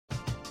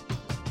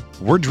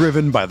We're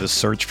driven by the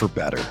search for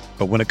better.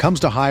 But when it comes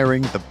to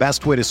hiring, the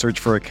best way to search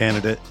for a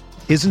candidate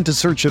isn't to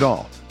search at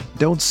all.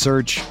 Don't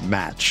search,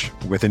 match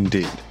with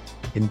Indeed.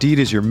 Indeed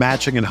is your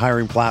matching and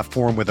hiring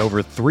platform with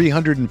over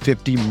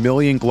 350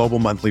 million global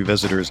monthly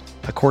visitors,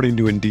 according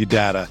to Indeed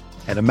data,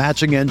 and a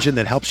matching engine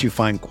that helps you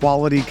find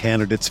quality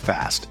candidates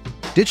fast.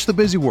 Ditch the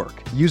busy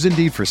work. Use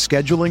Indeed for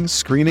scheduling,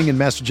 screening, and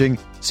messaging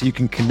so you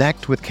can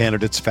connect with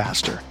candidates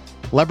faster.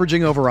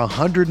 Leveraging over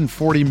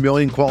 140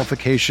 million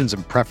qualifications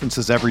and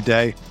preferences every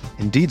day,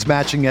 Indeed's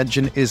matching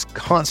engine is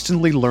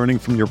constantly learning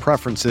from your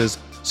preferences,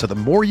 so the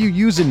more you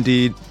use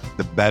Indeed,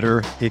 the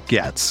better it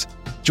gets.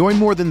 Join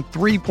more than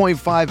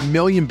 3.5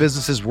 million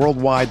businesses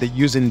worldwide that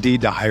use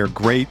Indeed to hire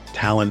great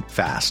talent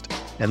fast.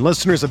 And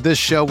listeners of this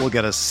show will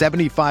get a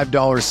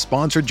 $75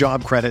 sponsored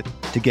job credit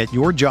to get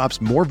your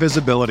jobs more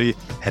visibility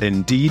at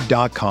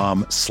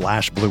Indeed.com/Blue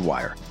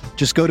Wire.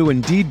 Just go to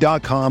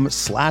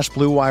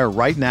Indeed.com/Blue Wire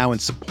right now and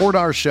support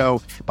our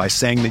show by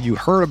saying that you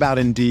heard about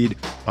Indeed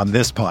on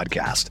this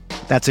podcast.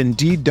 That's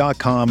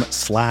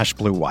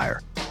Indeed.com/Blue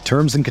Wire.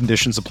 Terms and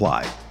conditions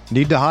apply.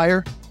 Need to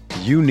hire?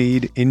 You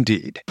need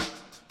Indeed.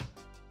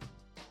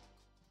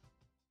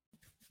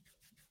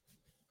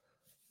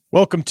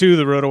 Welcome to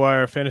the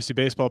RotoWire Fantasy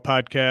Baseball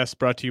Podcast,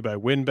 brought to you by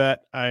WynnBET.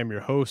 I am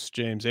your host,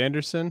 James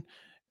Anderson,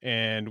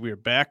 and we are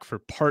back for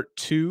part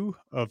 2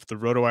 of the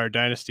RotoWire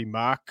Dynasty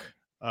mock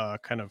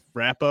kind of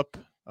wrap-up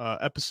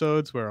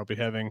episodes, where I'll be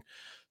having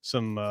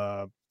some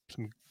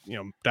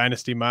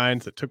Dynasty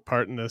minds that took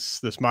part in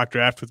this mock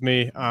draft with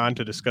me on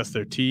to discuss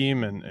their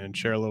team and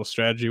share a little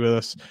strategy with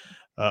us.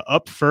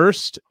 Up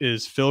first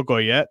is Phil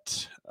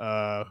Goyette,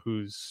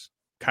 who's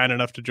kind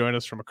enough to join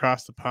us from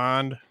across the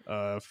pond.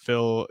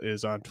 Phil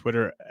is on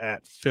Twitter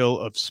at Phil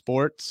of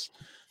Sports.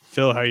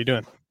 Phil, how are you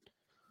doing?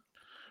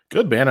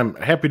 Good, man. I'm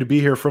happy to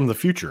be here from the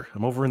future.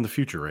 I'm over in the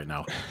future right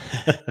now.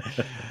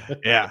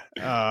 Yeah.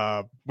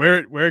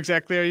 Where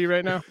exactly are you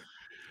right now?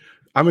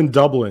 I'm in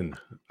Dublin,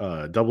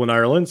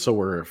 Ireland. So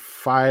we're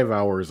 5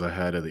 hours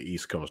ahead of the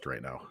East Coast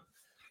right now.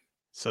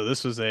 So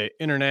this was a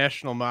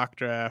international mock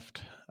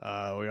draft.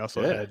 We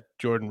also had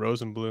Jordan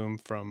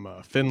Rosenblum from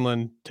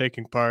Finland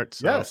taking part.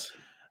 So, yes.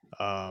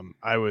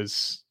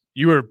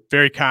 You were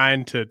very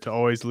kind to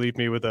always leave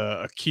me with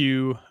a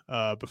cue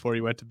before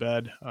you went to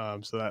bed.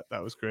 So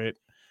that was great.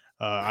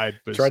 I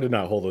tried to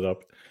not hold it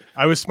up.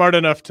 I was smart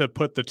enough to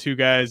put the two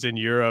guys in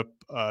Europe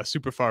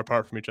super far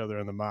apart from each other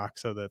in the mock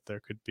so that there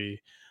could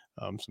be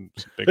some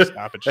big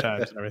stoppage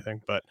times and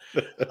everything. But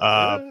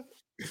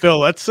Phil,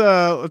 let's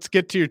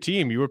get to your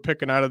team. You were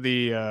picking out of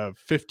the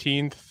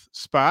 15th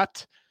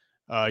spot.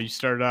 You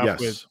started off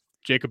with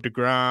Jacob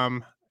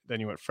deGrom, then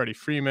you went Freddie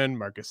Freeman,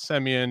 Marcus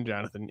Semien,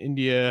 Jonathan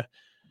India,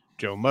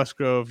 Joe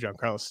Musgrove,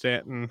 Giancarlo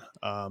Stanton,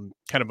 kind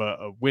of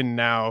a win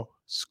now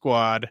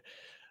squad.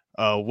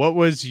 What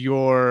was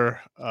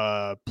your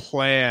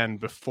plan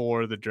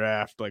before the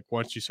draft? Like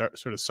once you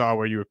sort of saw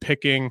where you were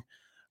picking,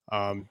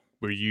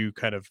 were you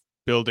kind of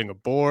building a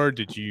board?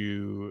 Did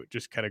you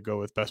just kind of go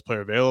with best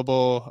player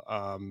available?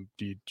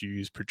 Do you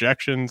use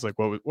projections? Like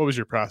what was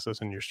your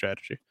process and your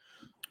strategy?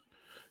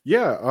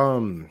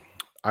 Yeah,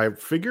 I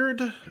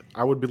figured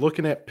I would be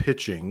looking at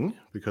pitching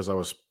because I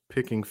was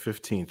picking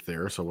 15th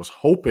there. So I was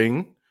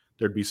hoping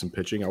there'd be some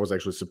pitching. I was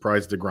actually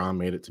surprised deGrom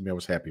made it to me. I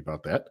was happy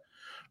about that.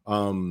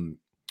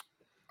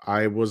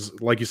 I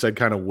was, like you said,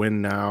 kind of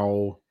win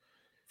now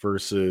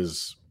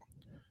versus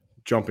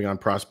jumping on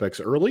prospects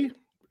early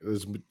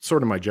is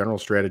sort of my general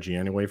strategy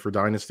anyway for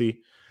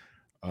Dynasty.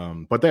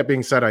 But that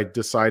being said, I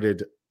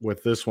decided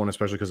with this one,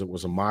 especially because it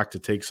was a mock, to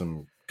take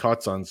some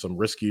cuts on some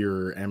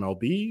riskier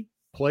MLB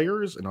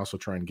players and also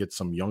try and get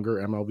some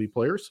younger MLB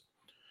players,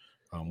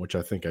 which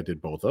I think I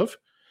did both of.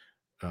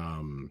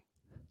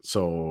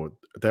 So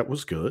that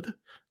was good.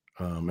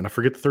 And I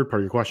forget the third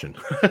part of your question.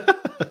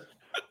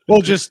 Well,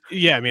 I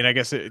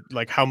guess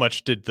how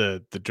much did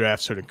the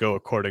draft sort of go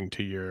according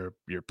to your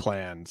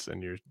plans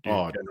and your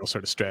general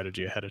sort of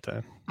strategy ahead of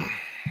time?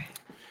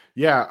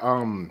 Yeah.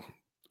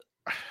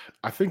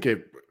 I think I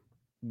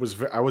was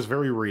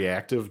very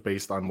reactive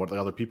based on what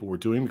the other people were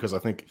doing, because I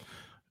think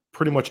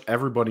pretty much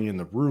everybody in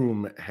the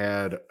room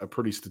had a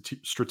pretty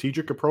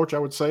strategic approach, I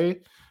would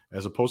say,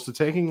 as opposed to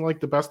taking like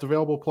the best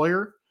available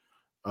player.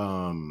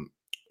 And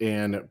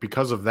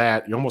because of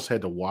that, you almost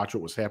had to watch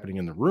what was happening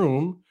in the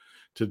room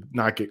to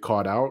not get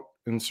caught out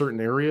in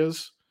certain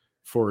areas.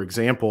 For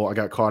example, I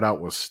got caught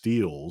out with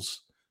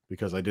steals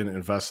because I didn't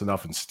invest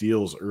enough in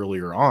steals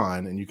earlier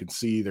on. And you can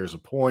see there's a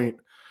point,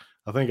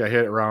 I think I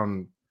hit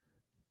around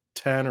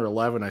 10 or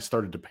 11. I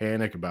started to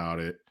panic about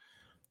it.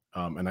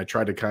 And I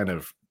tried to kind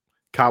of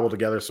cobble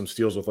together some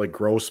steals with like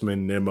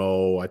Grossman,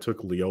 Nimmo. I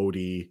took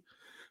Leody,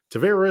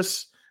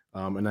 Taveras,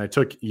 and I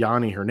took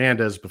Yanni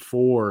Hernandez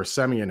before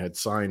Semien had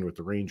signed with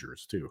the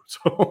Rangers too.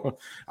 So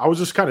I was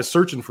just kind of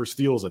searching for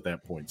steals at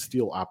that point,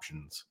 steal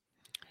options.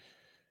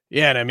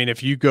 Yeah, and I mean,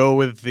 if you go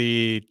with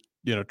the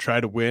try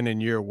to win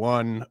in year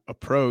one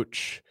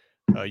approach,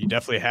 you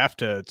definitely have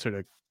to sort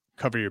of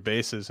cover your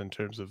bases in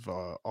terms of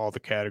all the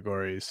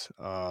categories,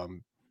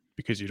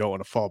 because you don't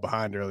want to fall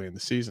behind early in the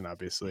season,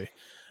 obviously.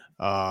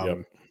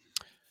 Yep.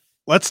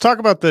 Let's talk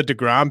about the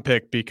DeGrom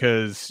pick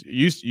because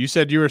you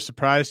said you were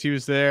surprised he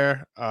was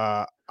there.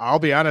 I'll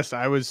be honest,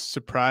 I was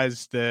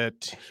surprised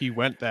that he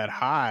went that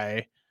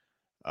high,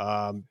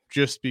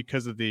 just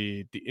because of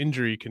the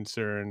injury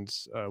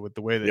concerns with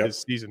the way that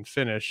his season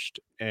finished.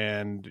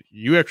 And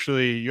you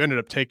ended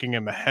up taking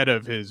him ahead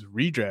of his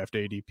redraft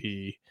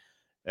ADP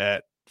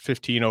at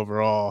 15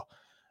 overall.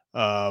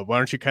 Why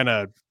don't you kind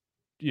of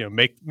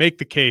make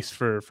the case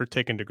for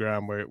taking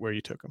DeGrom where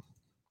you took him?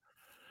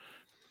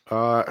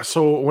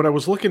 So when I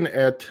was looking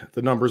at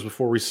the numbers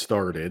before we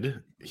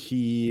started,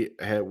 he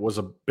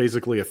was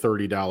basically a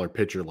 $30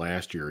 pitcher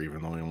last year,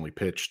 even though he only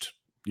pitched,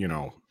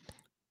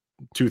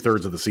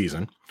 2/3 of the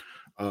season.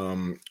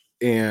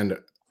 And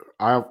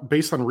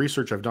based on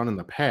research I've done in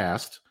the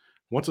past,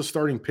 once a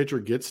starting pitcher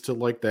gets to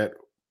like that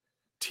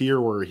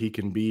tier where he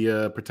can be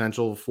a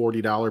potential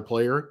 $40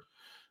 player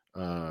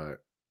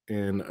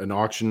in an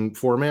auction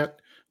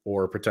format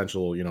or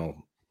potential,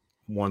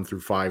 1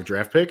 through 5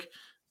 draft pick,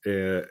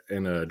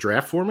 in a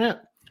draft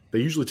format, they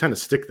usually tend to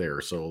stick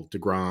there. So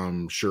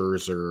DeGrom,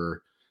 Scherzer,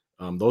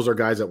 those are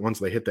guys that once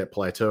they hit that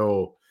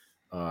plateau,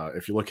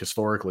 if you look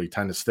historically,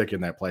 tend to stick in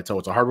that plateau.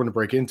 It's a hard one to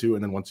break into,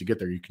 and then once you get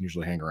there, you can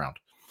usually hang around.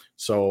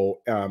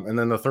 So, and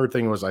then the third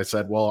thing was I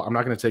said, well, I'm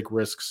not going to take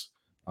risks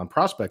on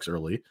prospects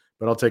early,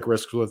 but I'll take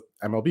risks with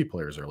MLB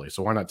players early.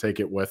 So why not take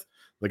it with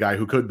the guy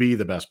who could be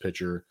the best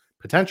pitcher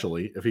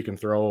potentially if he can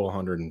throw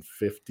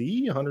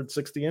 150,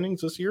 160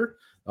 innings this year?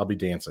 I'll be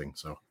dancing.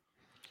 So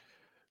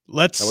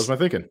that was my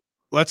thinking.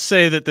 Let's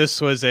say that this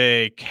was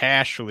a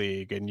cash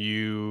league and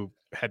you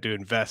had to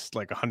invest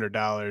like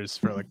 $100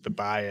 for like the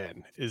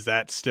buy-in. Is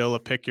that still a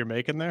pick you're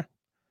making there?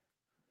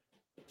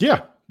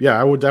 Yeah,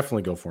 I would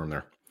definitely go for him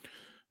there.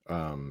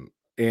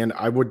 And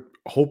I would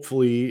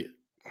hopefully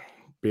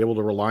be able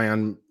to rely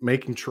on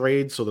making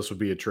trades. So this would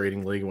be a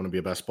trading league. I want to be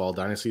a best ball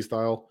dynasty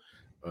style.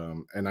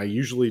 And I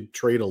usually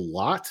trade a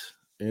lot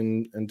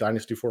in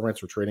dynasty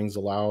formats where trading is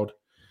allowed.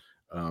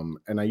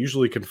 And I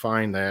usually can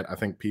find that I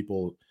think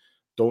people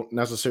don't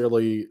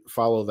necessarily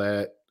follow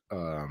that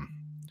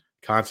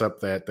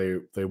concept that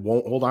they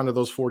won't hold on to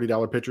those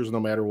 $40 pitchers no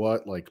matter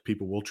what. Like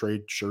people will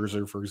trade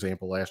Scherzer, for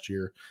example, last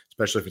year,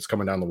 especially if it's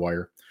coming down the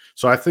wire.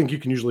 So I think you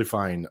can usually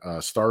find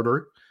a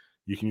starter,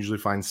 you can usually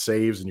find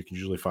saves, and you can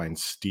usually find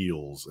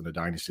steals in the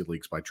dynasty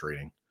leagues by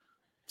trading.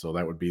 So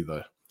that would be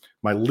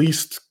my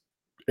least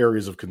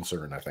areas of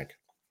concern, I think.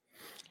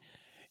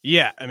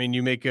 Yeah, I mean,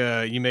 you make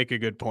a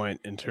good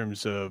point in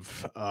terms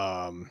of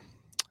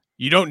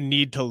you don't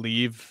need to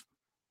leave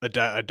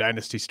a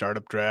dynasty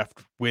startup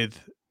draft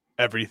with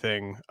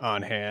everything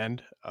on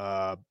hand,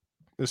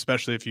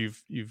 especially if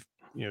you've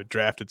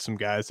drafted some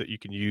guys that you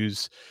can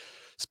use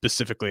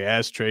specifically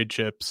as trade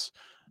chips.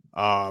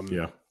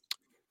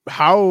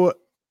 How,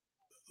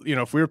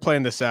 if we were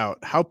playing this out,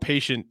 how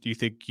patient do you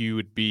think you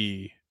would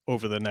be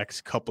over the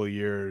next couple of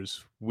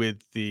years with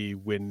the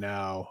win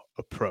now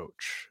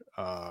approach?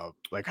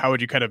 Like how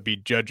would you kind of be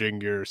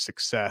judging your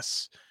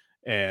success,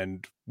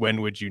 and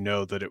when would you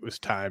know that it was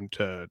time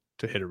to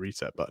hit a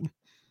reset button?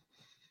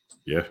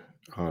 Yeah,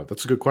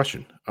 that's a good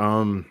question.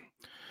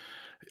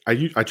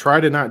 I try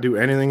to not do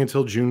anything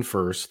until June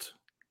 1st,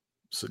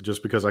 so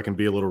just because I can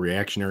be a little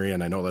reactionary,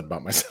 and I know that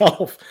about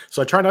myself.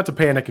 So I try not to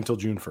panic until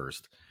June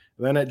 1st.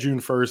 Then at June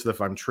 1st,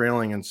 if I'm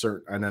trailing in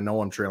and I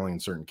know I'm trailing in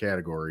certain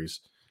categories,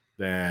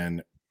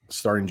 then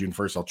starting June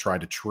 1st, I'll try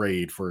to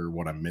trade for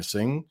what I'm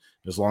missing,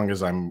 as long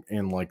as I'm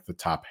in like the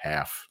top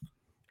half,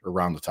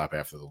 around the top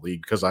half of the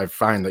league, because I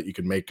find that you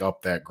can make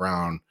up that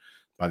ground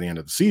by the end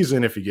of the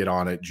season if you get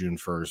on it June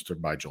 1st or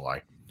by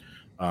July.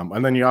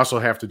 And then you also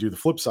have to do the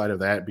flip side of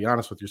that, be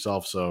honest with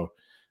yourself. So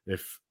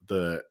if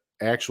the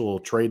actual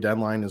trade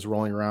deadline is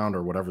rolling around,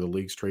 or whatever the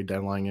league's trade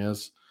deadline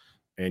is,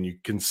 and you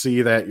can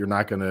see that you're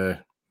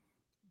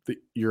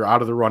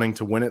out of the running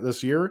to win it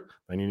this year,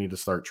 then you need to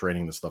start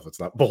trading the stuff that's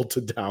not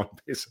bolted down,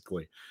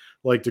 basically,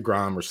 like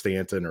DeGrom or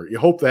Stanton. Or you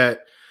hope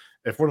that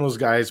if one of those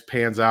guys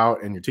pans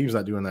out and your team's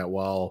not doing that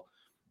well,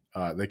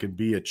 they can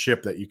be a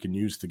chip that you can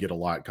use to get a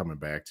lot coming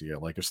back to you.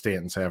 Like if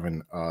Stanton's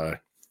having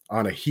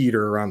on a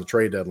heater around the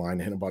trade deadline,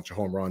 hitting a bunch of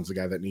home runs, the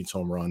guy that needs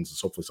home runs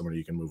is hopefully somebody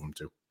you can move him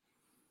to.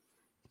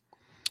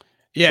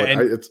 Yeah, but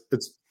and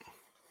it's.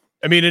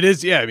 I mean, it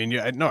is. Yeah, I mean,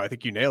 no, I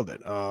think you nailed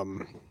it.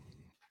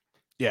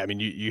 Yeah, I mean,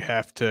 you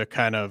have to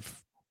kind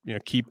of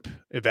keep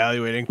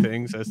evaluating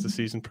things as the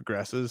season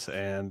progresses,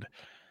 and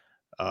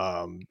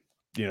like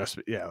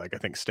I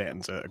think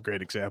Stanton's a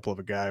great example of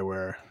a guy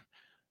where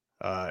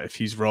if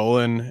he's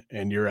rolling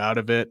and you're out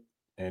of it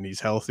and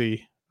he's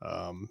healthy,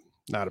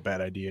 not a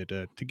bad idea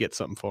to get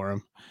something for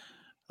him.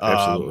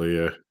 Absolutely,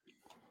 yeah.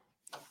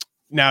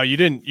 Now you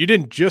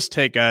didn't just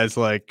take guys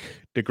like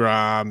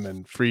DeGrom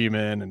and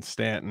Freeman and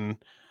Stanton.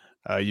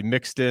 You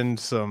mixed in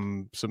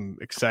some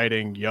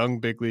exciting young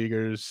big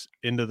leaguers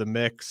into the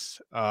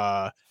mix.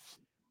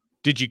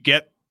 Did you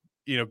get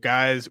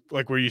guys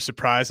like, were you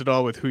surprised at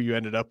all with who you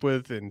ended up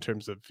with in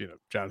terms of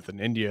Jonathan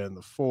India in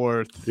the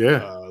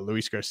 4th,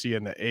 Luis Garcia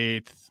in the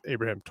 8th,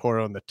 Abraham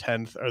Toro in the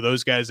 10th? Are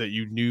those guys that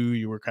you knew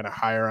you were kind of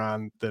higher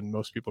on than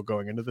most people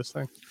going into this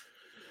thing?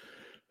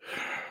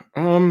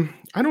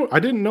 I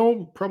didn't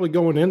know probably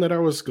going in that I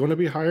was going to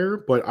be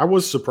higher, but I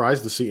was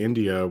surprised to see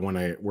India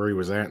where he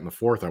was at in the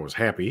fourth. I was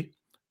happy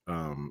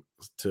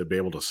to be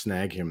able to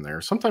snag him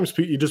there. Sometimes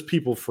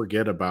people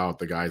forget about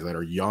the guys that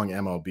are young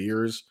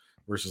MLBers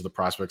versus the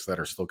prospects that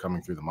are still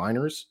coming through the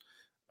minors.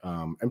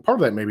 And part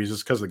of that maybe is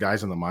just because the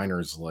guys in the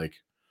minors, like,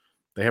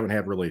 they haven't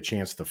had really a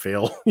chance to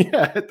fail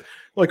yet.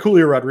 Like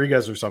Julio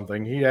Rodriguez or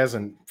something, he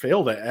hasn't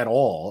failed at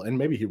all, and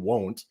maybe he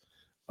won't.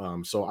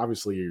 So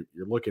obviously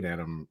you're looking at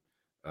him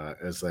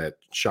as that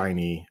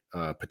shiny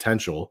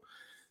potential.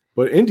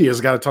 But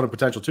India's got a ton of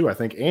potential too, I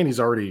think, and he's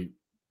already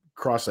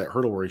crossed that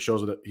hurdle where he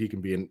shows that he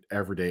can be an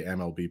everyday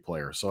MLB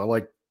player. So I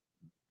like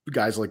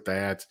guys like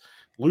that.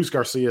 Luis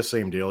Garcia,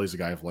 same deal. He's a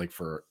guy I've liked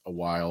for a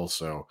while,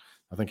 so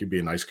I think he'd be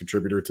a nice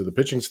contributor to the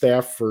pitching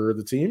staff for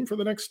the team for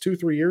the next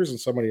 2-3 years, and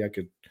somebody I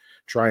could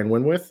try and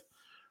win with.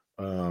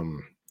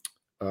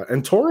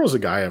 And Toro's a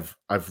guy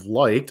I've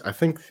liked. I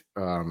think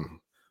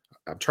I'm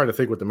trying to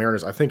think with the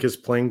Mariners. I think his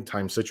playing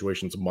time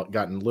situation's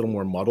gotten a little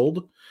more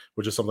muddled,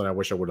 which is something I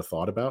wish I would have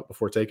thought about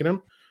before taking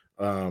him.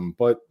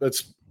 But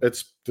it's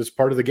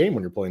part of the game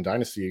when you're playing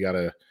Dynasty. You got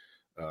to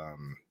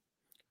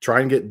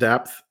try and get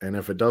depth, and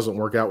if it doesn't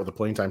work out with the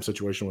playing time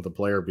situation with the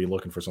player, be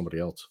looking for somebody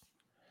else.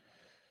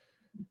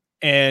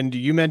 And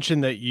you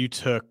mentioned that you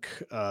took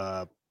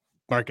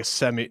Marcus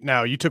Semien.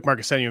 Now, you took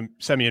Marcus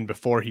Semien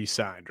before he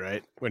signed,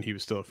 right? When he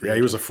was still a free agent.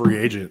 He was a free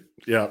agent.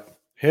 Yeah.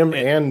 Him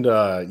and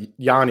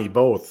Yanni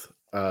both.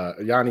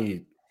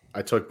 Yanni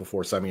I took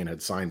before Semien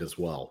had signed as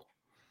well,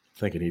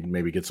 thinking he'd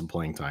maybe get some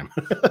playing time.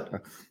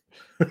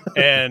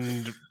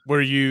 And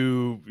were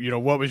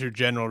what was your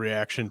general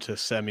reaction to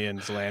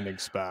Semien's landing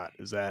spot?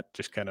 Is that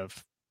just kind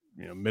of,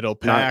 middle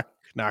pack,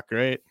 not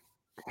great?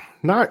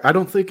 I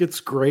don't think it's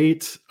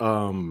great.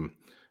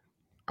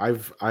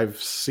 I've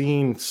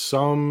seen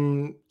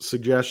some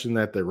suggestion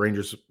that the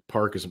Rangers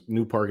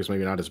new park is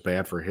maybe not as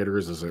bad for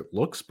hitters as it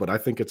looks, but I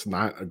think it's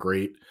not a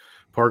great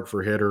park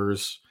for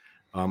hitters.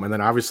 And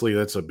then obviously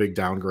that's a big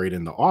downgrade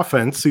in the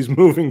offense he's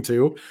moving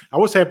to. I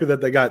was happy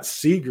that they got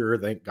Seager,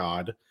 thank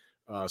God.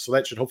 So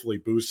that should hopefully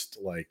boost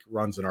like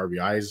runs and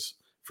RBIs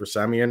for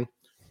Semien.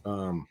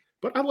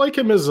 But I like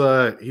him as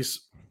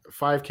he's a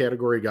 5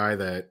 category guy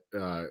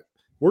that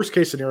worst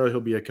case scenario,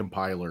 he'll be a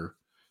compiler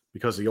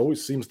because he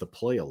always seems to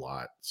play a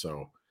lot.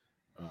 So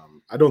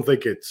I don't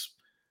think it's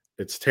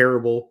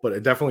terrible, but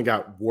it definitely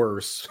got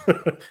worse.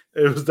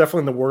 It was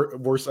definitely the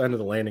worst end of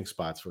the landing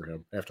spots for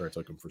him after I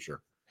took him, for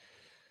sure.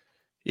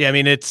 Yeah, I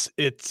mean it's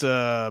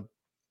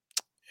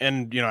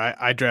and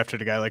I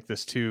drafted a guy like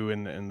this too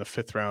in the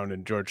 5th round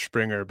in George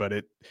Springer,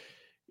 but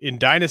in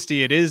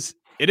Dynasty it is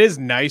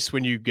nice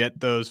when you get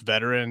those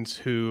veterans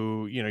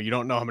who, you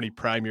don't know how many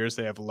prime years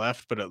they have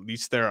left, but at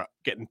least they're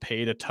getting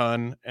paid a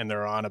ton and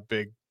they're on a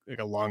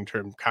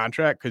long-term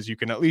contract, because you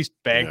can at least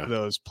bank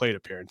those plate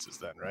appearances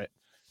then, right?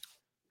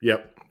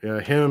 Yep. Yeah,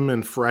 him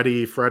and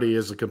Freddie. Freddie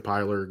is a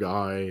compiler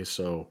guy,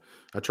 so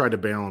I tried to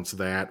balance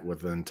that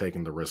with then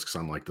taking the risks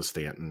on like the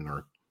Stanton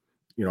or,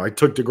 I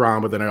took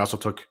DeGrom, but then I also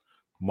took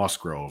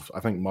Musgrove. I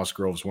think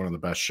Musgrove's one of the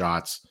best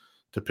shots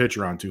to pitch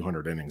around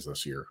 200 innings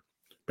this year,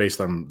 based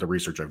on the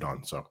research I've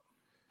done.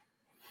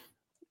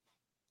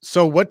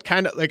 So what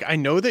kind of, I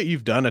know that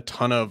you've done a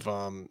ton of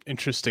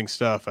interesting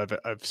stuff.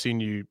 I've seen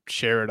you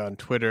share it on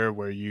Twitter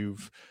where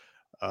you've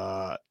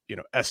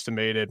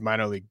estimated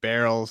minor league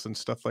barrels and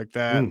stuff like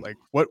that. Like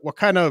what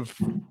kind of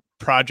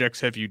projects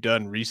have you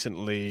done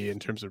recently in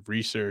terms of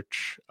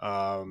research?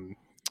 And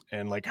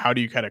how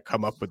do you kind of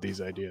come up with these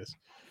ideas?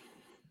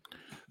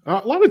 A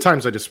lot of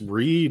times I just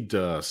read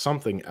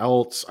something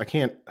else. I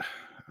can't,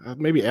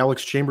 maybe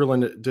Alex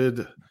Chamberlain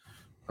did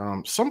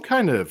some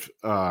kind of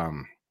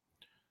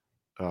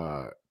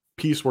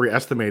piece where he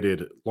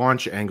estimated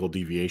launch angle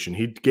deviation.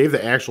 He gave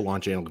the actual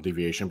launch angle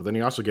deviation, but then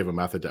he also gave a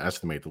method to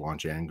estimate the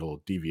launch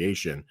angle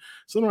deviation.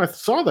 So when I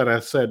saw that,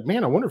 I said,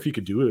 man, I wonder if you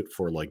could do it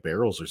for like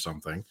barrels or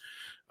something.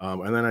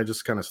 And then I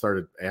just kind of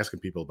started asking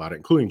people about it,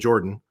 including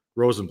Jordan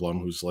Rosenblum,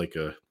 who's like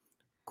a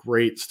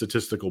great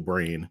statistical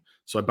brain.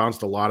 So I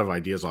bounced a lot of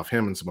ideas off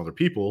him and some other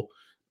people.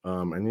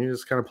 And you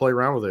just kind of play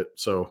around with it.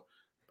 So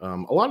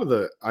a lot of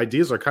the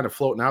ideas are kind of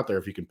floating out there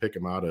if you can pick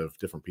them out of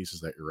different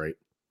pieces that you write.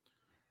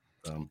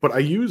 But I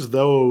use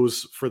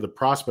those for the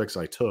prospects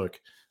I took.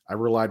 I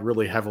relied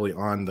really heavily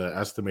on the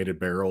estimated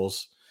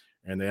barrels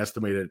and the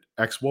estimated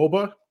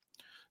xwOBA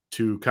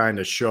to kind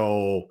of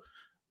show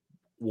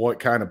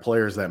what kind of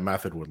players that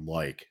method would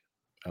like.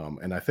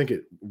 And I think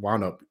it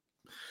wound up,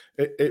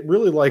 it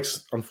really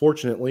likes,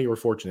 unfortunately or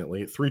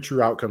fortunately, 3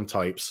 true outcome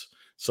types.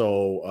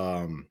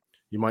 So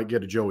you might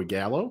get a Joey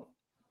Gallo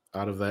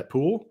out of that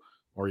pool,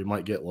 or you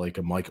might get like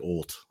a Mike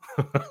Olt.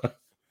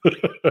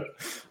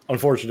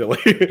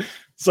 Unfortunately.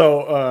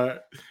 So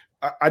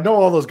I know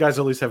all those guys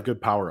at least have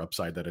good power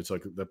upside that I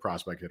took, the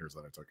prospect hitters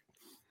that I took.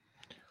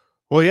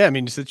 Well, yeah, I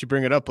mean, since you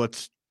bring it up,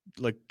 let's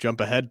jump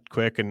ahead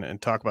quick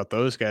and talk about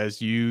those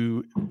guys.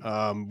 You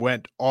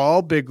went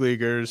all big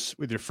leaguers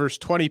with your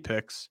first 20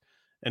 picks,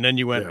 and then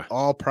you went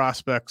all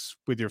prospects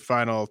with your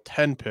final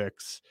 10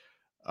 picks.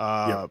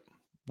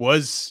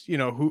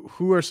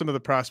 who are some of the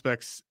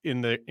prospects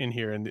in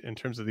here in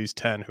terms of these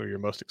 10 who you're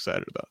most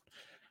excited about?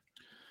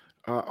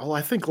 Well,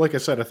 I think, like I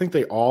said, I think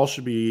they all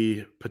should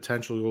be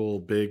potential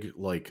big,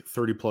 like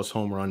 30 plus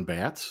home run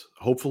bats.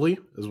 Hopefully,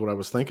 is what I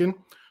was thinking.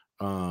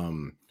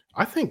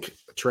 I think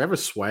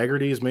Travis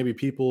Swaggerty is maybe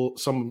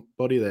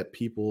somebody that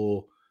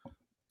people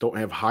don't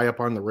have high up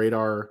on the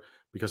radar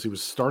because he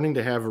was starting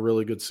to have a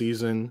really good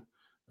season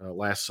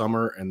last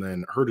summer and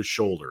then hurt his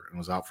shoulder and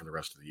was out for the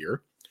rest of the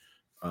year.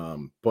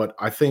 But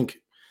I think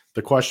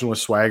the question with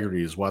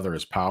Swaggerty is whether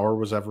his power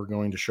was ever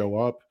going to show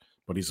up.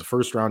 But he's a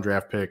first-round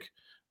draft pick.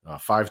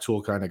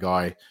 5-tool kind of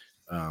guy.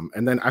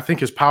 And then I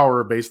think his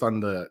power, based on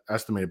the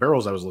estimated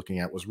barrels I was looking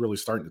at, was really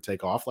starting to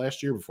take off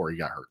last year before he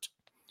got hurt.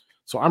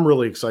 So I'm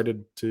really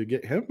excited to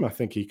get him. I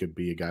think he could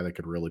be a guy that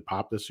could really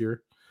pop this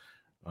year.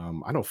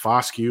 I know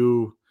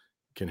Foscue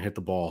can hit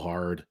the ball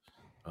hard.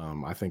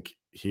 I think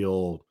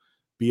he'll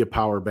be a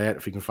power bat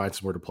if he can find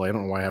somewhere to play. I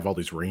don't know why I have all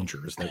these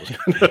Rangers. That was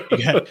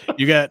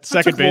you got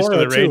second base for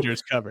the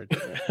Rangers covered.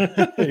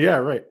 Yeah,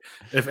 right.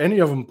 If any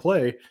of them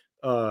play,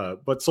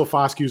 but so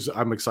Foscue's,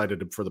 I'm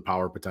excited for the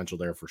power potential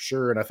there for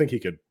sure. And I think he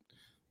could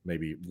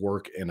maybe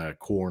work in a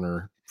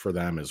corner for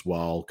them as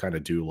well. Kind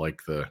of do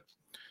like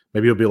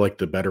maybe he'll be like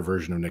the better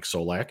version of Nick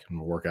Solak and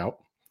will work out.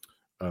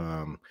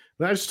 I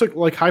just took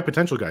like high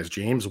potential guys.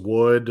 James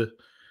Wood,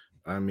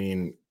 I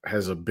mean,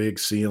 has a big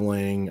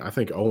ceiling. I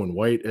think Owen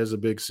White has a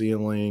big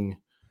ceiling.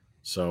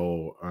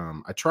 So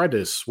I tried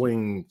to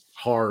swing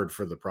hard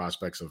for the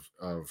prospects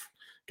of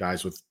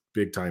guys with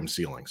big time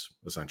ceilings,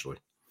 essentially.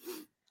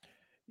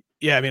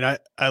 Yeah, I mean,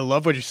 I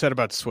love what you said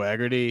about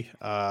Swaggerty.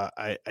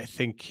 I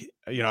think,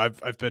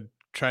 I've been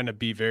trying to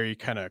be very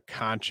kind of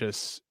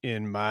conscious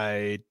in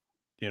my,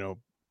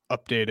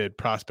 updated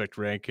prospect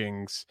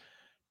rankings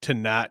to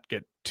not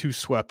get too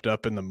swept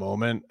up in the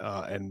moment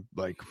and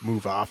like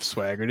move off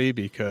Swaggerty,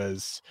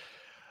 because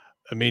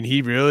I mean,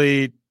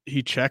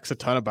 he checks a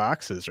ton of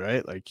boxes,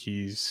 right? Like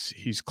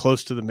he's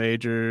close to the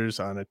majors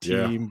on a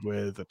team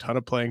with a ton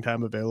of playing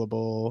time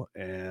available,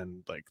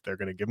 and like they're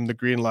going to give him the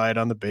green light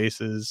on the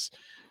bases.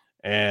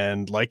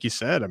 And like you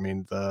said, I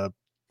mean,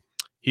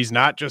 he's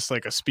not just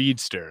like a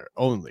speedster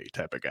only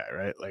type of guy,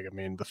 right? Like, I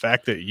mean, the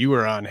fact that you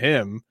were on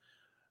him,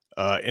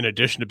 in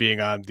addition to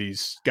being on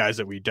these guys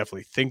that we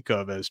definitely think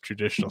of as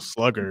traditional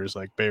sluggers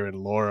like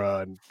Bayron Lora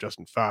and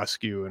Justin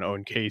Foscue and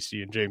Owen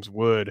Casey and James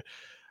Wood,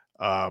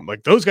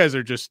 like those guys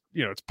are just,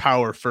 it's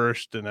power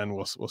first, and then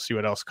we'll see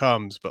what else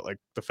comes. But like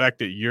the fact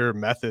that your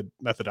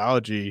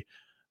methodology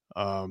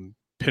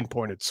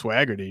pinpointed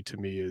Swaggerty to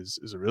me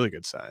is a really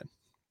good sign.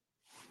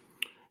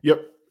 Yep.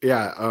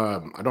 Yeah.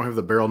 I don't have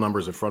the barrel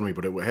numbers in front of me,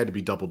 but it had to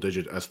be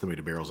double-digit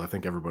estimated barrels. I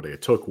think everybody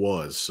it took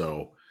was.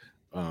 So,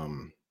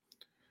 and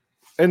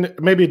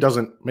maybe it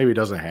doesn't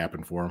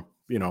happen for him.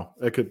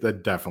 It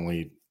could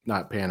definitely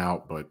not pan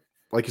out. But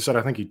like you said,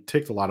 I think he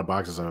ticked a lot of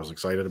boxes I was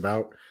excited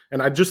about.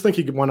 And I just think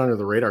he went under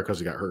the radar because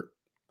he got hurt.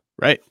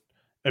 Right.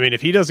 I mean,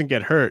 if he doesn't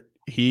get hurt,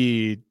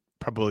 he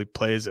probably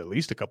plays at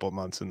least a couple of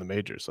months in the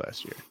majors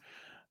last year.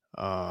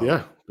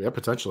 Yeah,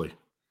 potentially.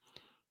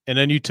 And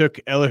then you took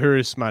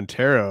Elehuris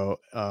Montero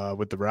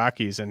with the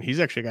Rockies, and he's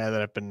actually a guy that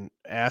I've been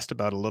asked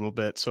about a little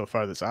bit so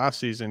far this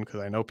offseason, because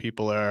I know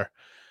people are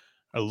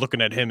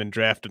looking at him in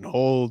draft and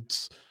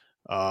holds.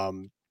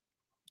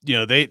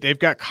 They've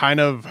got kind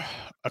of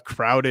a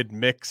crowded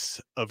mix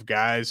of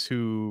guys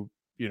who,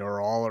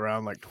 are all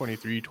around like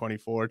 23,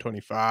 24,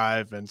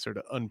 25 and sort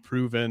of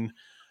unproven.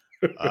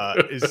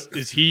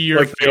 Is he your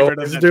like favorite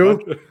of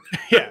that?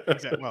 Yeah,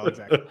 exactly. Well,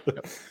 exactly.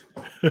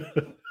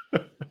 Yep.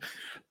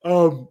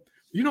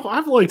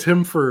 I've liked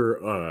him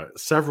for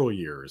several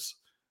years.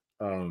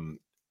 And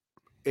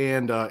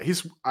I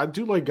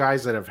do like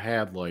guys that have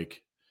had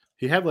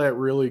he had that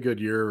really good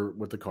year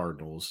with the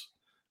Cardinals,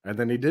 and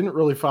then he didn't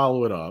really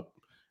follow it up,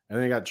 and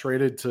then he got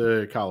traded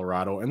to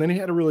Colorado, and then he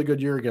had a really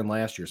good year again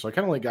last year. So I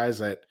kind of like guys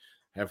that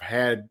have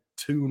had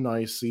 2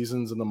 nice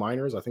seasons in the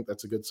minors. I think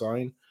that's a good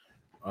sign.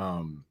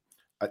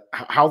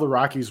 How the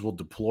Rockies will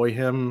deploy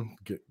him,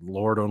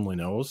 Lord only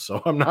knows.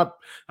 So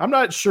I'm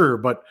not sure,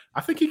 but I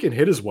think he can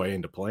hit his way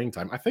into playing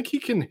time. I think he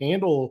can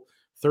handle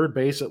third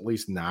base at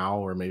least now,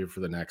 or maybe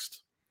for the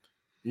next,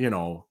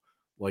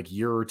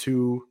 year or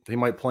two. They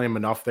might play him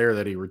enough there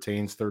that he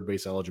retains third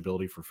base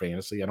eligibility for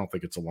fantasy. I don't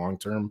think it's a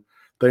long-term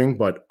thing,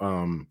 but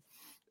and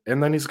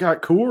then he's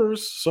got Coors.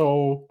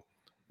 So,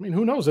 I mean,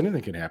 who knows?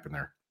 Anything can happen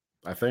there,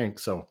 I think.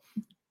 So,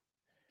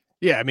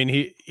 yeah, I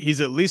mean,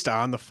 he's at least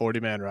on the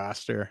 40-man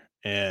roster.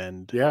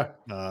 And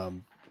I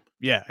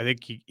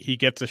think he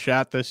gets a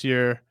shot this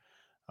year.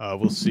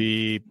 We'll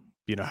see,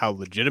 how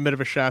legitimate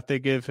of a shot they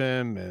give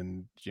him,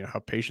 and how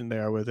patient they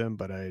are with him.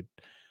 But I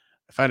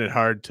find it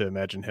hard to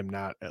imagine him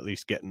not at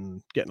least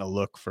getting a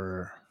look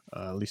for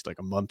at least like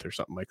a month or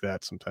something like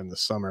that sometime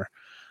this summer.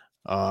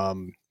 I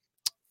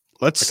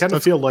kind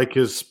of feel like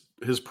his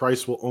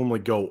price will only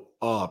go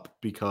up,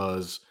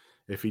 because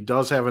if he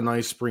does have a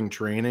nice spring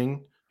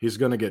training, he's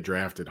going to get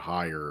drafted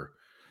higher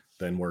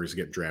than where he's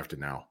getting drafted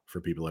now,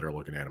 for people that are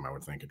looking at him, I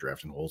would think, and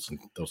drafting holds and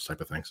those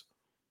type of things.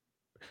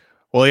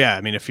 Well, yeah,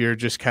 I mean, if you're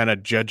just kind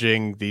of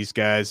judging these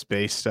guys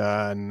based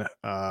on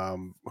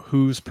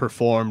who's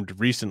performed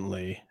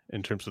recently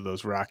in terms of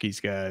those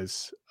Rockies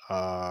guys,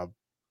 I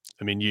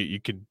mean,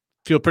 you could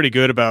feel pretty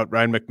good about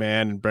Ryan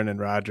McMahon and Brendan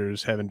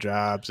Rodgers having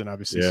jobs, and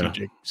obviously Yeah.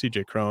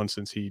 CJ Cron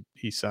since he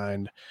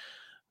signed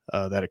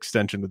that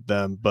extension with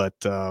them. But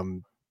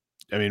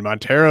I mean,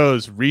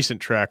 Montero's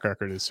recent track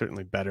record is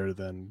certainly better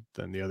than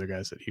the other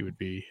guys that he would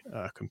be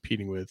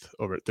competing with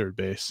over at third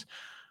base.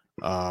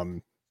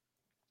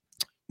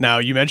 Now,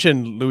 you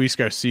mentioned Luis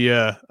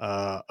Garcia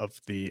of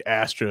the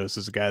Astros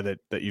as a guy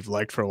that you've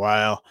liked for a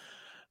while.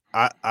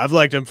 I've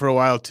liked him for a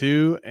while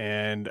too,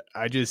 and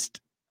I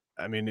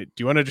mean, do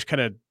you want to just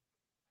kind of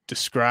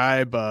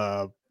describe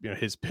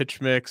his pitch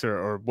mix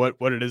or what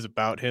it is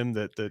about him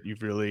that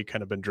you've really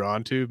kind of been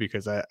drawn to?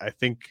 Because I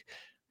think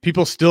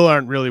people still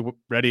aren't really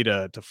ready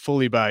to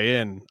fully buy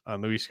in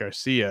on Luis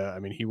Garcia. I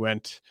mean, he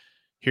went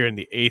here in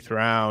the 8th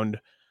round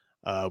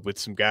with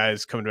some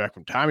guys coming back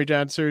from Tommy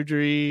John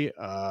surgery,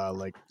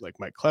 like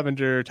Mike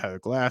Clevenger, Tyler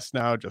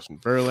Glasnow, Justin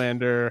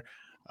Verlander.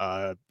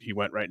 He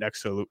went right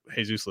next to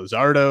Jesus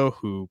Luzardo,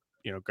 who,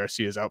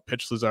 Garcia's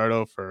outpitched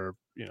Luzardo for,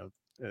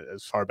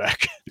 as far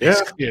back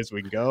basically as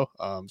we can go.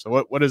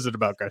 So what is it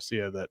about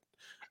Garcia that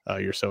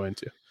you're so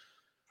into?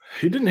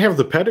 He didn't have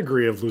the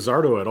pedigree of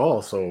Luzardo at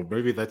all, so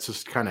maybe that's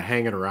just kind of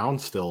hanging around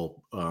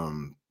still.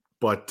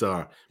 But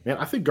man,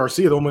 I think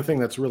Garcia, the only thing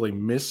that's really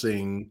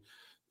missing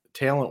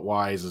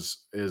talent-wise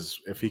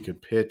is if he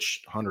could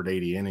pitch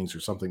 180 innings or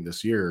something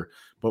this year.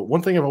 But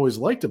one thing I've always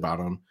liked about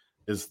him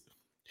is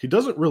he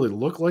doesn't really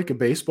look like a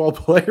baseball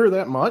player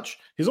that much.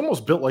 He's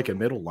almost built like a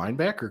middle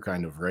linebacker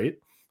kind of, right?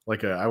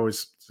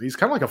 He's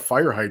kind of like a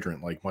fire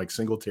hydrant, like Mike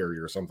Singletary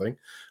or something.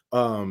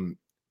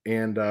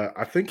 And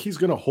I think he's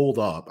going to hold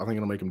up. I think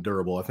it'll make him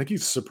durable. I think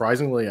he's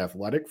surprisingly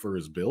athletic for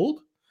his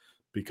build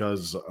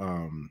because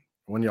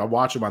when you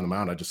watch him on the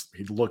mound,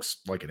 he looks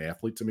like an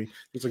athlete to me.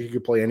 Looks like he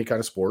could play any kind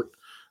of sport.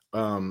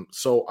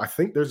 So I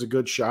think there's a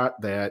good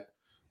shot that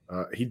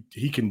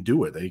he can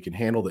do it, that he can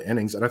handle the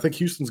innings. And I think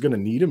Houston's going to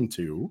need him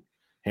to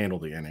handle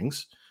the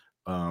innings.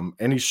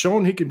 And he's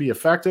shown he can be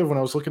effective. When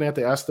I was looking at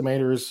the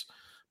estimators,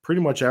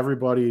 pretty much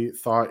everybody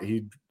thought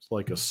he'd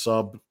like a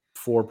sub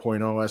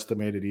 4.0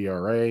 estimated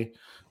ERA.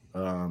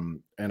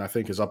 And I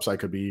think his upside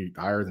could be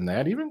higher than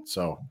that even.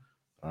 So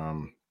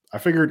I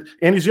figured,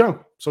 and he's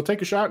young, so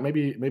take a shot.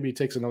 Maybe he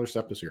takes another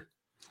step this year.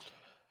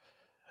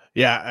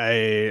 Yeah,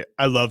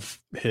 I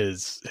love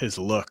his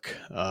look.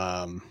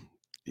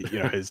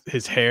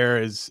 His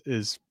hair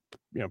is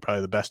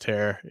probably the best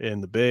hair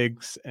in the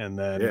bigs, and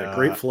then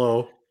great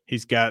flow.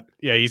 He's kind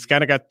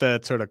of got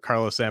that sort of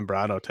Carlos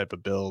Zambrano type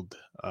of build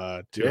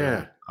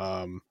to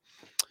him.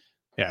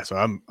 So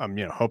I'm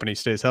hoping he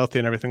stays healthy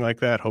and everything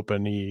like that.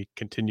 Hoping he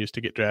continues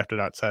to get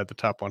drafted outside the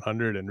top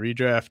 100 and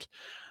redraft.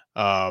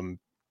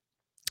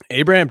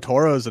 Abraham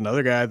Toro is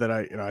another guy that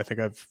I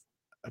think I've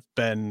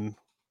been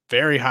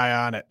very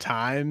high on at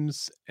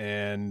times,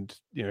 and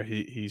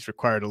he's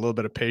required a little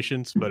bit of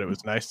patience, but it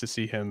was nice to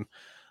see him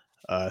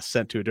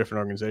sent to a different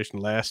organization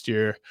last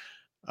year.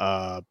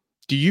 What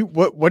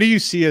do you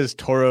see as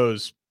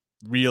Toro's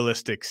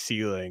realistic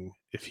ceiling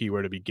if he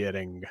were to be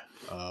getting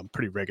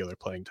pretty regular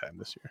playing time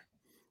this year?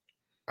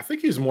 I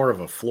think he's more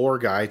of a floor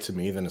guy to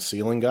me than a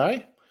ceiling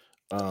guy.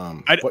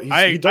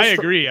 I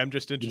agree. I'm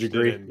just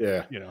interested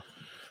in,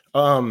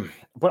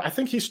 but I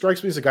think he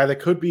strikes me as a guy that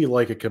could be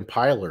like a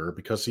compiler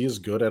because he is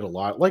good at a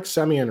lot, like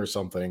Semien or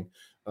something,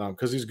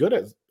 because he's good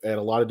at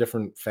a lot of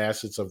different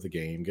facets of the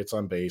game, gets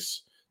on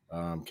base,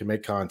 can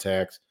make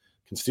contact,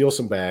 can steal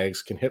some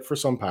bags, can hit for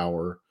some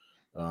power,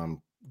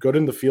 good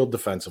in the field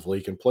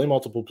defensively, can play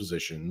multiple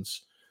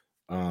positions.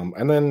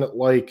 And then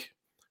like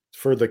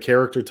for the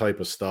character type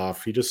of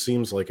stuff, he just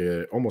seems like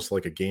almost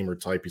like a gamer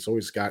type. He's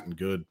always gotten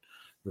good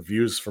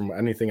reviews from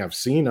anything I've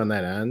seen on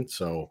that end.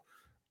 So,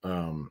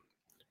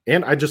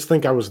 and I just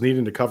think I was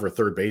needing to cover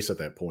third base at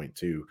that point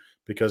too,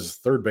 because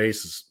third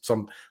base is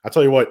I'll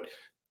tell you what,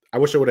 I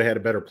wish I would have had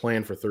a better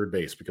plan for third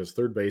base because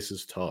third base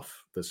is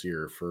tough this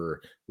year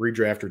for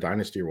redraft or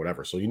dynasty or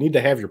whatever. So you need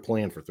to have your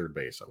plan for third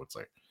base, I would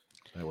say.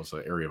 That was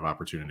an area of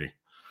opportunity.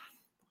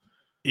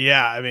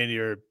 Yeah, I mean,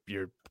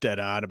 you're dead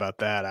on about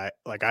that.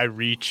 I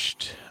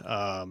reached,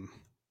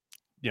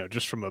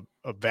 just from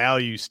a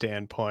value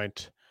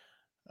standpoint,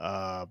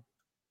 I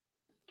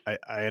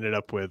ended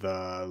up with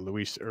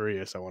Luis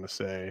Urias, I want to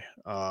say.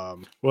 I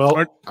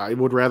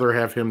would rather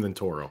have him than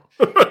Toro.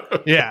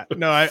 Yeah,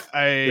 no,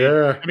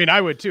 I mean,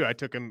 I would too. I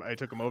took him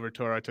over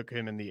Toro. I took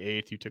him in the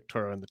 8th. You took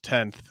Toro in the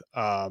 10th.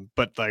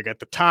 But like at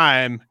the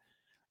time,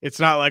 it's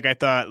not like I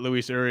thought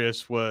Luis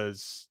Urias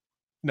was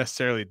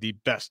necessarily the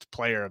best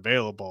player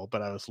available,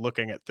 but I was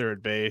looking at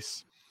third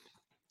base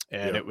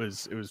and it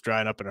was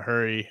drying up in a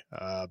hurry.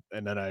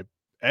 And then I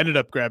ended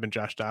up grabbing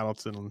Josh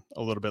Donaldson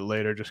a little bit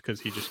later just because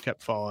he just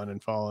kept falling.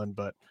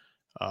 But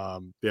I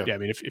mean,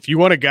 if you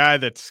want a guy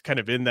that's kind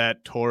of in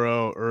that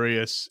Toro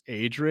Urias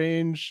age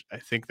range, I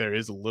think there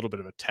is a little bit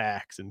of a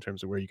tax in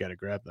terms of where you got to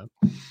grab them.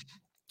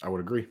 I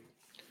would agree.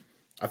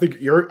 I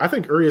think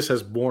Urias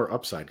has more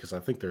upside because I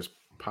think there's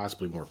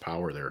possibly more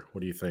power there.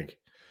 What do you think?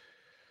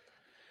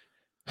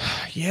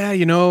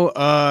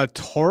 Yeah,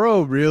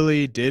 Toro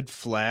really did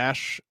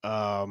flash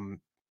some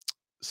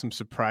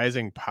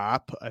surprising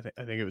pop. I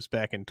think it was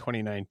back in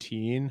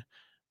 2019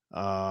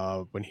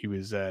 when he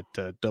was at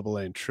AA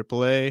and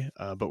AAA,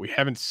 but we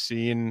haven't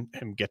seen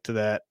him get to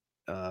that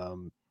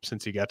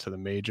since he got to the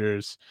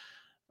majors.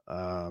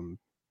 I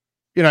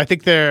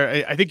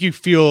think you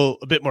feel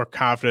a bit more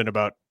confident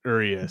about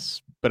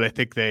Urias, but I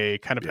think they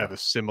kind of have a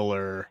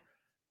similar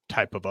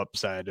type of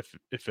upside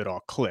if it all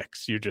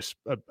clicks. You're just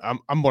I'm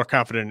more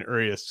confident in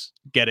Urias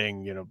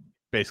getting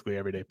basically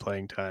everyday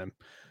playing time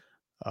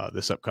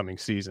this upcoming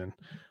season.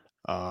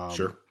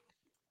 Sure.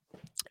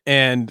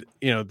 And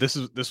this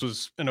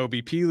was an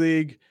OBP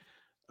league.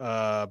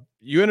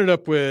 You ended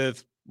up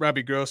with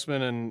Robbie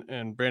Grossman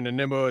and Brandon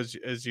Nimmo,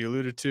 as you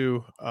alluded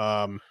to.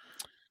 I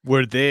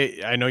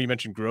know you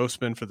mentioned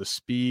Grossman for the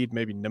speed,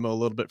 maybe Nimmo a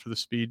little bit for the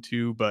speed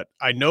too, but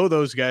I know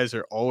those guys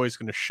are always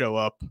going to show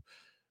up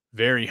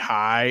very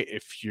high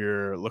if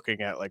you're looking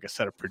at like a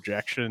set of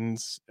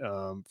projections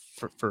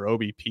for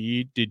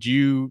OBP. Did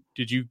you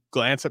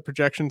glance at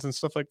projections and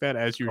stuff like that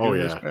as you were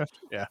doing this draft?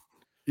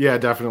 Yeah,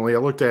 definitely. I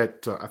looked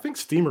at I think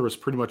Steamer was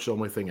pretty much the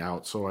only thing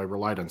out, so I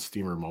relied on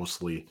Steamer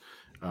mostly.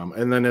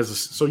 And then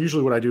so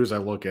usually what I do is I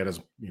look at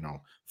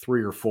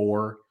 3 or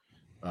 4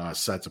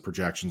 sets of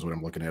projections when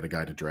I'm looking at a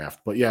guy to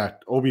draft. But yeah,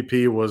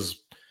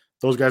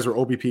 those guys are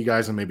OBP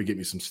guys and maybe get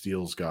me some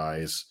steals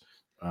guys.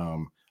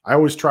 I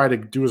always try to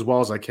do as well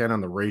as I can on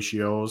the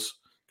ratios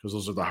because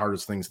those are the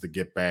hardest things to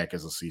get back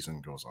as the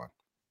season goes on.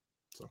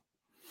 So,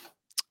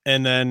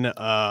 and then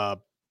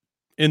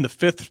in the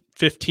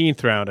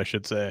 15th round, I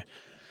should say,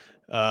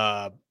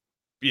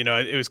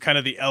 it was kind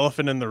of the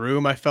elephant in the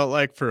room. I felt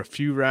like for a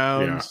few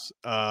rounds,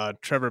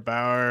 Trevor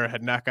Bauer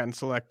had not gotten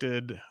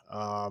selected.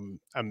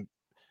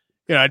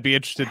 I'd be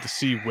interested to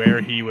see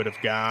where he would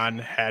have gone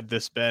had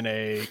this been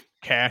a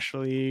cash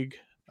league,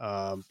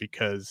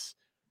 because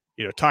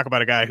talk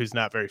about a guy who's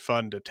not very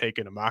fun to take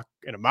in a mock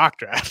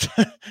draft.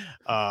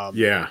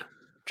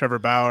 Trevor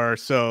Bauer.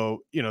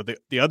 So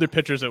the other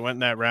pitchers that went in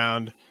that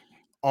round,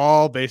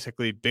 all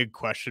basically big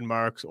question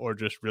marks or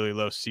just really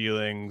low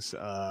ceilings.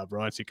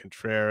 Roansy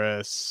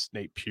Contreras,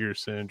 Nate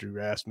Pearson, Drew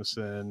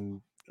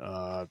Rasmussen,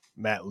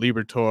 Matt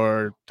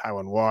Liberatore,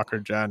 Taijuan Walker,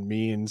 John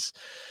Means.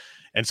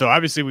 And so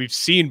obviously we've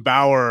seen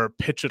Bauer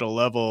pitch at a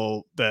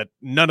level that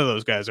none of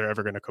those guys are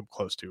ever going to come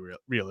close to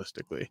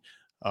realistically.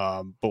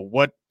 But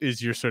what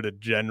is your sort of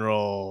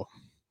general,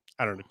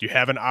 I don't know, do you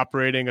have an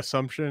operating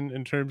assumption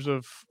in terms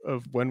of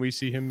when we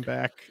see him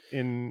back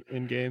in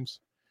games?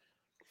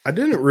 I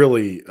didn't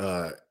really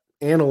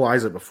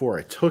analyze it before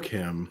I took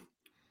him.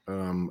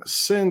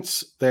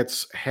 Since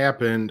that's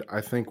happened, I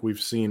think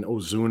we've seen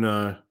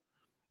Ozuna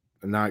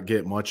not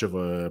get much of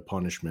a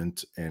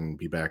punishment and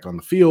be back on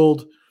the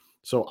field.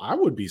 So I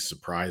would be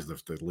surprised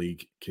if the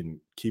league can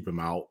keep him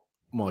out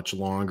much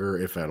longer,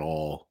 if at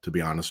all, to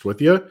be honest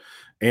with you.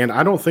 And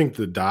I don't think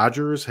the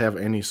Dodgers have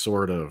any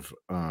sort of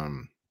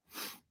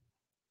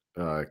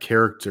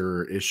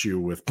character issue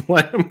with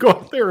letting him go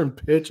out there and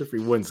pitch if he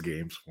wins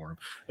games for him.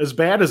 As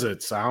bad as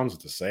it sounds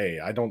to say,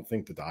 I don't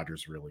think the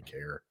Dodgers really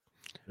care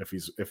if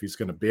he's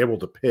going to be able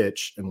to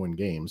pitch and win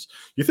games.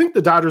 You think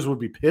the Dodgers would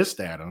be pissed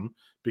at him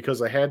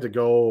because they had to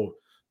go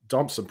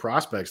dump some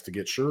prospects to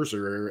get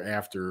Scherzer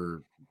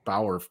after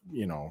Bauer,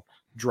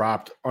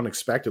 dropped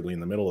unexpectedly in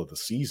the middle of the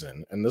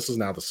season. And this is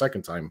now the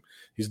second time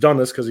he's done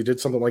this because he did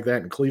something like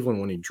that in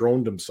Cleveland when he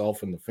droned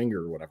himself in the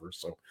finger or whatever.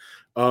 So,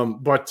 I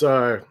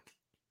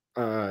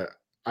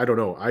don't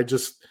know. I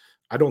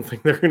don't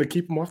think they're going to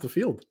keep him off the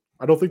field.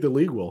 I don't think the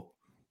league will.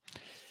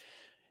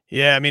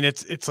 Yeah. I mean,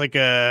 it's like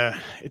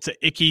it's an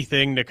icky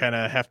thing to kind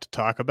of have to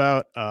talk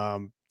about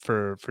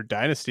for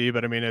Dynasty,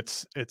 but I mean,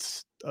 it's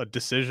a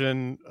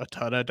decision a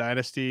ton of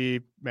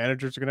Dynasty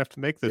managers are going to have to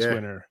make this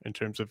winter in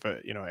terms of,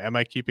 am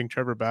I keeping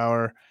Trevor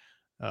Bauer?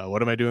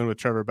 What am I doing with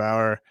Trevor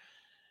Bauer?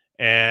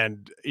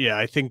 And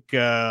I think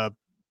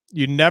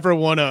you never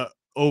want to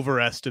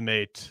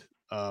overestimate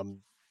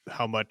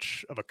how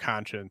much of a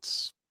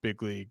conscience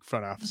big league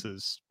front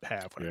offices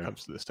have when it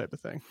comes to this type of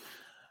thing.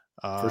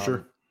 For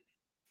sure.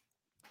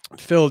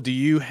 Phil, do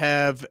you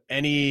have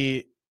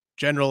any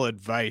general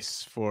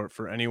advice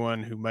for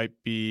anyone who might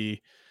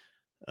be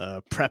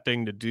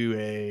prepping to do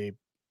a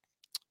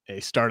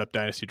startup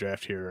Dynasty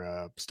draft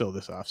here still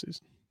this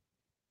offseason?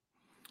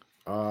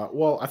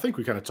 Well, I think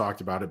we kind of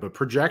talked about it, but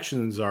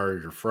projections are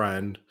your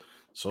friend.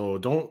 So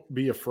don't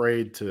be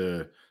afraid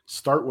to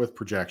start with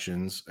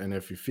projections. And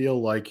if you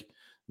feel like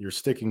you're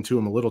sticking to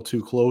them a little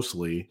too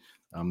closely,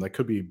 that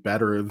could be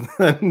better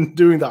than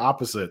doing the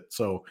opposite.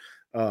 So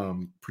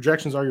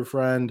projections are your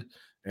friend.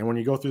 And when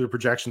you go through the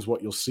projections,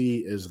 what you'll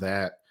see is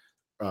that,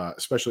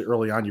 especially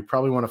early on, you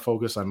probably want to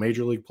focus on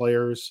major league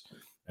players.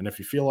 And if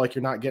you feel like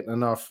you're not getting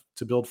enough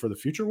to build for the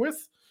future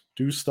with,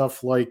 do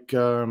stuff like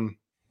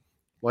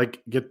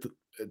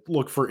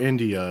look for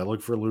India,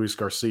 look for Luis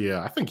Garcia.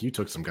 I think you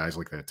took some guys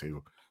like that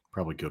too,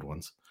 probably good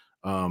ones.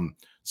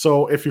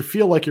 So if you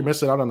feel like you're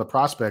missing out on the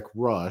prospect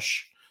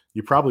rush,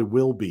 you probably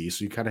will be.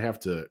 So you kind of have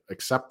to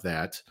accept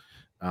that,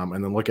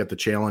 and then look at the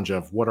challenge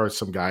of what are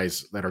some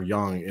guys that are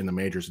young in the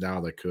majors now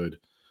that could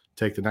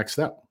take the next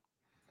step.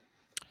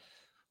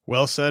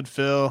 Well said,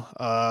 Phil.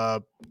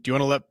 Do you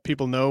want to let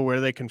people know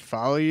where they can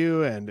follow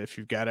you? And if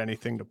you've got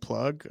anything to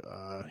plug,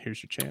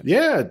 here's your chance.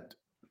 Yeah.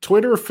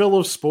 Twitter, Phil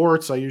of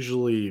Sports. I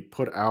usually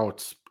put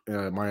out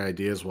my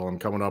ideas while I'm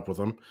coming up with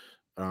them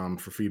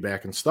for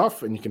feedback and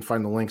stuff. And you can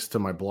find the links to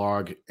my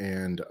blog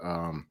and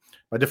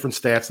my different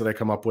stats that I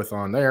come up with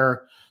on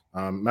there.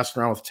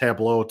 Messing around with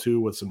Tableau too,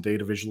 with some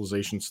data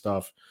visualization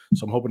stuff.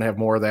 So I'm hoping to have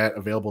more of that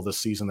available this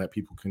season that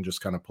people can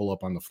just kind of pull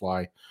up on the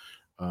fly.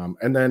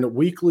 And then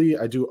weekly,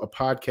 I do a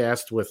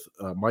podcast with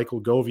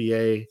Michael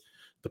Govier,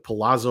 the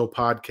Palazzo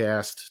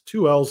Podcast,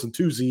 2 L's and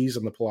 2 Z's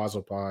on the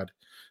Palazzo Pod.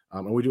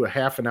 And we do a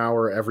half an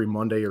hour every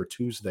Monday or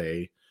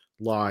Tuesday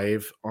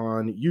live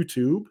on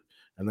YouTube.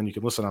 And then you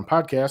can listen on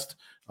podcast,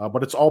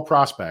 but it's all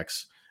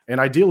prospects. And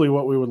ideally,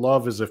 what we would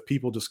love is if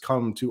people just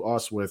come to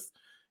us with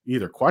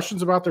either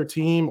questions about their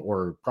team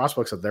or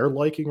prospects that they're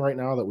liking right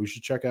now that we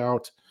should check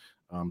out.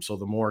 So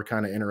the more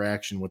kind of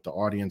interaction with the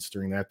audience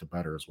during that, the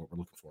better is what we're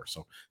looking for.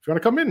 So if you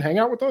want to come in and hang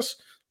out with us,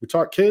 we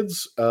talk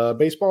kids,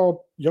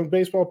 baseball, young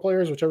baseball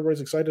players, which everybody's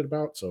excited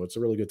about. So it's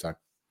a really good time.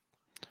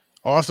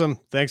 Awesome.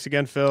 Thanks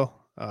again, Phil.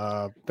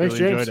 Thanks, really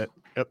James. Enjoyed it.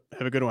 Yep.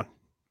 Have a good one.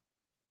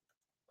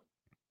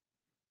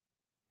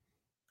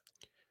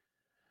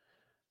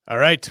 All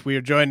right. We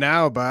are joined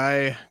now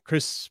by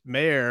Chris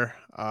Mayer.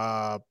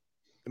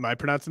 Am I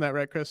pronouncing that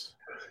right, Chris?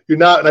 You're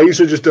not, and I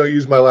usually just don't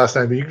use my last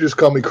name. You can just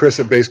call me Chris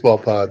at Baseball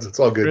Pods. It's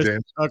all good, Chris,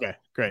 James. Okay,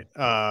 great.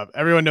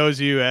 Everyone knows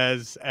you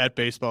as at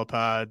Baseball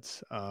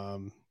Pods.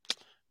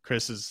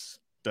 Chris has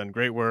done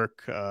great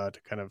work to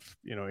kind of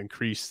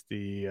increase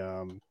the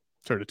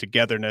sort of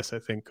togetherness, I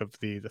think, of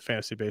the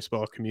fantasy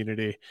baseball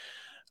community.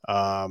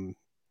 And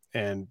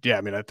yeah,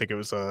 I mean, I think it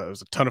was a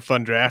ton of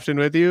fun drafting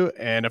with you.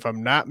 And if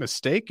I'm not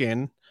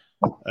mistaken,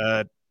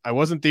 I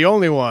wasn't the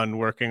only one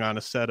working on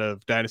a set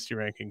of dynasty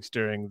rankings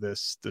during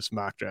this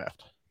mock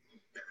draft.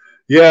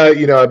 Yeah,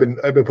 I've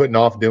been putting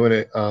off doing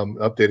it,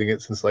 updating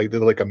it since I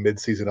did like a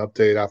mid-season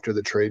update after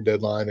the trade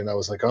deadline, and I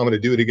was like, I'm going to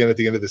do it again at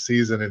the end of the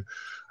season, and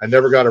I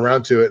never got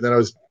around to it. And then I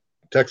was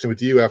texting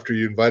with you after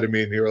you invited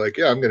me, and you were like,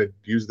 "Yeah, I'm going to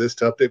use this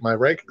to update my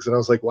rankings," and I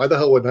was like, "Why the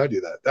hell wouldn't I do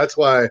that?" That's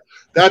why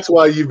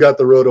you've got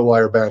the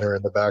RotoWire banner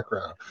in the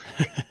background.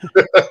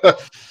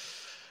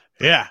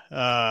 Yeah,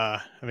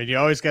 I mean, you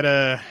always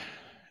gotta.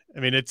 I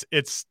mean, it's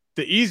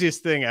the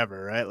easiest thing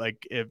ever, right?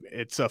 Like,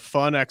 it's a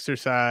fun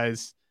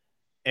exercise,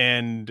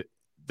 and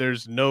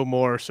there's no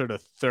more sort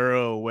of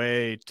thorough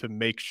way to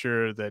make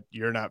sure that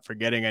you're not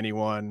forgetting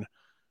anyone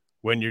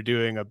when you're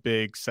doing a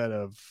big set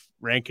of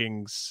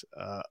rankings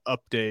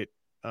update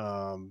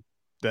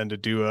than to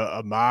do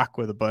a mock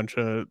with a bunch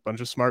of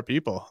smart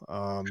people.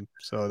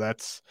 So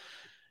that's,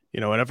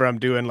 whenever I'm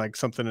doing like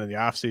something in the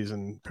off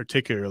season,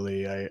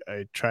 particularly,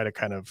 I try to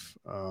kind of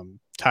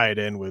tie it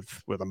in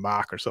with a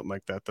mock or something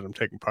like that I'm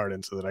taking part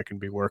in, so that I can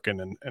be working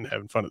and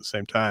having fun at the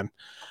same time.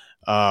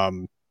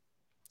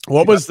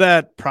 What was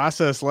that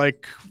process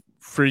like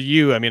for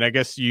you? I mean, I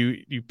guess you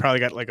probably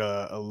got like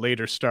a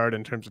later start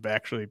in terms of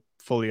actually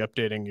fully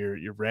updating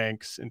your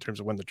ranks in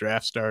terms of when the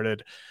draft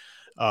started.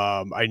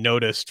 I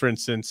noticed, for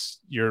instance,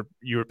 you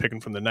were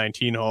picking from the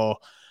 19 hole.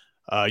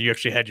 You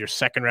actually had your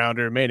second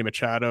rounder, Manny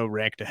Machado,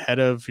 ranked ahead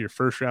of your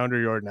first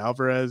rounder, Jordan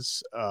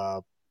Alvarez.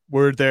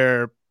 Were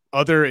there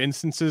other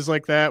instances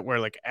like that where,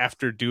 like,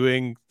 after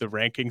doing the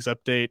rankings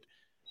update,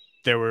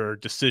 there were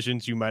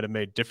decisions you might have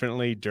made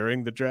differently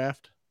during the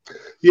draft?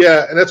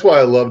 Yeah, and that's why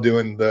I love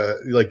doing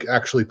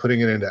actually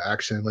putting it into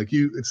action.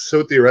 It's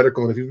so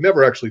theoretical, and if you've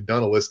never actually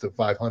done a list of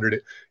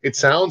 500, it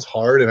sounds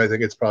hard, and I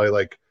think it's probably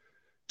like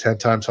 10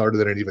 times harder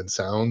than it even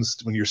sounds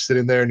when you're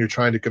sitting there and you're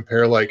trying to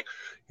compare, where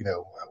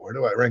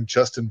do I rank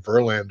Justin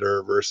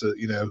Verlander versus,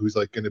 who's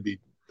like going to be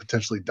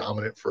potentially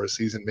dominant for a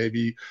season,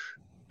 maybe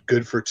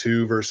good for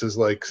 2 versus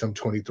like some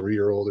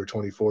 23-year-old or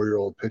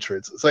 24-year-old pitcher.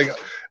 It's like,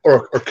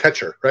 or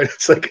catcher, right?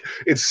 It's like,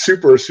 it's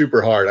super,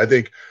 super hard. I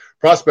think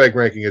prospect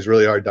ranking is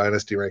really hard.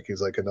 Dynasty ranking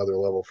is like another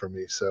level for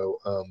me. So,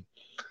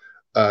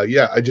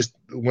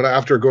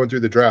 after going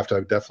through the draft,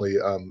 I've definitely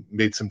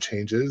made some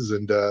changes,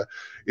 and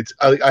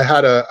I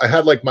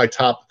had like my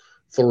top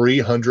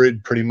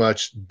 300 pretty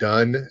much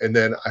done, and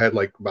then I had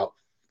like about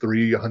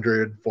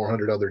 300,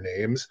 400 other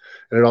names,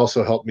 and it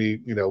also helped me,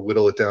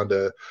 whittle it down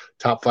to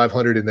top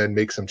 500, and then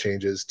make some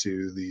changes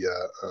to the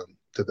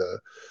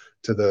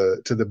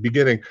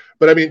beginning.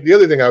 But I mean, the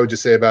other thing I would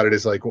just say about it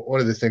is, like,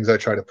 one of the things I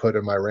try to put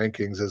in my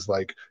rankings is,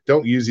 like,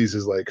 don't use these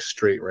as like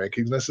straight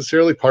rankings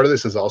necessarily. Part of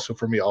this is also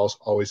for me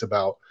always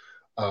about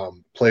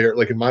player.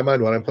 Like, in my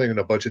mind, when I'm playing in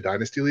a bunch of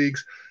dynasty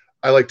leagues,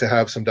 I like to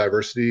have some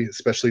diversity,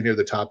 especially near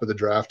the top of the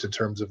draft in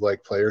terms of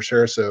like player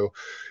share. So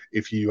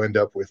if you end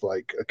up with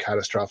like a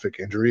catastrophic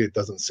injury, it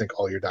doesn't sink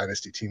all your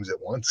dynasty teams at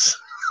once,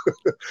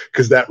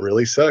 because that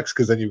really sucks,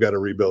 because then you've got to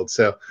rebuild.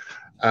 So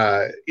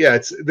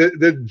it's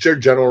the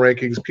general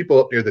rankings, people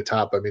up near the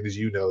top. I mean, as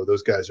you know,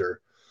 those guys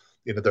are,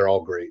 they're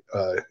all great.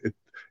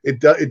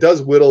 it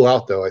does whittle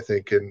out though, I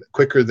think, and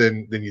quicker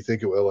than you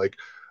think it will. Like,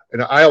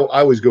 and I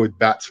always go with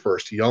bats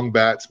first, young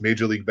bats,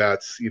 major league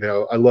bats.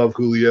 I love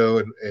Julio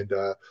and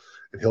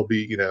he'll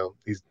be,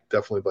 he's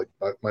definitely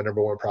like my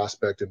number one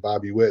prospect, and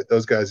Bobby Witt.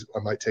 Those guys I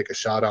might take a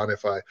shot on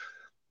if I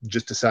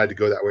just decide to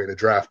go that way in a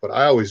draft. But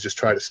I always just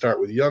try to start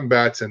with young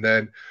bats, and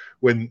then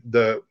when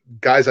the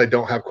guys I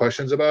don't have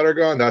questions about are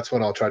gone, that's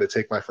when I'll try to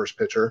take my first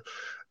pitcher.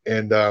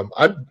 And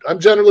I'm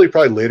generally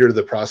probably later to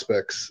the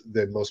prospects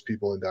than most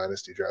people in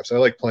dynasty drafts. I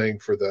like playing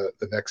for the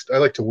next. I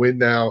like to win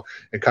now,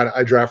 and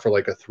I draft for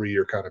like a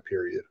 3-year kind of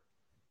period.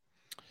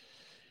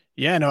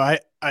 Yeah, no, I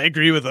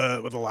agree with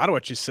a lot of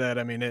what you said.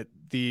 I mean,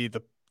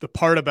 the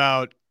part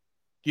about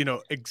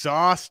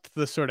exhaust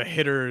the sort of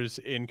hitters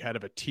in kind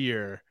of a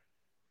tier,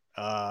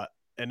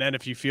 and then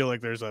if you feel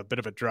like there's a bit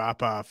of a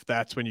drop off,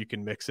 that's when you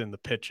can mix in the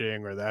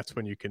pitching, or that's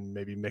when you can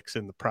maybe mix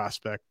in the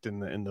prospect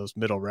in those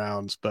middle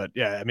rounds. But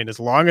yeah, I mean, as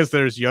long as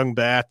there's young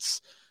bats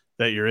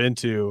that you're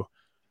into,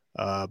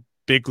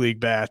 big league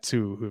bats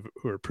who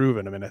are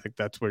proven, I mean, I think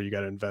that's where you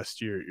got to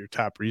invest your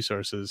top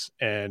resources.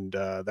 And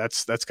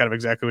that's kind of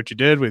exactly what you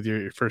did with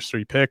your first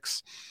 3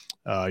 picks.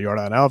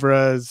 Yordan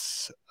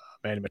Alvarez,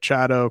 Manny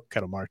Machado,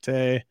 Ketel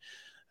Marte.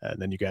 And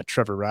then you got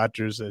Trevor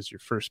Rogers as your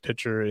first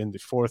pitcher in the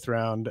 4th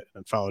round,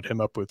 and followed him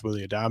up with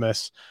Willy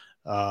Adames.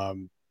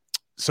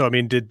 So, I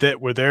mean,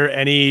 were there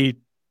any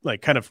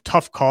like kind of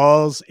tough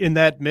calls in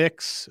that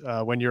mix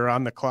when you're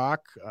on the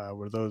clock?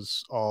 Were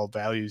those all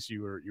values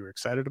you were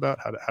excited about?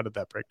 How did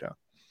that break down?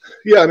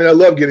 Yeah, I mean, I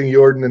love getting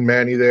Yordan and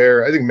Manny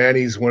there. I think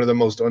Manny's one of the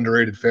most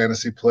underrated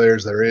fantasy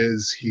players there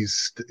is.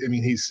 He's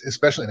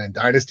especially in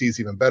dynasty,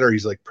 he's even better.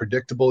 He's like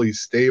predictable.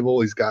 He's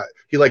stable.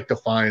 He like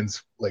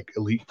defines like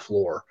elite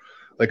floor.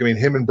 Like, I mean,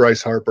 him and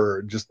Bryce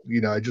Harper, just,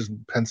 I just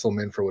pencil them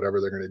in for whatever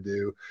they're going to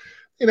do.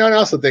 And I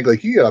also think like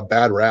he got a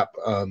bad rap.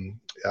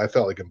 I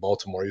felt like in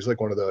Baltimore, he's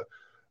like one of the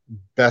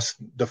best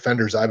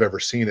defenders I've ever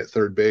seen at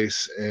third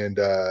base. And,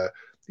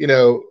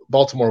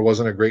 Baltimore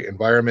wasn't a great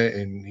environment.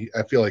 And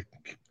I feel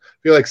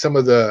like some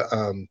of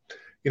the,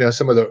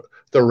 some of the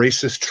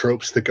racist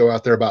tropes that go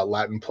out there about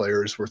Latin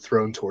players were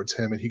thrown towards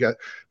him. And he got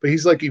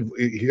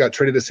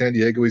traded to San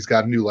Diego. He's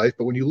got a new life.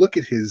 But when you look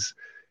at his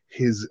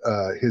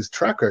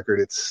track record,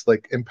 it's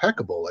like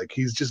impeccable. Like,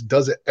 he's just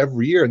does it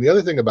every year. And the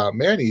other thing about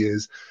Manny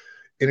is,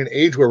 in an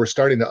age where we're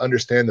starting to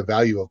understand the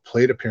value of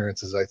plate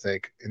appearances, I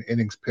think, in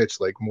innings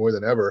pitched like more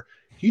than ever,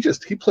 he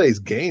plays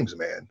games,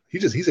 man.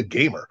 He's a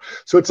gamer.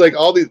 So it's like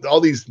all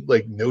these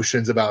like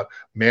notions about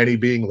Manny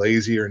being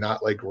lazy or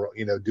not, like,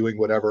 doing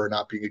whatever or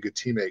not being a good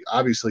teammate.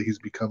 Obviously he's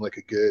become like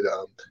a good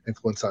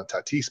influence on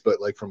Tatis,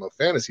 but like from a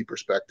fantasy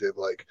perspective,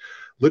 like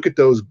look at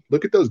those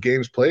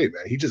games played,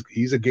 man.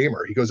 He's a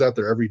gamer. He goes out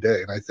there every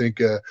day. And I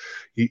think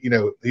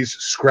he's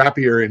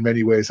scrappier in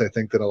many ways, I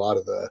think, than a lot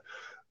of the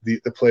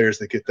players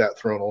that get that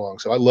thrown along.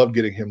 So I love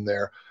getting him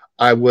there.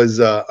 I was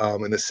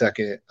in the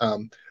second,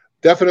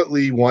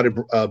 definitely wanted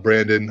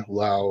Brandon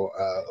Lau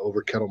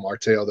over Ketel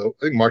Marte, although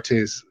I think Marte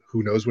is,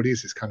 who knows what he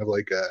is. He's kind of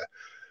like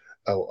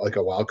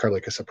a wild card,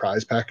 like a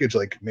surprise package.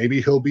 Like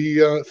maybe he'll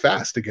be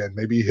fast again.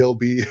 Maybe he'll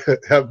be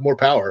have more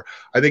power.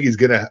 I think he's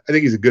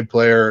a good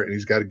player, and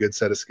he's got a good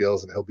set of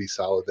skills, and he'll be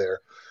solid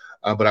there.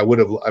 But I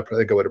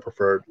think I would have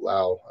preferred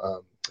Lau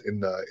in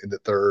the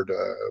third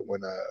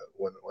when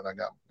I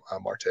got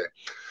Marte.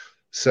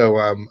 So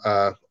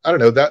I don't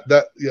know that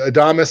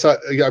Adames.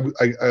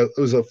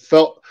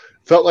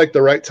 Felt like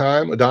the right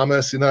time.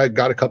 Adames, I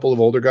got a couple of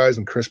older guys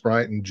and Chris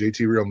Bryant and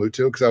JT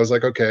Realmuto, because I was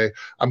like, okay,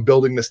 I'm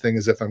building this thing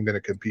as if I'm going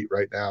to compete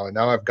right now. And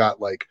now I've got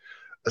like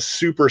a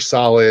super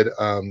solid,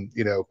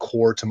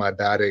 core to my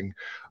batting.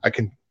 I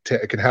can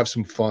have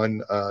some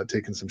fun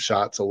taking some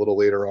shots a little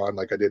later on,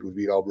 like I did with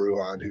Vidal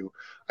Brujan, who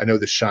I know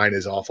the shine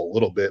is off a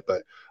little bit,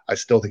 but I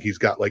still think he's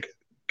got like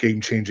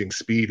game-changing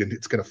speed, and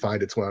it's going to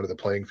find its way onto the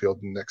playing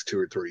field in the next 2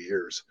 or 3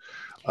 years.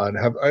 I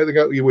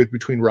think with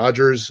between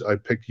Rogers, I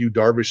picked you,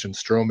 Darvish, and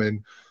Stroman.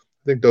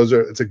 I think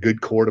it's a good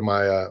core to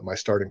my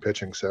starting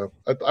pitching. So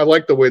I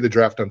like the way the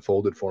draft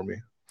unfolded for me.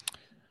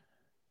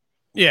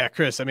 Yeah,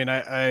 Chris. I mean,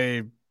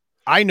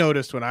 I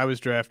noticed when I was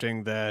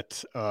drafting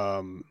that,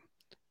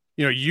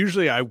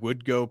 usually I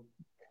would go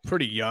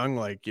pretty young,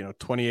 like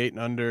 28 and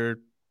under,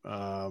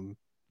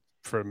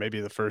 for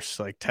maybe the first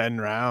like 10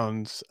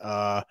 rounds.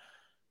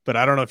 But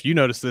I don't know if you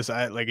noticed this.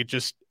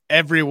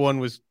 Everyone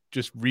was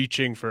just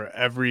reaching for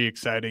every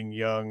exciting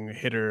young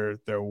hitter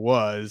there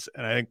was.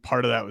 And I think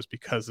part of that was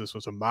because this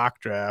was a mock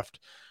draft.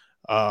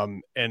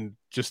 And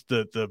just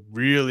the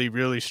really,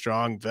 really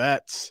strong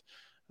vets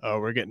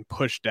were getting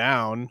pushed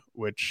down,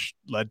 which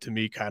led to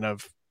me kind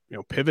of,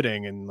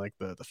 pivoting in like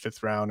the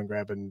 5th round and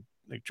grabbing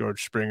like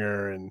George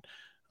Springer and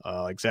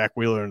like Zach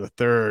Wheeler in the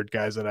 3rd,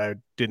 guys that I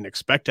didn't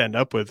expect to end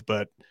up with.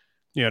 But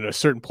at a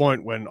certain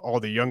point when all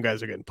the young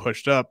guys are getting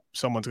pushed up,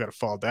 someone's got to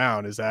fall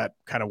down. Is that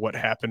kind of what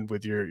happened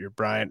with your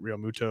Bryant,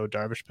 Realmuto,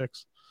 Darvish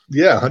picks?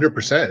 Yeah,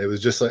 100%. It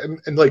was just like,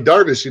 and like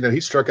Darvish,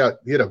 he struck out,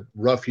 he had a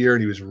rough year,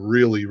 and he was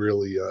really,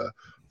 really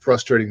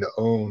frustrating to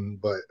own,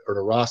 or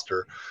to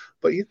roster,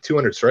 but he had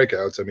 200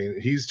 strikeouts. I mean,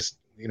 he's just,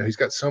 he's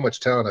got so much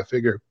talent. I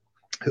figure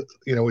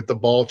with the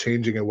ball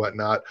changing and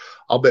whatnot,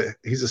 I'll bet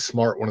he's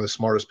one of the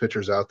smartest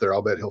pitchers out there.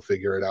 I'll bet he'll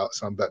figure it out.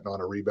 So I'm betting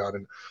on a rebound,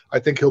 and I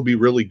think he'll be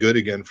really good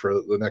again for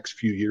the next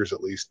few years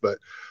at least. But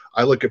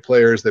I look at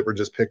players that were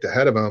just picked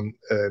ahead of him,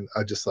 and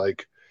I just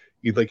like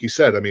you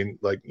said, I mean,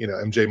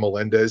 MJ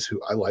Melendez,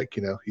 who I like,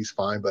 he's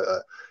fine, but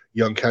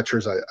young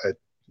catchers I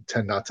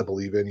tend not to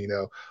believe in.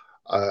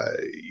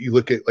 You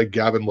look at like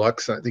Gavin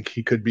Lux, I think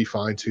he could be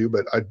fine too,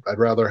 but I'd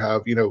rather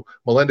have,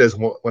 Melendez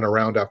went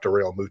around after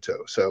Real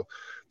Muto. So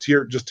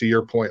to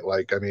your point,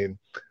 like, I mean,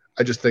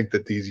 I just think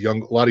that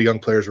a lot of young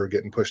players were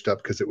getting pushed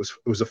up because it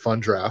was a fun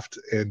draft.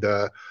 And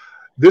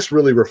this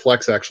really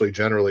reflects actually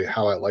generally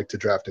how I like to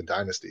draft in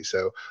Dynasty.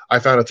 So I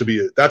found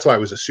it that's why it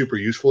was a super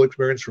useful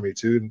experience for me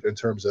too, in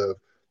terms of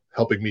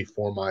helping me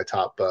form my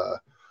top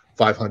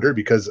 500,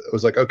 because it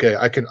was like, okay,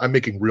 I'm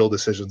making real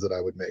decisions that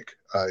I would make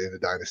in a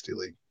Dynasty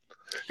league.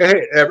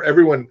 Hey,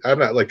 everyone, I'm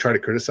not like trying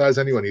to criticize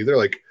anyone either.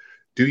 Like,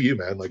 do you,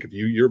 man? Like, if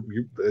you're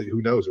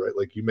who knows, right?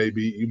 Like, you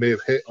may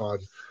have hit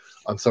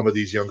on some of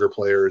these younger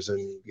players, and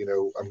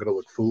I'm going to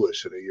look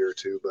foolish in a year or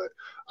two. But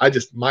I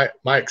just my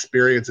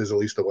experience is, at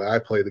least the way I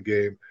play the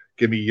game,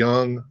 give me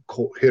young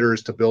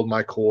hitters to build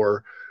my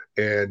core,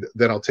 and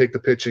then I'll take the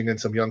pitching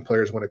and some young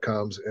players when it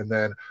comes, and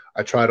then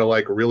I try to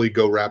like really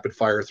go rapid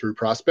fire through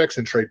prospects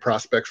and trade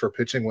prospects for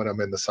pitching when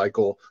I'm in the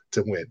cycle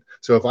to win.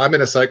 So if I'm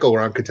in a cycle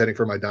where I'm contending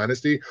for my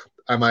dynasty,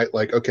 I might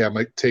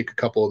take a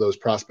couple of those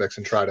prospects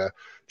and try to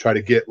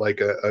get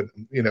like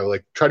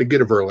try to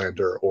get a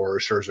Verlander or a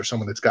Scherzer,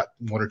 someone that's got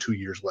 1 or 2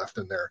 years left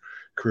in their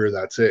career.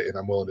 That's it. And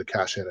I'm willing to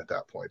cash in at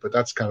that point. But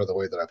that's kind of the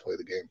way that I play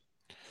the game.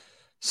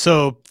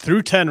 So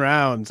through 10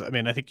 rounds, I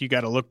mean, I think you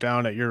got to look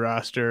down at your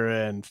roster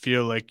and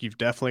feel like you've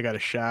definitely got a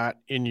shot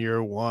in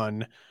year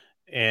one.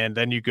 And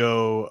then you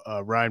go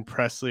Ryan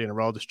Pressly and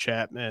Aroldis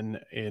Chapman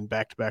in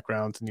back-to-back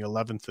rounds in the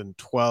 11th and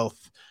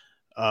 12th.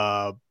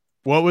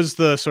 What was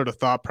the sort of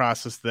thought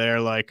process there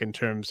like in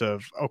terms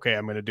of, okay,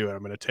 I'm going to do it. I'm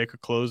going to take a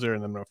closer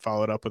and then I'm going to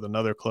follow it up with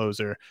another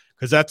closer.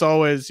 Because that's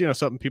always,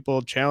 something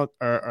people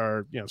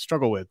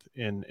struggle with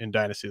in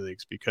dynasty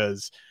leagues,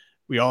 because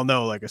we all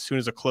know, like, as soon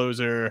as a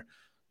closer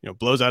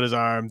blows out his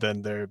arm,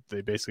 then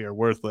they basically are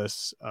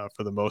worthless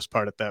for the most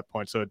part at that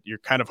point. So you're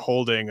kind of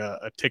holding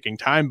a ticking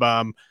time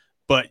bomb,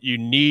 but you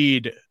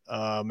need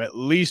at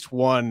least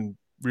one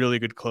really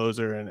good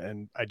closer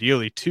and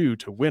ideally two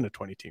to win a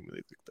 20-team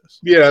league like this.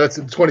 Yeah, that's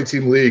a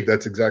 20-team league.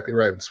 That's exactly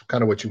right. It's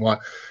kind of what you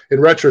want. In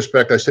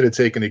retrospect, I should have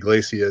taken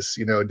Iglesias.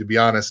 To be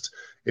honest,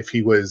 if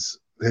he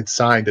had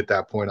signed at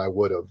that point, I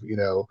would have.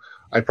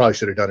 I probably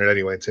should have done it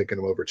anyway and taken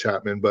him over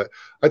Chapman. But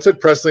I took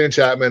Pressly and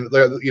Chapman.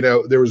 I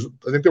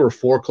think there were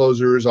 4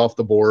 closers off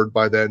the board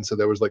by then, so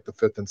there was like the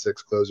 5th and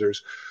 6th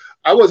closers.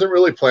 I wasn't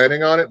really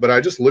planning on it, but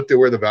I just looked at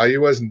where the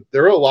value was, and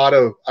there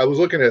were I was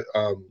looking at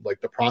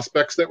like the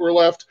prospects that were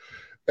left,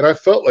 and I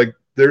felt like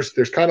there's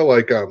kind of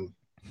like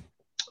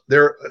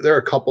there are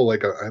a couple,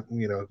 like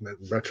in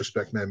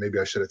retrospect, man, maybe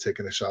I should have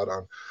taken a shot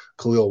on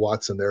Khalil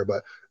Watson there,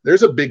 but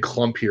there's a big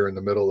clump here in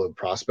the middle of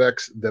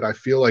prospects that I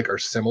feel like are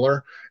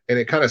similar, and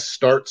it kind of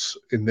starts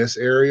in this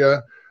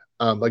area.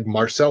 Like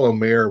Marcelo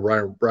Mayer,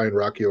 Brian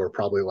Rocchio are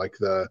probably like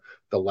the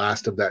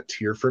last of that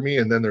tier for me,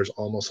 and then there's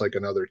almost like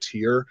another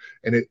tier,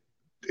 and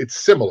it's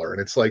similar,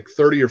 and it's like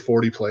 30 or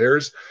 40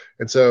 players,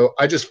 and so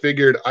I just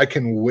figured I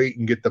can wait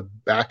and get the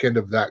back end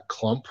of that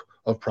clump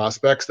of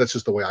prospects. That's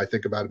just the way I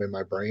think about it in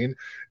my brain,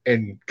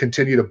 and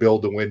continue to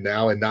build to win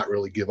now and not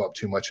really give up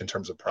too much in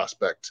terms of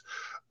prospect,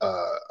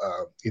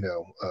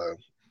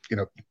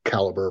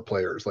 caliber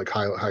players, like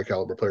high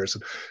caliber players.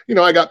 And,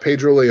 I got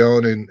Pedro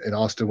Leon and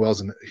Austin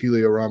Wells and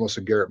Julio Ramos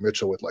and Garrett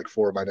Mitchell with like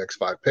 4 of my next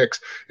 5 picks.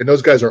 And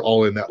those guys are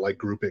all in that like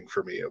grouping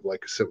for me of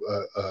like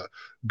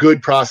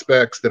good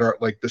prospects that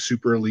aren't like the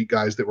super elite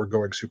guys that were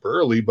going super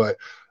early, but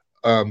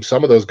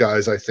some of those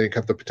guys I think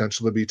have the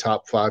potential to be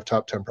top 5,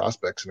 top 10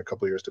 prospects in a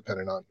couple of years,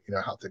 depending on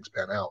how things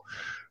pan out.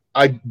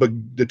 But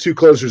the 2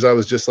 closers, I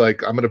was just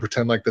like, I'm going to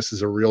pretend like this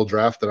is a real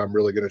draft that I'm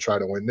really going to try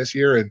to win this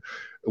year. And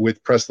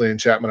with Pressly and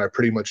Chapman, I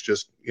pretty much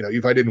just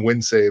if I didn't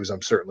win saves,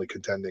 I'm certainly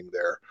contending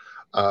there.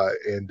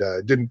 And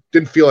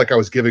didn't feel like I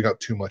was giving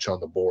up too much on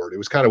the board. It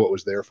was kind of what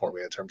was there for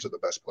me in terms of the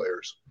best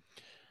players.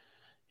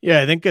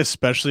 Yeah, I think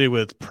especially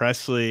with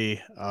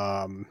Pressly,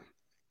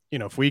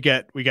 if we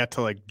get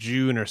to like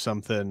June or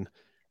something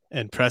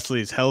and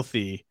Pressly's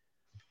healthy,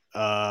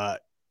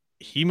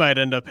 he might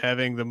end up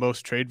having the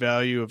most trade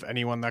value of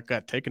anyone that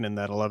got taken in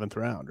that 11th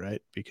round,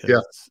 right?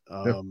 Because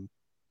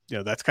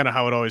that's kind of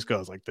how it always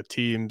goes. Like the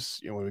teams,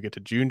 when we get to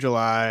June,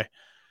 July,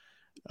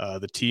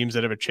 the teams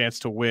that have a chance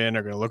to win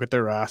are going to look at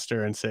their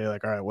roster and say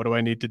like, all right, what do I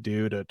need to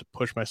do to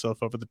push myself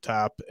over the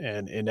top?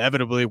 And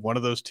inevitably one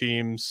of those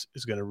teams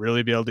is going to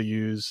really be able to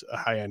use a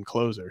high-end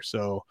closer.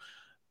 So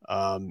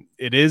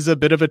it is a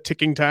bit of a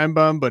ticking time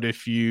bomb, but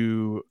if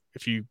you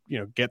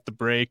get the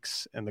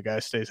breaks and the guy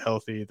stays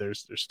healthy,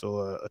 there's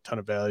still a ton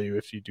of value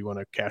if you do want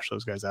to cash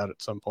those guys out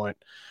at some point.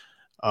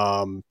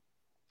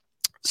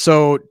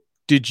 So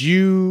did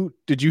you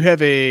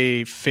have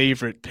a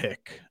favorite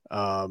pick?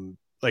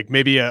 Like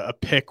maybe a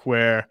pick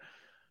where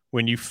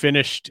when you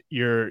finished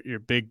your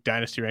big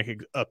dynasty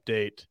ranking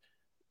update,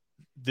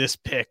 this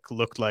pick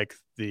looked like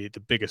the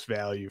biggest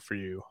value for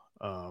you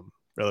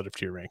relative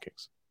to your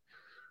rankings?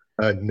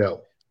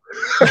 No.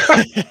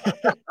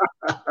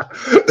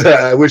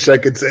 I wish I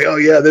could say, oh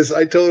yeah,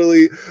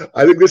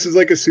 I think this is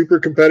like a super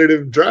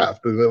competitive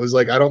draft. And it was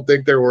like, I don't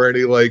think there were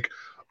any like,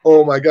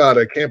 oh my God,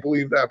 I can't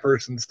believe that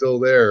person's still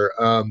there.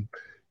 I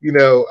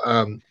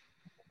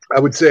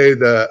would say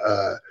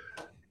I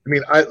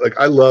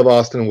love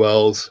Austin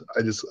Wells.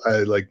 I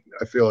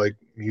feel like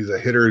he's a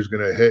hitter who's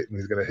going to hit, and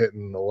he's going to hit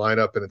in the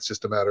lineup, and it's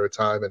just a matter of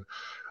time. And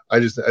I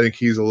think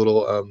he's a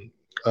little,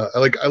 I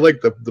like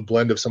the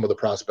blend of some of the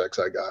prospects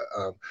I got.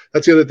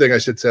 That's the other thing I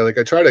should say. Like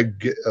I try to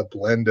get a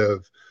blend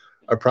of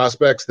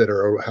prospects that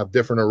have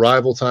different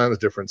arrival times,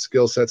 different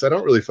skill sets. I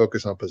don't really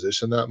focus on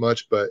position that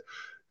much, but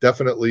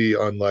definitely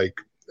on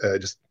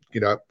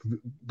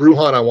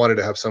Brujan, I wanted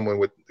to have someone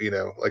with,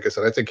 like I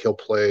said, I think he'll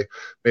play,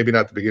 maybe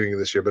not the beginning of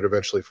this year, but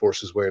eventually force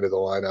his way into the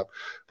lineup.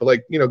 But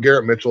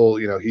Garrett Mitchell,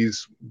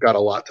 he's got a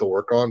lot to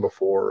work on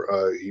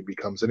before he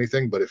becomes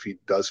anything. But if he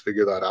does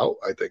figure that out,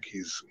 I think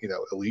he's,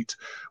 elite.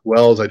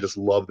 Wells, I just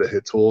love the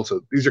hit tool.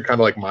 So these are kind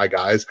of like my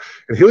guys.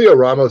 And Helio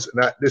Ramos,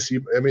 this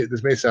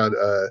may sound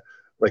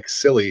like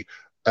silly,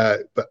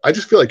 but I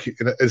just feel like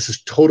this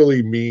is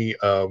totally me,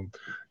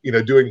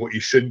 doing what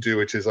you shouldn't do,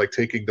 which is like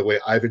taking the way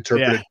I've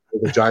interpreted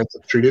the Giants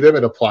have treated him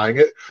and applying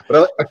it.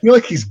 But I feel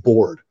like he's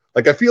bored.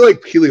 Like I feel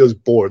like Helio's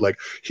bored. Like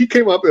he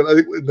came up I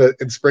think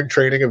in spring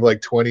training of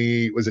like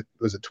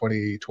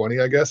 2020,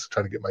 I guess,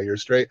 trying to get my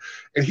years straight.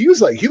 And he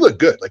looked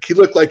good. Like he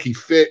looked like he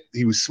fit.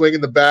 He was swinging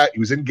the bat. He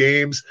was in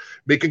games,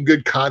 making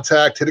good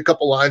contact, hit a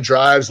couple line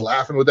drives,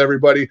 laughing with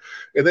everybody.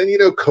 And then,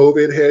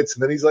 COVID hits,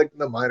 and then he's like in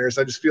the minors.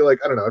 I just feel like,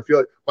 I don't know. I feel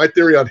like my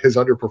theory on his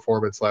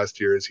underperformance last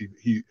year is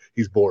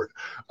he's bored.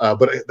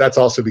 But that's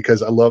also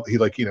because I love,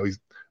 he's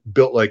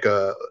built like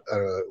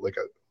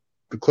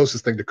the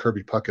closest thing to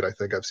Kirby Puckett I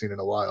think I've seen in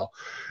a while.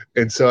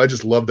 And so I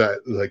just love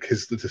that, like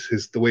his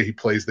the way he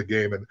plays the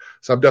game. And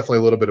so I'm definitely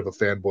a little bit of a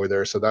fanboy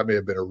there. So that may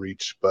have been a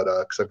reach, but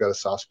because I've got a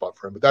soft spot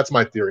for him. But that's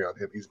my theory on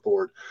him. He's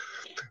bored.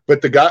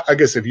 But the guy, I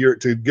guess, if you're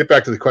to get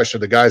back to the question,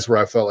 the guys where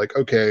I felt like,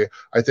 okay,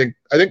 I think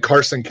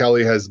Carson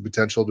Kelly has the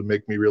potential to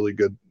make me really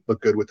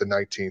look good with the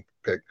 19th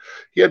pick.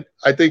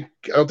 I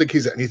don't think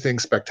he's anything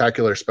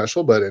spectacular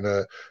special, but in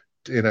a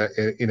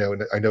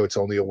I know it's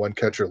only a one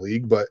catcher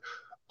league, but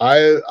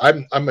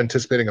I'm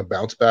anticipating a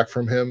bounce back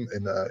from him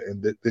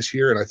in this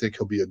year, and I think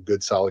he'll be a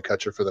good solid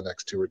catcher for the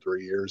next 2 or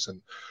 3 years.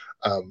 And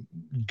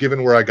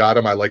given where I got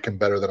him, I like him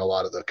better than a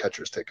lot of the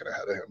catchers taken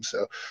ahead of him.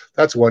 So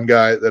that's one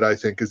guy that I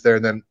think is there.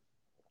 And then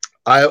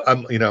I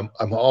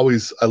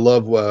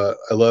love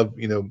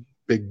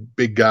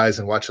big guys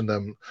and watching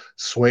them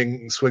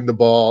swing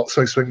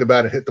the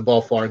bat and hit the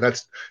ball far. And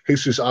that's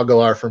Jesus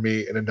Aguilar for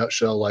me in a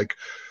nutshell. Like,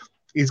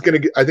 I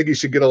think he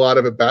should get a lot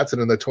of at bats,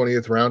 and in the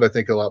 20th round, I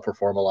think he'll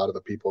outperform a lot of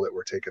the people that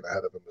were taken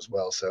ahead of him as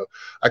well. So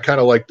I kind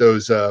of like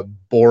those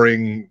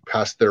boring,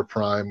 past their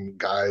prime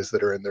guys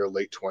that are in their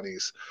late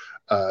 20s.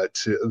 I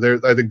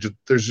think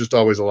there's just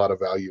always a lot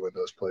of value in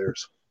those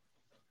players.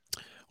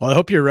 Well, I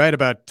hope you're right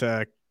about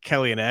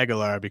Kelly and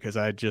Aguilar, because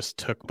I just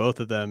took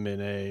both of them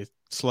in a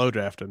slow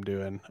draft I'm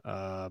doing,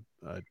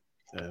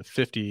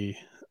 50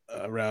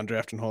 round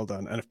draft and hold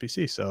on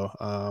NFBC.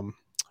 So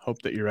hope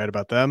that you're right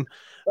about them.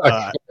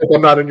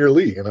 I'm not in your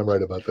league, and I'm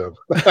right about them.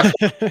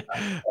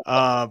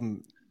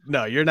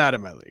 No, you're not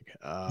in my league.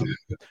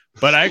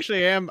 But I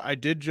actually am. I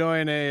did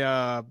join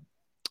a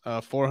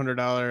 $400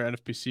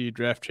 NFBC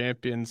Draft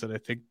Champions that I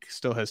think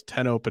still has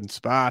 10 open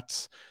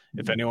spots.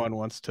 If anyone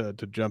wants to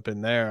jump in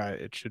there,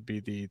 it should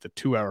be the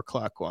 2-hour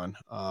clock one.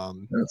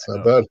 That's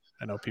not bad.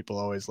 I know people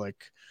always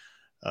like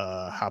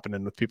hopping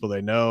in with people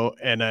they know.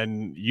 And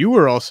then you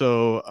were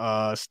also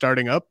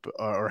starting up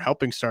or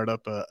helping start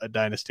up a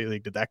dynasty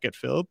league. Did that get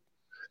filled?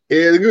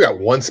 Yeah, I think we got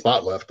one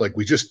spot left. Like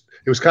it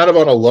was kind of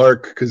on a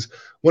lark, because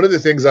one of the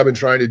things I've been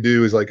trying to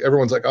do is, like,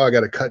 everyone's like, oh, I got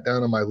to cut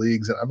down on my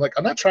leagues. And I'm like,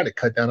 I'm not trying to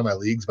cut down on my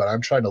leagues, but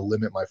I'm trying to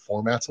limit my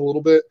formats a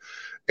little bit.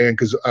 And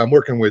because I'm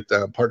working with,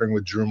 partnering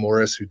with Drew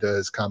Morris, who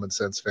does Common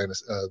Sense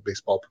Fantasy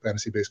Baseball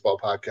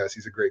podcast.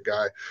 He's a great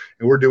guy.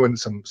 And we're doing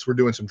some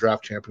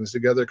draft champions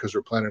together, because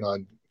we're planning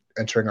on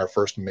entering our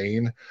first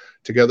main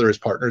together as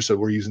partners. So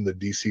we're using the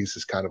DCs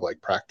as kind of like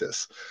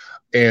practice.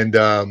 And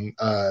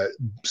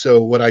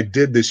so what I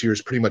did this year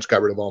is pretty much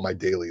got rid of all my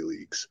daily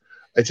leagues.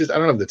 It's just, I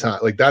don't have the time.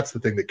 Like, that's the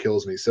thing that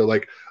kills me. So,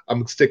 like,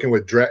 I'm sticking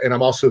with and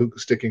I'm also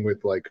sticking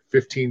with like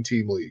 15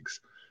 team leagues,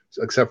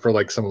 except for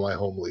like some of my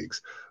home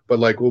leagues. But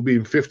like, we'll be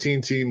in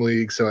 15 team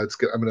leagues. So I'm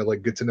going to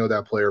like get to know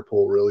that player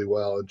pool really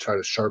well and try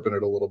to sharpen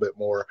it a little bit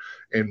more,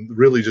 and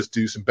really just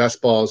do some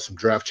best balls, some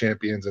draft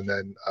champions, and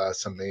then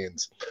some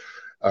mains,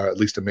 or at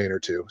least a main or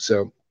two.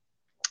 So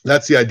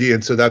that's the idea.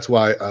 And so that's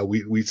why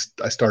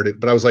I started,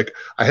 but I was like,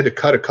 I had to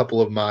cut a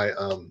couple of my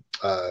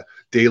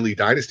daily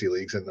dynasty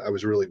leagues, and I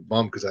was really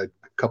bummed because I had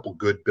a couple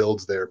good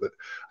builds there, but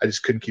I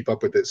just couldn't keep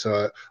up with it.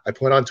 So I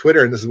went on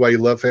Twitter, and this is why you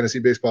love fantasy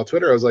baseball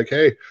Twitter. I was like,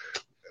 hey,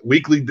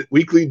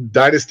 weekly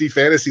dynasty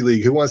fantasy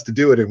league. Who wants to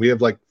do it? And we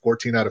have like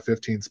 14 out of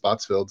 15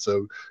 spots filled.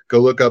 So go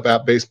look up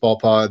at Baseball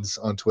Pods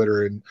on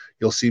Twitter, and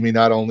you'll see me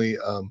not only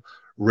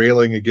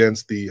railing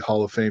against the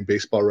Hall of Fame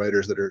baseball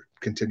writers that are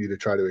continue to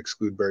try to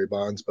exclude Barry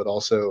Bonds, but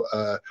also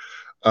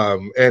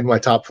and my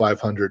top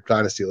 500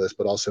 dynasty list,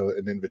 but also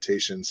an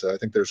invitation. So I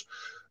think there's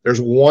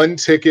one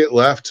ticket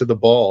left to the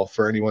ball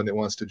for anyone that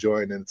wants to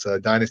join, and it's a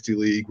dynasty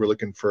league. We're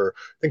looking for,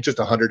 I think, just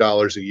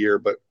 $100 a year,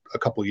 but a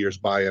couple years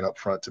buy-in up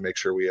front to make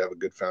sure we have a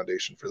good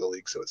foundation for the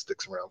league so it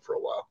sticks around for a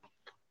while.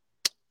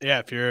 Yeah,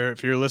 if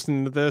you're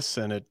listening to this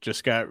and it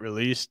just got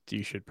released,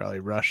 you should probably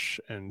rush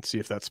and see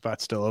if that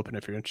spot's still open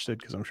if you're interested,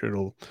 because I'm sure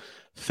it'll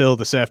fill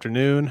this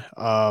afternoon.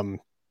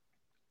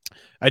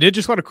 I did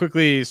just want to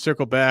quickly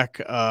circle back.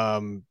 I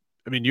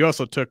mean, you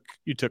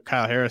took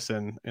Kyle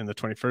Harrison in the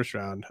 21st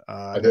round.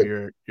 I know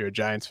you're a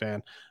Giants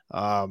fan,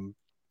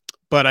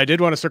 but I did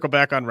want to circle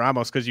back on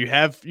Ramos because you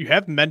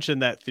have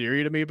mentioned that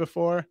theory to me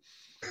before,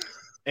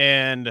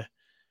 and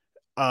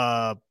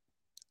I'm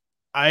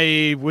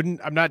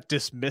not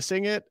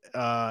dismissing it.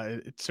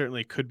 It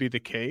certainly could be the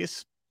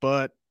case,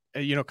 but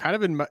kind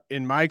of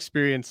in my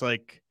experience,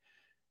 like,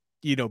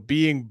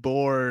 being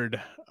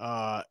bored,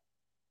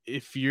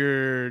 if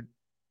you're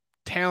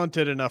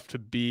talented enough to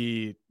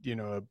be,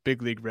 a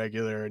big league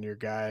regular, and your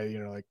guy,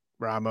 like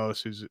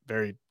Ramos, who's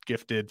very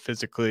gifted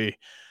physically,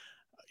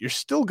 you're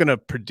still going to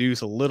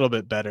produce a little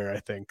bit better, I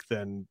think,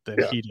 than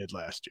he did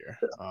last year.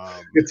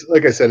 It's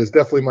like I said, it's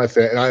definitely my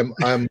fan.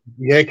 I'm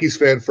Yankees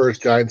fan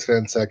first, Giants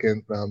fan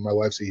second. My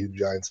wife's a huge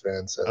Giants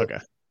fan, so okay.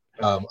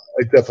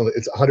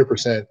 It's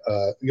 100%.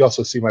 You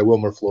also see my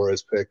Wilmer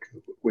Flores pick,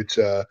 which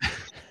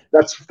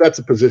that's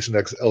a position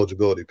X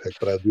eligibility pick,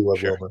 but I do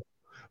love Wilmer.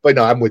 But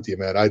no, I'm with you,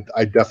 man.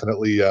 I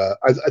definitely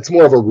it's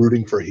more of a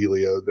rooting for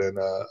Helio than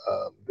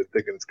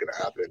thinking it's going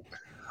to happen.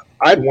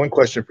 I had one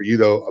question for you,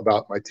 though,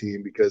 about my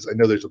team, because I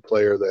know there's a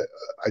player that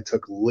I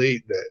took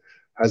late that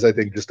has, I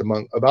think, just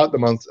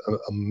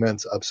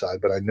immense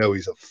upside, but I know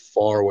he's a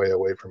far way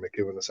away from it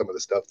given some of the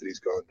stuff that he's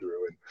going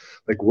through. And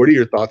like, what are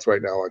your thoughts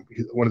right now on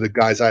one of the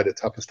guys I had the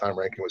toughest time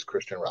ranking was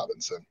Christian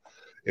Robinson.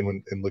 And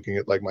when looking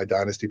at like my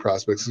dynasty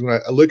prospects, when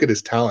I look at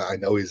his talent, I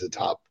know he's a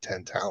top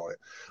 10 talent.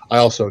 I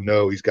also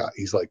know he's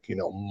like,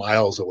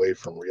 miles away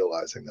from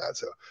realizing that.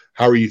 So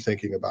how are you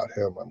thinking about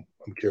him?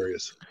 I'm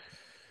curious.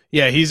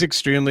 Yeah, he's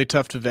extremely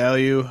tough to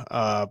value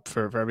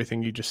for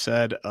everything you just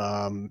said.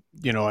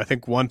 I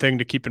think one thing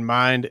to keep in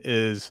mind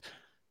is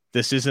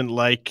this isn't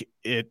like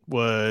it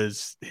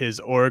was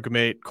his org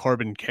mate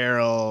Corbin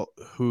Carroll,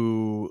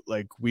 who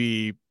like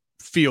we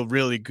feel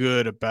really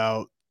good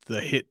about the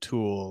hit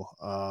tool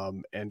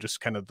and just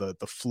kind of the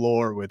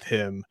floor with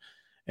him.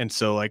 And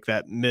so like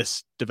that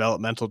missed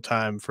developmental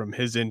time from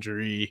his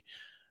injury,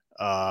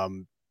 I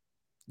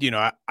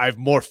have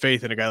more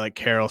faith in a guy like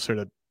Carroll sort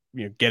of,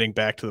 getting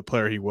back to the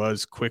player he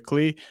was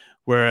quickly.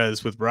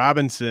 Whereas with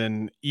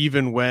Robinson,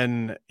 even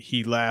when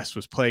he last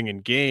was playing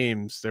in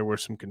games, there were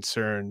some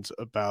concerns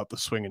about the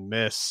swing and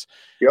miss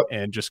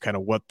and just kind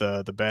of what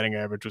the batting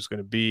average was going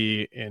to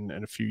be in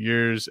a few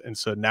years. And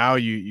so now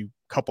you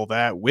couple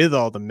that with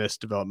all the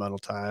missed developmental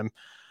time.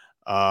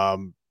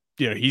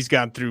 He's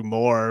gone through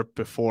more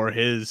before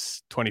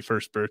his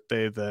 21st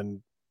birthday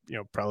than,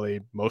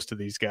 probably most of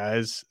these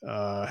guys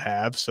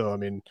have. So, I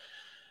mean,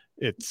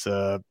 it's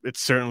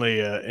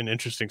certainly an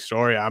interesting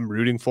story. I'm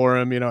rooting for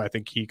him. I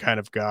think he kind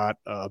of got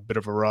a bit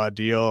of a raw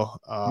deal.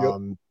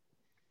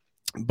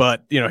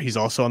 But he's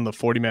also on the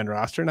 40-man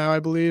roster now, I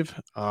believe.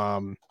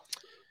 And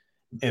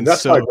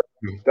that's why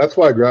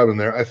I grabbed him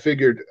there. I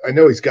figured, I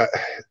know he's got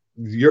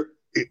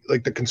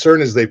like the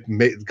concern is they've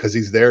made, because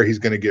he's there, he's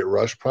going to get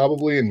rushed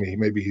probably. And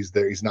maybe he's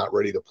there, he's not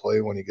ready to play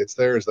when he gets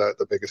there. Is that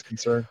the biggest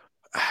concern?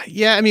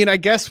 Yeah. I mean, I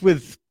guess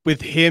with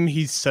him,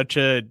 he's such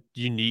a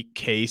unique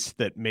case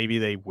that maybe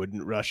they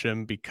wouldn't rush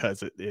him,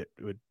 because it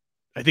would,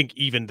 I think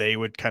even they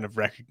would kind of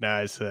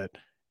recognize that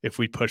if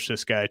we push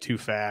this guy too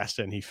fast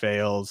and he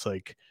fails,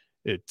 like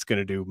it's going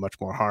to do much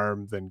more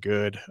harm than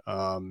good.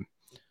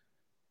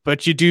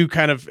 But you do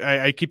kind of,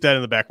 I keep that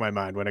in the back of my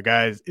mind when a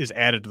guy is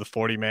added to the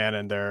 40-man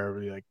and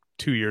they're like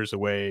 2 years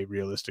away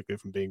realistically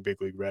from being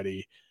big league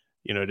ready.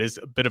 It is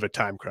a bit of a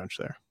time crunch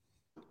there.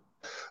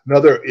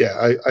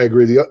 I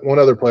agree. The one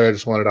other player I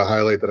just wanted to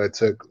highlight that I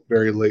took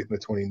very late in the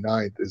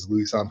 29th is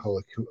Luis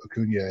Angel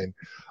Acuna. And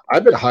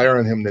I've been higher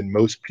on him than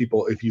most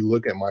people if you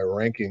look at my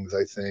rankings,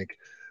 I think.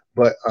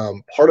 But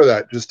part of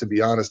that, just to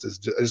be honest, is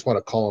I just want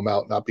to call him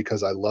out, not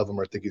because I love him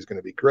or think he's going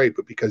to be great,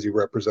 but because he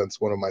represents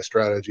one of my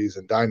strategies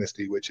in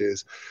Dynasty, which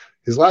is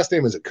his last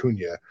name is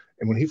Acuna.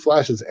 And when he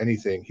flashes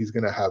anything, he's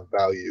going to have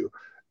value.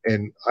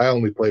 And I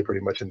only play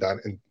pretty much in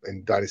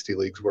Dynasty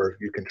leagues where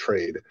you can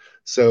trade.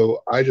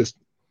 So I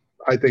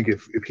think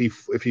if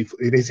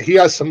he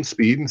has some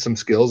speed and some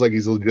skills, like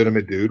he's a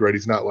legitimate dude, right?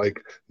 He's not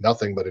like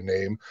nothing but a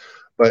name.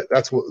 But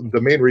that's what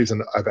the main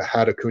reason I've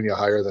had Acuna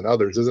higher than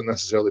others isn't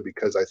necessarily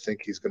because I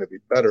think he's going to be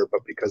better,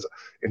 but because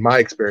in my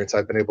experience,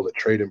 I've been able to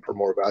trade him for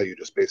more value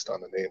just based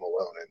on the name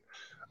alone. And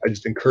I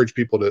just encourage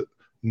people to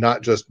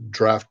not just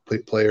draft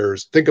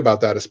players. Think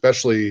about that,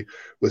 especially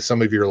with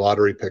some of your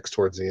lottery picks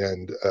towards the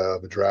end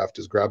of the draft,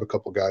 is grab a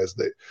couple guys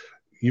that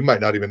you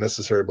might not even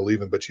necessarily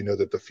believe in, but you know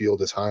that the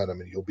field is high on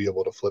them and you'll be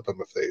able to flip them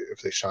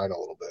if they shine a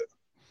little bit.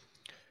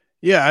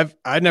 Yeah,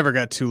 I never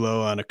got too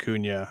low on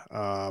Acuna.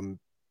 I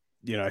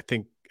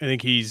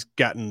think he's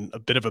gotten a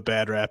bit of a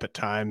bad rap at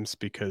times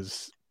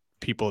because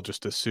people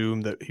just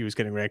assume that he was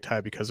getting ranked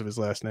high because of his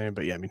last name.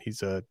 But yeah, I mean,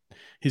 he's a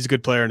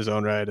good player in his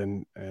own right,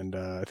 and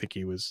I think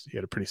he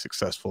had a pretty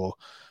successful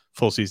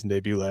full season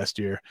debut last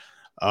year.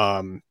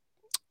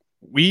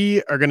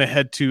 We are going to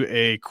head to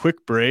a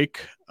quick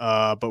break,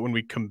 but when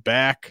we come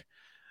back,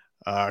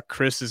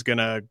 Chris is going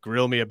to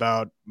grill me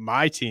about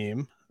my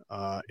team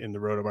in the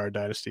RotoWire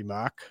Dynasty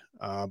mock.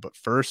 But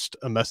first,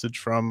 a message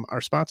from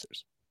our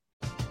sponsors.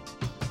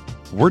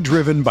 We're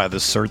driven by the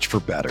search for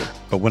better.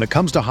 But when it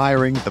comes to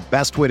hiring, the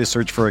best way to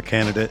search for a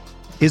candidate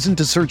isn't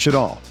to search at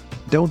all.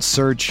 Don't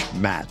search,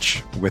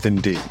 match with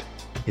Indeed.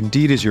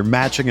 Indeed is your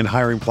matching and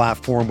hiring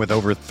platform with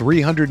over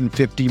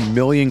 350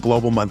 million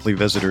global monthly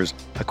visitors,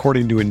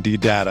 according to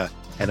Indeed data,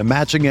 and a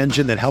matching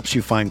engine that helps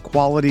you find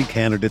quality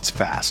candidates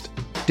fast.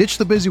 Ditch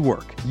the busy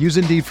work. Use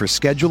Indeed for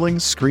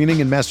scheduling,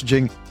 screening, and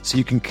messaging so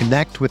you can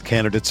connect with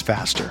candidates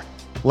faster.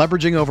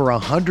 Leveraging over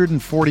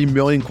 140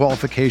 million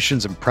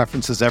qualifications and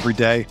preferences every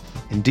day,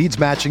 Indeed's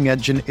matching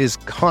engine is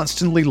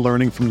constantly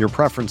learning from your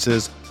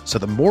preferences, so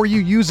the more you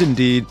use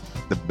Indeed,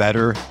 the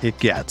better it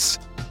gets.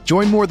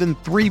 Join more than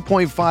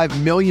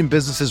 3.5 million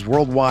businesses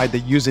worldwide that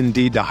use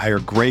Indeed to hire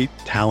great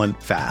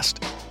talent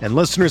fast. And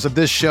listeners of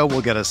this show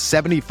will get a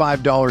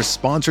 $75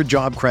 sponsored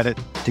job credit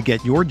to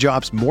get your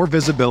jobs more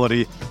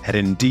visibility at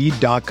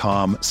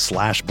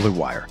Indeed.com/Blue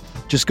Wire.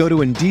 Just go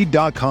to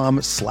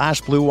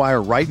Indeed.com/Blue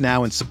Wire right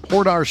now and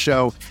support our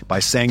show by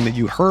saying that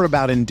you heard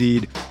about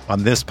Indeed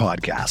on this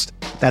podcast.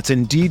 That's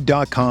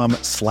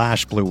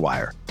Indeed.com/Blue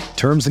Wire.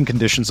 Terms and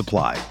conditions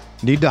apply.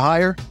 Need to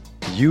hire?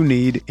 You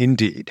need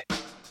Indeed.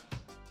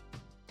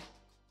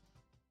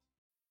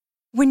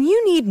 When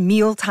you need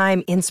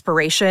mealtime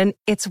inspiration,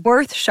 it's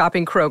worth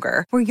shopping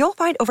Kroger, where you'll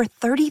find over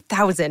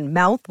 30,000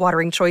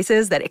 mouth-watering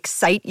choices that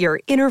excite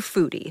your inner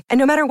foodie. And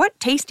no matter what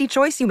tasty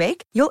choice you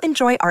make, you'll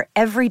enjoy our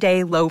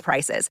everyday low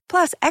prices,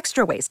 plus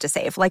extra ways to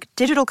save, like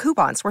digital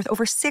coupons worth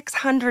over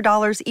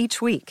 $600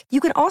 each week. You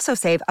can also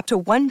save up to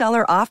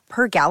 $1 off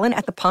per gallon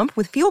at the pump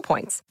with fuel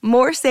points.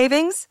 More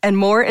savings and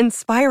more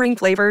inspiring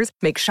flavors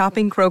make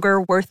shopping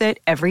Kroger worth it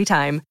every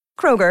time.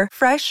 Kroger,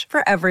 fresh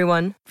for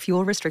everyone.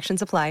 Fuel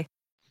restrictions apply.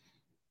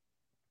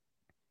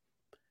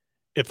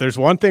 If there's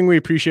one thing we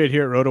appreciate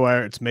here at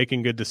RotoWire, it's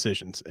making good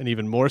decisions, and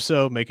even more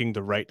so, making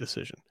the right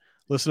decision.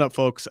 Listen up,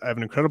 folks. I have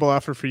an incredible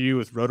offer for you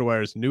with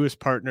RotoWire's newest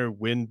partner,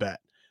 WynnBET,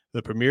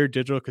 the premier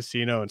digital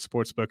casino and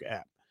sportsbook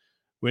app.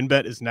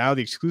 WynnBET is now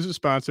the exclusive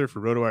sponsor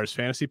for RotoWire's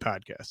fantasy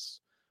podcasts.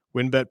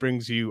 WynnBET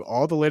brings you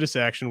all the latest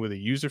action with a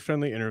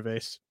user-friendly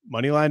interface,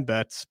 moneyline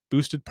bets,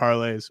 boosted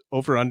parlays,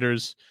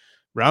 over-unders,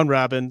 round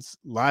robins,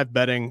 live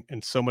betting,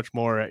 and so much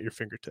more at your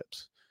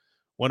fingertips.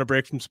 Want a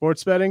break from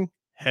sports betting?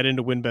 Head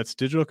into WynnBET's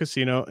digital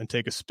casino and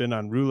take a spin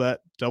on roulette,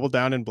 double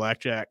down in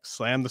blackjack,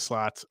 slam the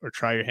slots, or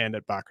try your hand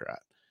at baccarat.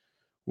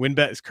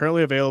 WynnBET is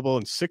currently available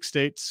in 6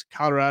 states: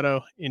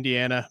 Colorado,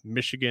 Indiana,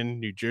 Michigan,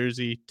 New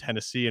Jersey,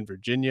 Tennessee, and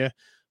Virginia,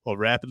 while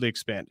rapidly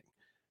expanding.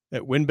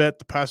 At WynnBET,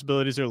 the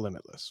possibilities are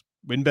limitless.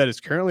 WynnBET is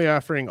currently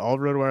offering all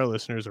RotoWire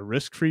listeners a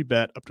risk-free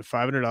bet up to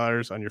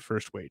 $500 on your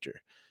first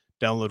wager.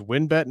 Download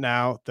WynnBET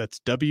now.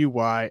 That's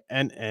WYNNBET.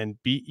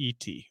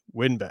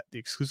 WynnBET, the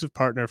exclusive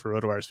partner for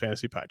RotoWire's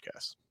fantasy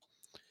podcast.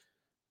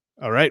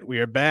 All right, we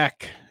are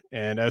back.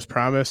 And as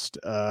promised,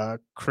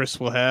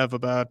 Chris will have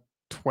about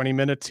 20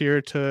 minutes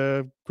here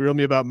to grill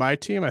me about my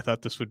team. I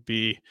thought this would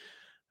be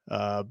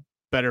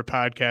better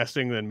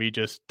podcasting than me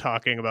just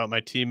talking about my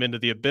team into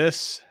the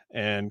abyss.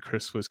 And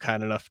Chris was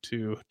kind enough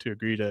to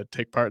agree to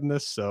take part in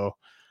this. So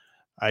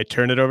I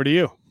turn it over to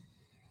you.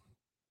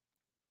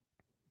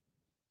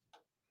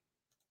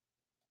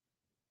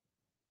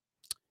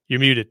 You're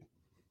muted.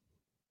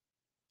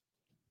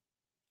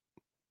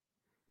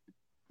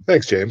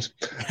 Thanks, James.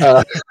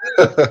 And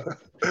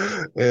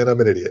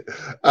I'm an idiot.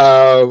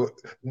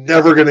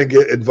 Never going to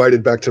get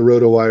invited back to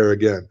RotoWire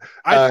again.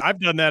 I've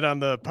done that on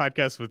the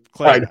podcast with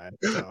Clay.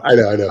 I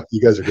know.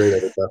 You guys are great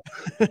at it, though.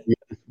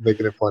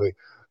 Making it funny.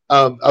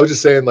 I was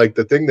just saying, like,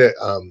 the thing that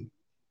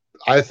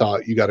I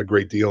thought you got a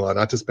great deal on,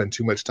 not to spend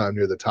too much time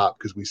near the top,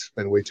 because we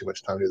spend way too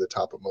much time near the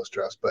top of most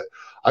drafts, but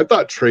I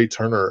thought Trey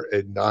Turner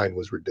at 9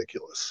 was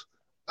ridiculous.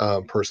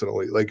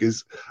 Personally, like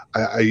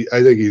I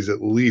think he's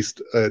at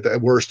least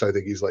at worst. I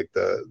think he's like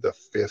the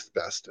 5th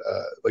best.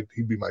 Like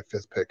he'd be my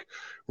 5th pick.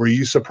 Were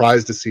you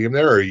surprised to see him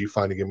there, or are you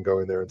finding him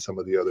going there in some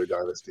of the other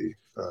dynasty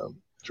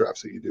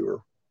drafts that you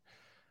do?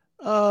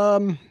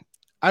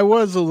 I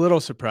was a little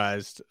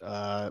surprised.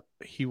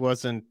 He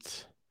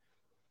wasn't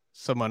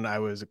someone I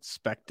was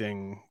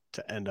expecting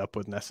to end up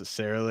with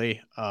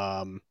necessarily.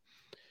 I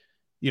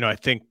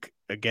think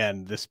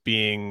again, this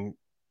being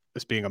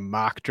a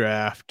mock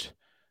draft,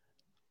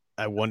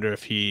 I wonder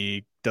if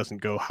he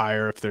doesn't go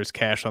higher if there's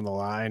cash on the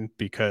line,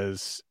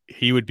 because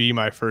he would be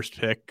my first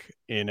pick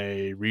in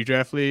a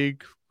redraft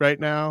league right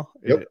now.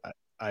 Yep.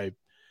 I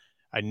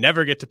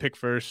never get to pick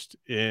first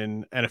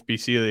in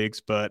NFBC leagues,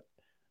 but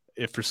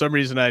if for some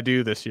reason I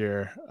do this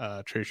year,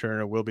 Trey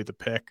Turner will be the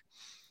pick.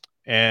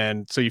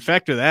 And so you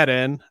factor that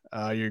in,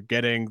 you're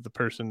getting the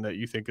person that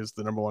you think is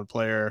the number one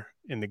player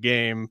in the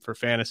game for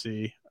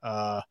fantasy.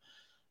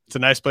 It's a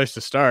nice place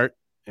to start.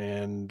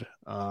 And,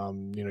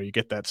 you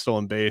get that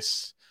stolen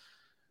base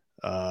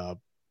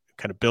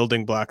kind of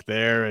building block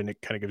there, and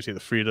it kind of gives you the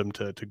freedom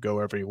to go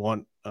wherever you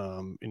want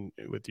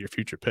with your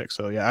future pick.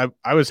 So, yeah,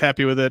 I was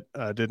happy with it.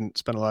 I didn't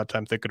spend a lot of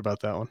time thinking about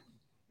that one.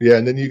 Yeah,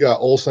 and then you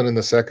got Olsen in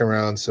the second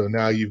round. So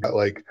now you've got,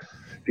 like,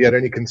 if you had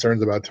any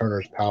concerns about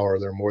Turner's power,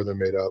 they're more than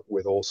made up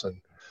with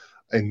Olsen.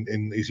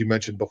 And as you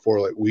mentioned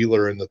before, like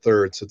Wheeler in the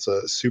third. So it's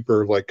a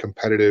super, like,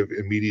 competitive,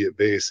 immediate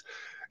base.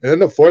 And then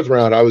the fourth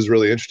round, I was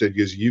really interested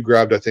because you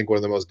grabbed, I think, one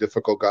of the most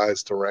difficult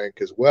guys to rank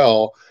as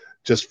well,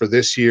 just for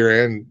this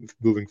year and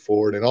moving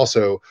forward. And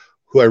also,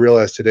 who I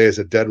realized today is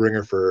a dead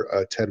ringer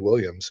for Ted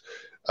Williams,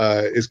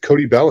 is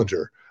Cody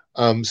Bellinger.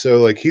 So,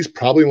 like, he's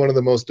probably one of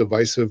the most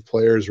divisive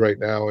players right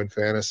now in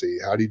fantasy.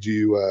 How did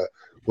you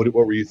what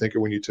were you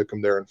thinking when you took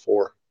him there in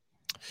 4?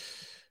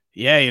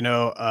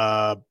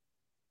 Yeah,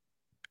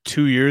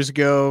 2 years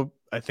ago,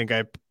 I think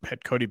I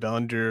had Cody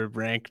Bellinger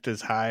ranked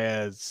as high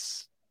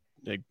as,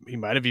 like, he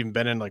might have even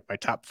been in, like, my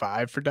top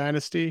 5 for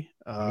Dynasty,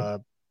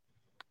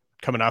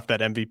 coming off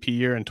that MVP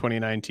year in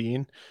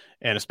 2019,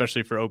 and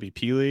especially for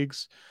OBP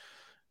leagues.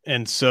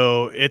 And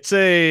so it's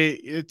a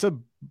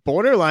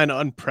borderline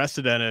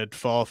unprecedented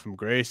fall from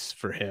grace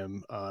for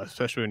him,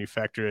 especially when you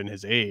factor in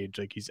his age.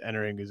 Like, he's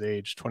entering his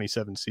age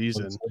 27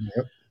 season.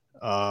 Yep.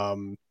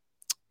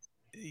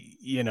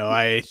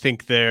 I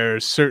think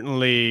there's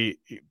certainly,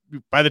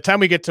 by the time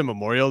we get to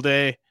Memorial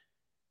Day,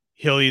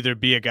 he'll either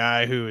be a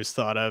guy who is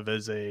thought of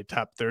as a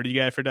top 30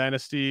 guy for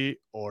Dynasty,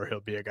 or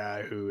he'll be a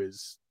guy who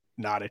is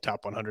not a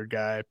top 100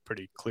 guy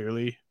pretty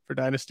clearly for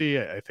Dynasty.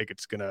 I think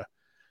it's going to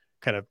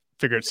kind of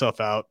figure itself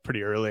out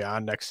pretty early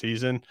on next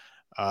season.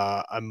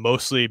 I'm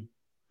mostly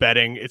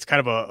betting, it's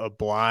kind of a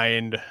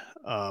blind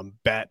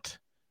bet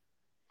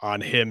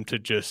on him to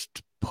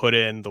just put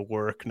in the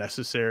work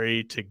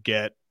necessary to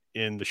get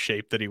in the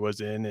shape that he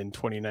was in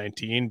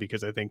 2019,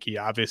 because I think he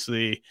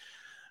obviously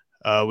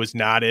was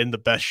not in the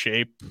best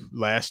shape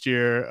last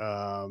year.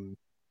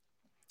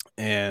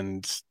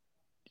 And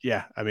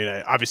yeah, I mean,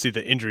 obviously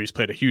the injuries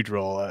played a huge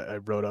role. I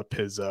wrote up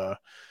his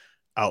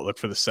outlook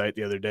for the site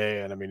the other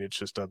day, and I mean, it's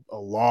just a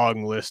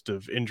long list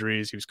of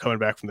injuries. He was coming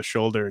back from the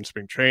shoulder in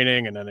spring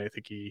training, and then I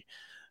think he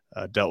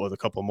dealt with a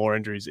couple more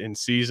injuries in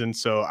season.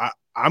 So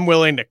I'm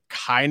willing to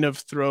kind of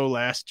throw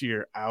last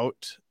year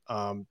out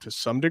to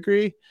some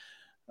degree.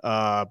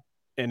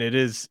 And it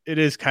is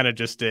kind of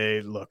just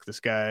a look. This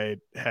guy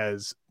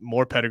has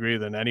more pedigree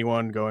than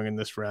anyone going in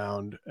this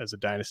round as a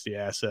dynasty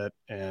asset,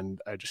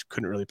 and I just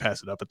couldn't really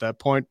pass it up at that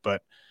point.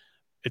 But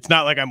it's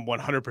not like I'm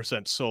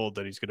 100% sold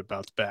that he's going to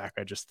bounce back.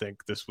 I just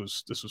think this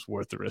was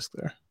worth the risk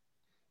there.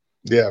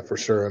 Yeah, for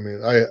sure. I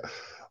mean,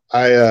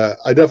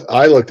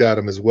 I looked at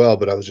him as well,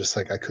 but I was just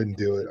like, I couldn't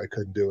do it.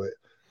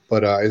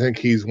 But I think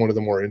he's one of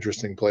the more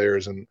interesting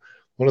players, and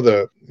one of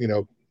the,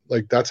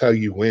 like, that's how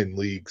you win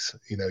leagues.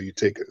 You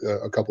take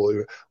a couple of,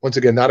 once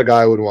again, not a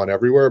guy I would want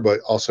everywhere, but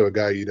also a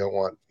guy you don't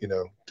want,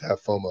 to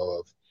have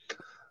FOMO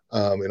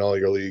of in all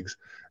your leagues.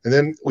 And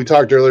then we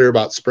talked earlier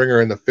about Springer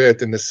in the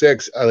 5th and the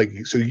 6th. I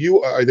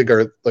think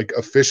are, like,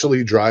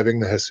 officially driving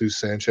the Jesus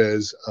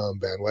Sanchez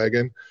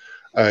bandwagon.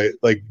 I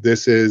felt like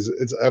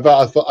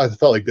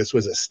this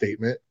was a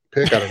statement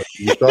pick. I don't know if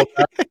you felt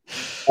that.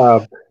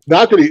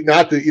 Not that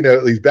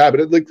he's bad,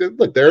 but look,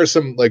 there are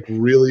some, like,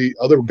 really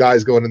other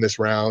guys going in this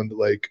round,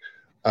 like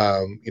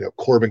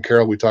Corbin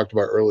Carroll we talked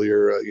about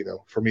earlier.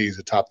 For me, he's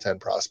a top 10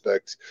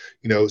 prospect.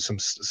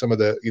 Some of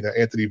the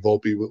Anthony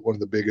Volpe, one of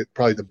the biggest,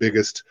 probably the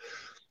biggest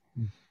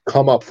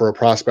come up for a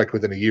prospect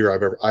within a year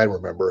I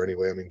remember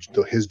anyway. I mean,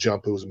 his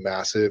jump was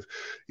massive.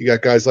 You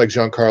got guys like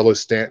Giancarlo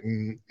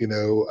Stanton,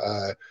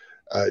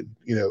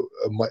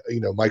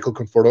 Michael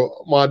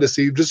Conforto,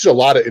 Mondesi, just a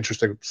lot of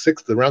interesting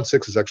the round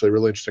 6 is actually a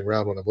really interesting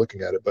round when I'm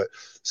looking at it. But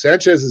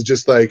Sanchez is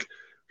just like,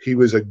 he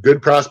was a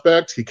good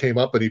prospect. He came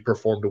up and he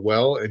performed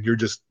well. And you're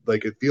just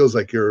like, it feels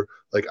like you're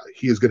like,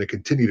 he is going to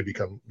continue to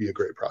be a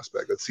great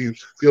prospect.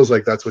 Feels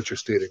like that's what you're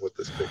stating with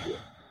this pick here.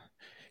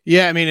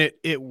 Yeah. I mean,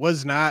 it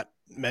was not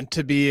meant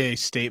to be a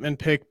statement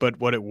pick, but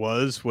what it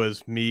was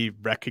me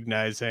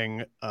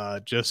recognizing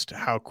just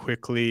how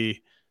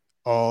quickly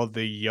all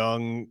the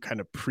young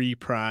kind of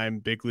pre-prime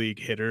big league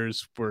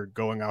hitters were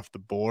going off the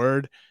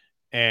board.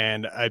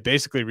 And I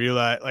basically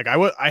realized, like,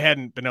 I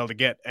hadn't been able to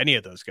get any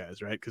of those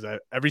guys, right? Because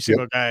every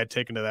single guy I had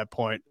taken to that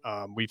point,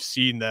 we've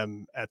seen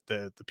them at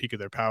the peak of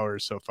their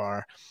powers so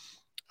far.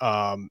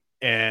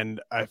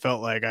 And I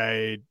felt like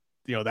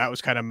that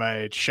was kind of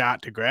my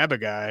shot to grab a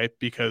guy,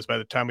 because by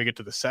the time we get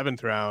to the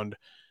 7th round,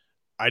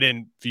 I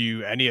didn't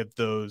view any of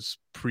those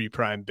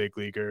pre-prime big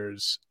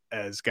leaguers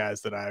as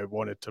guys that I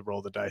wanted to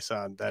roll the dice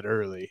on that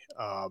early.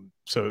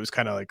 So it was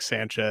kind of like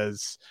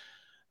Sanchez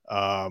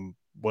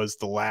was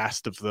the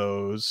last of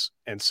those.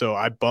 And so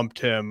I bumped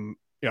him,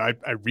 I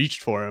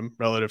reached for him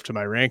relative to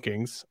my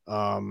rankings.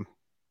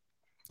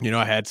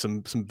 I had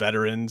some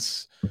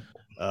veterans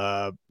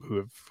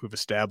who've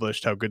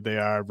established how good they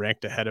are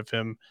ranked ahead of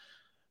him.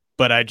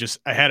 But I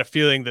had a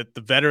feeling that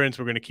the veterans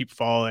were going to keep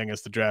falling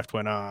as the draft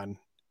went on.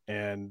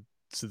 And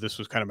so this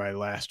was kind of my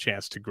last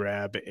chance to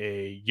grab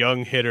a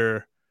young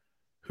hitter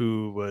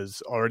who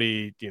was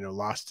already,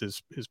 lost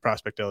his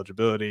prospect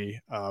eligibility.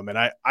 And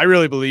I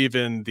really believe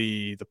in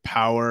the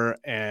power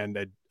and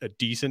a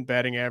decent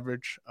batting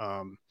average.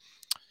 The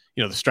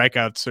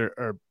strikeouts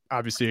are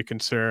obviously a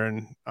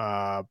concern.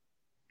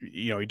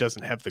 He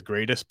doesn't have the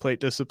greatest plate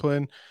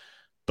discipline,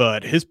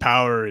 but his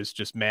power is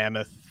just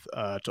mammoth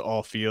to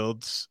all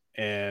fields.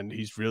 And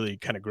he's really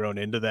kind of grown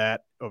into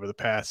that over the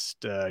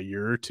past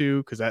year or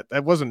two, because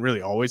that wasn't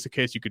really always the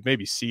case. You could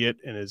maybe see it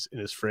in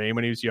his frame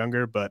when he was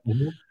younger, but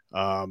the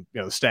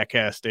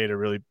StatCast data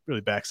really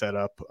backs that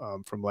up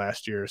from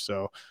last year.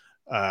 So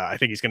I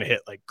think he's going to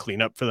hit like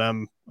cleanup for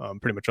them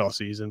pretty much all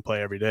season,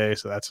 play every day.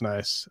 So that's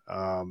nice.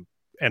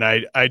 And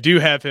I do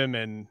have him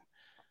in.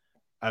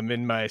 I'm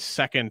in my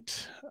second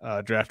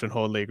draft and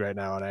hold league right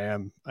now,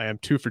 and I am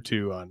 2 for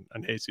 2 on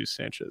Jesus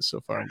Sanchez so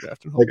far in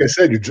draft and hold. Like I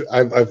said, you're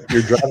driving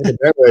the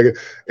bandwagon,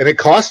 and it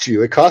cost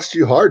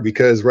you hard,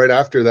 because right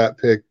after that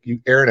pick,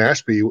 Aaron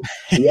Ashby,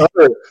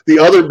 the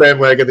other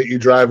bandwagon that you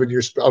drive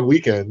on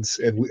weekends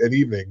and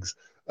evenings,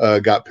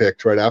 got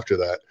picked right after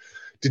that.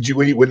 Did you,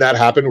 when that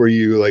happened, were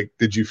you like,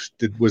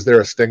 was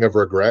there a sting of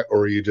regret,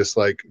 or were you just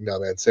like, no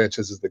man,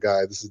 Sanchez is the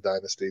guy, this is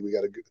dynasty, we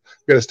got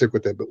to stick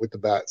with the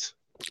bats?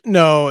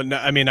 No,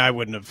 I mean, I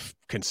wouldn't have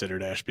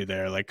considered Ashby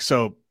there. Like,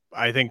 so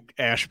I think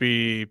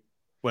Ashby,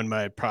 when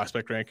my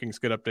prospect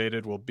rankings get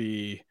updated, will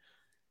be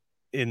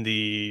in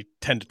the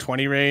 10 to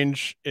 20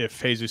 range.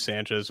 If Jesus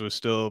Sanchez was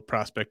still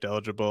prospect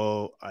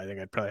eligible, I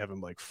think I'd probably have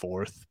him like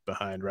 4th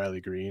behind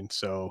Riley Green.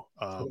 So,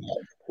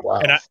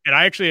 wow. And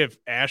I actually have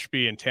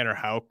Ashby and Tanner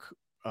Houck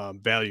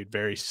valued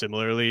very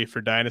similarly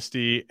for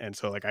dynasty. And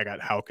so like I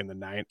got Houck in the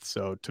 9th.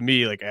 So to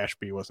me, like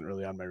Ashby wasn't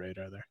really on my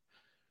radar there.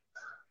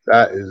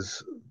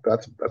 That's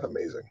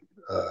amazing.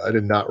 I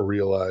did not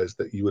realize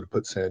that you would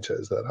put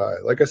Sanchez that high.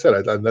 Like I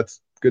said,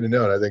 that's good to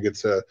know. And I think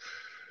it's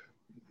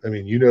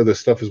this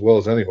stuff as well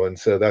as anyone.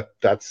 So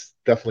that's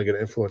definitely going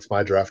to influence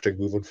my drafting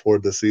moving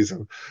forward this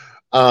season.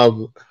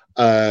 You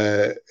took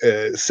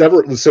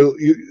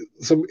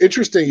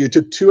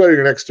 2 out of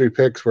your next 3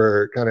 picks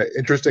were kind of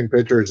interesting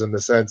pitchers, in the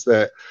sense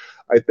that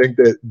I think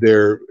that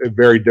they're at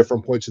very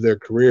different points of their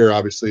career,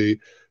 obviously,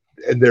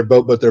 and they're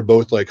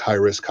both like high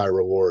risk, high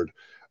reward.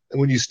 And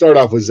when you start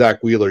off with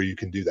Zach Wheeler, you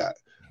can do that,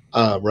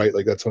 right?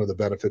 Like that's one of the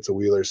benefits of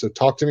Wheeler. So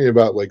talk to me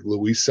about like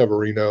Luis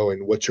Severino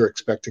and what you're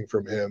expecting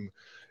from him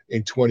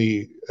in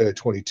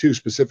 2022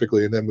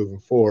 specifically, and then moving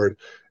forward.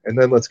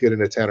 And then let's get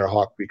into Tanner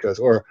Houck,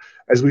 or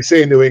as we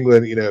say in New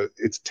England,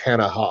 it's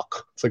Tanner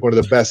Houck. It's like one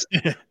of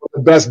the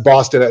best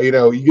Boston. We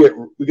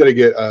got to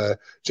get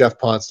Jeff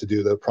Ponce to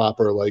do the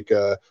proper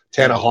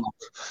Tanner Houck.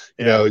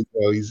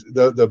 He's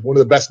the one of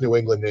the best New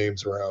England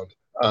names around.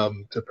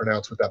 To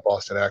pronounce with that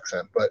Boston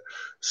accent. But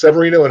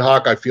Severino and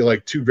Houck, I feel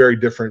like 2 very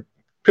different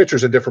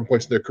pitchers at different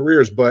points in their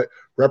careers, but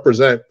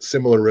represent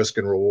similar risk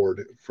and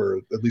reward for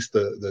at least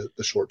the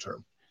short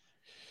term.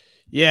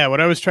 Yeah,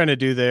 what I was trying to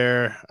do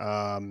there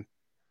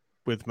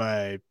with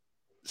my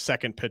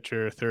second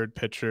pitcher, third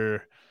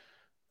pitcher,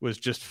 was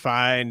just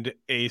find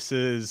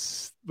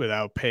aces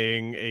without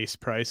paying ace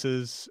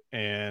prices.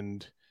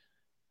 And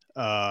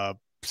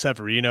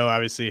Severino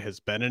obviously has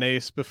been an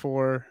ace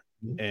before,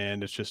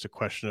 and it's just a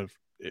question of,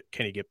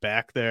 can he get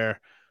back there?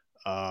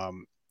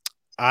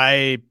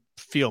 I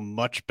feel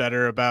much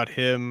better about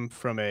him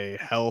from a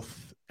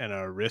health and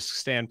a risk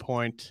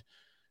standpoint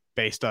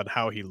based on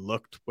how he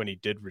looked when he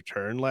did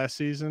return last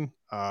season.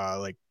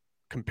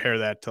 Compare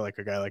that to like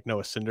a guy like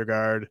Noah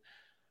Syndergaard.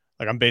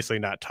 Like I'm basically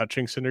not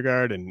touching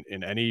Syndergaard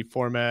in any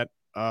format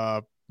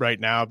right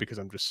now, because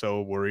I'm just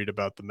so worried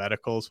about the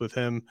medicals with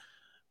him.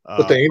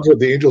 But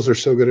the Angels are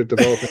so good at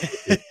developing.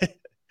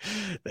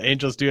 The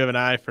Angels do have an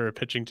eye for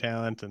pitching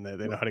talent, and they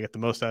know how to get the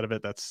most out of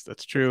it.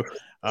 That's true.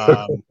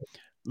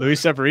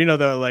 Luis Severino,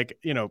 though,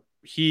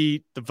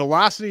 the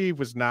velocity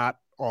was not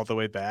all the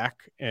way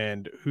back,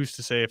 and who's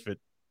to say if it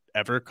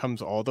ever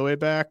comes all the way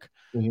back?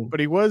 Mm-hmm.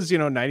 But he was,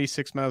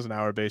 96 miles an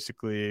hour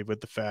basically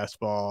with the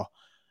fastball,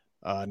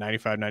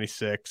 95,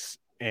 96,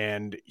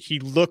 and he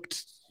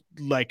looked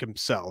like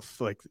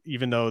himself. Like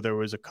even though there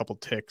was a couple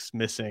ticks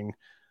missing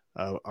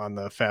on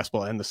the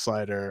fastball and the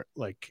slider,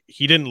 like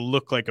he didn't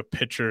look like a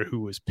pitcher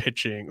who was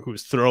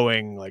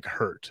throwing like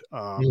hurt.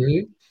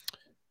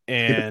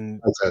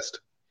 And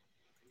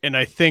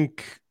I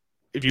think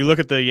if you look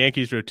at the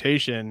Yankees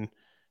rotation,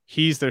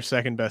 he's their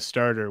second best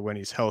starter when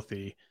he's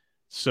healthy.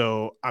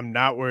 So I'm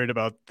not worried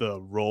about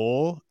the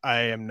role. I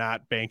am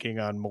not banking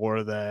on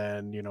more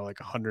than,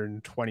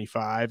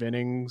 125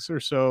 innings or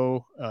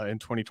so in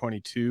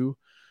 2022.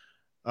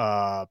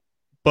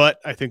 But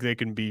I think they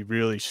can be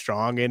really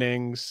strong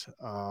innings.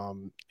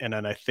 And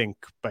then I think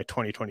by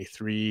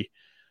 2023,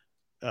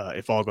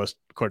 if all goes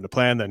according to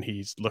plan, then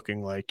he's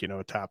looking like,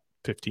 a top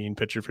 15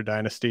 pitcher for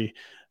Dynasty.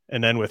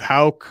 And then with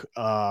Houck,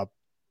 I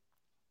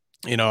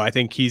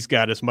think he's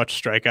got as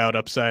much strikeout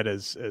upside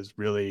as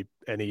really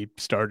any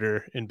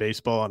starter in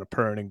baseball on a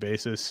per inning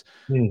basis.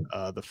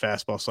 The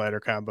fastball slider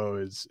combo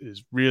is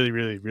really,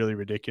 really, really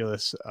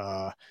ridiculous.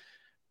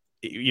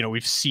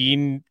 We've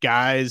seen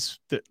guys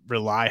that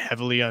rely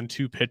heavily on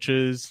two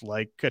pitches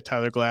like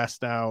Tyler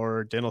Glasnow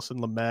or Dinelson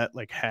Lamet,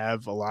 like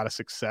have a lot of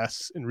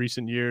success in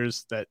recent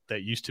years. That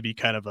used to be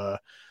kind of a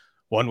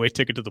one-way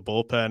ticket to the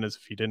bullpen, as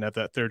if he didn't have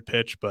that third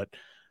pitch. But,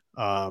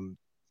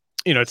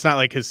 it's not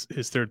like his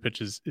third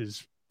pitch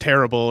is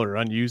terrible or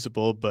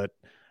unusable, but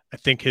I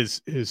think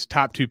his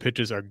top two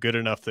pitches are good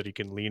enough that he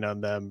can lean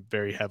on them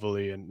very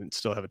heavily and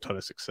still have a ton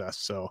of success.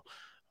 So,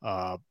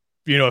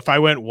 if I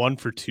went 1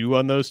 for 2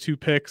 on those two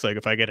picks, like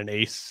if I get an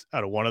ace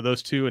out of one of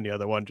those two and the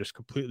other one just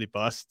completely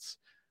busts,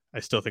 I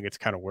still think it's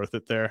kind of worth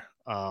it there.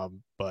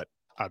 But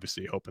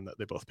obviously hoping that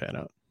they both pan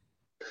out.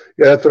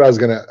 Yeah, that's what I was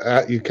going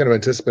to, you kind of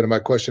anticipated my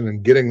question,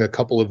 and getting a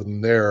couple of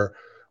them there,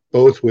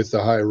 both with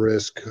the high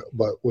risk,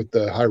 but with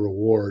the high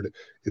reward.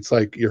 It's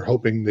like you're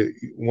hoping that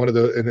one of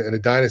the, in a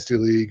dynasty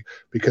league,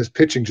 because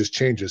pitching just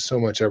changes so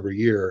much every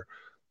year,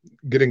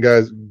 getting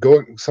guys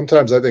going,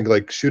 sometimes I think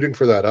like shooting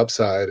for that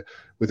upside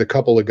with a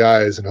couple of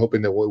guys and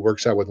hoping that it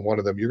works out with one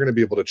of them, you're going to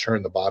be able to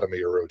churn the bottom of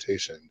your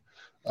rotation.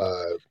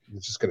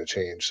 It's just going to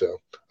change. So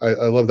I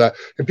love that.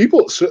 And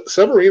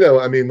Severino,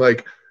 I mean,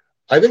 like,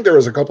 I think there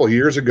was a couple of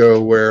years ago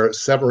where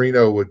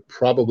Severino would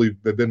probably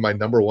have been my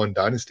number one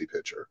dynasty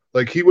pitcher.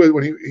 Like he would,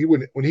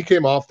 when he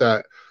came off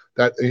that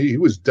he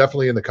was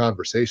definitely in the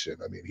conversation.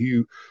 I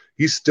mean,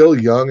 he's still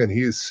young and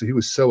he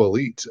was so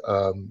elite.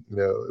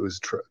 It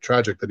was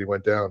tragic that he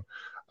went down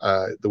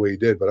the way he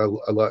did, but I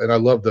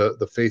love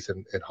the faith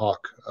in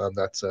Houck.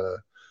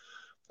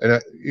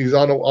 He's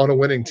on a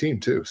winning team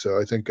too. So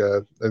I think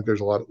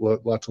there's a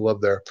lot to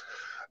love there.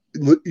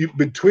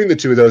 Between the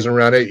two of those in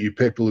round 8, you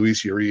picked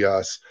Luis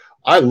Urias.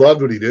 I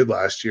loved what he did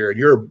last year, and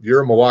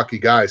you're a Milwaukee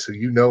guy, so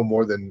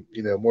more than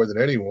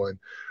anyone.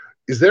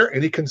 Is there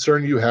any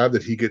concern you have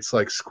that he gets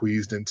like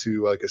squeezed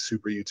into like a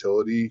super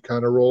utility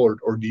kind of role,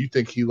 or do you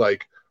think he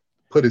like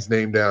put his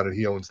name down and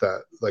he owns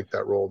that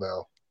role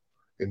now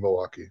in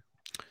Milwaukee?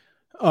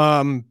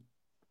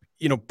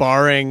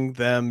 Barring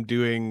them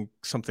doing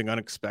something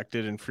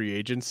unexpected in free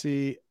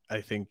agency, I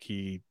think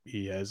he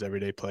has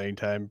everyday playing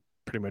time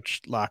pretty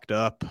much locked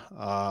up.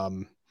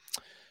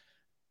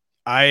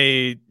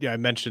 I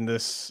mentioned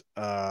this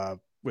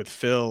with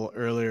Phil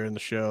earlier in the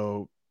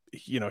show.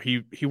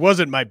 He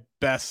wasn't my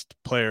best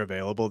player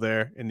available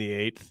there in the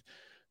 8th,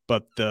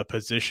 but the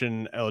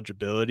position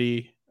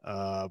eligibility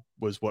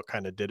was what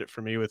kind of did it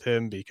for me with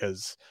him,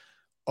 because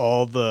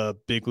all the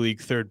big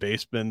league third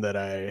basemen that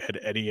I had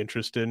any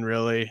interest in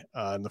really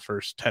in the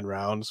first 10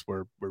 rounds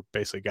were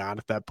basically gone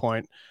at that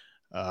point.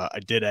 I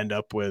did end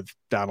up with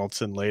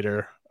Donaldson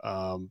later,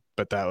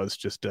 but that was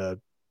just a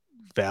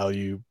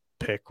value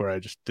pick where I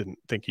just didn't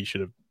think he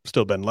should have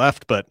still been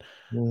left. But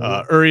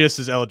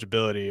Urias's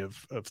eligibility of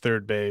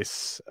third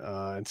base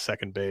and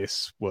second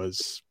base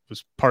was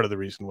part of the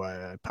reason why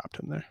I popped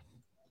him there.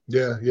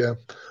 Yeah.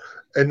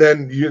 And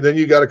then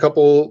you got a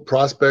couple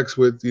prospects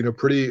with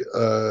pretty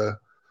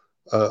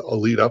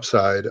elite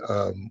upside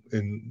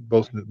in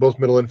both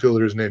middle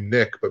infielders named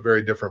Nick, but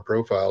very different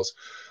profiles.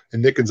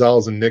 And Nick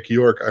Gonzalez and Nick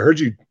York. I heard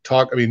you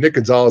talk. I mean, Nick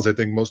Gonzalez, I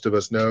think most of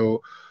us know,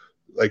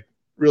 like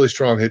really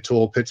strong hit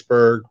tool.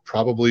 Pittsburgh,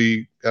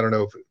 probably. I don't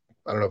know if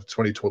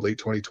late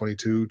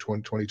 2022,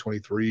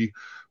 2023,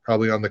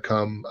 probably on the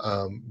come.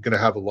 Going to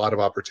have a lot of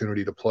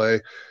opportunity to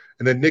play.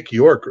 And then Nick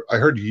York, I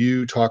heard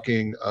you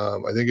talking.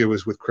 I think it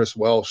was with Chris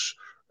Welsh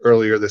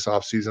earlier this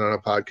offseason on a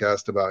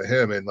podcast about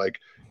him, and like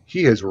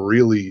he has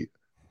really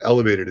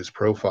elevated his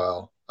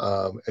profile.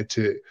 What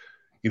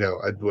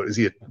is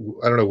he? I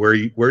don't know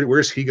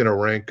where's he going to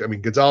rank? I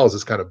mean, Gonzalez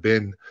has kind of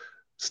been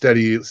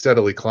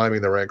steadily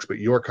climbing the ranks, but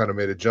York kind of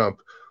made a jump.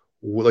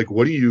 Like,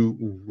 where do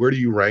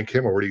you rank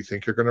him, or where do you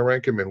think you're going to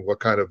rank him, and what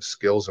kind of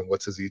skills and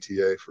what's his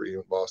ETA for you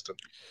in Boston?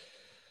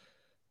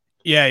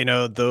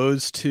 Yeah,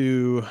 those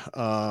two,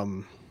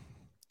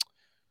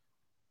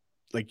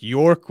 like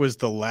York was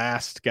the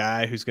last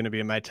guy who's going to be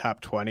in my top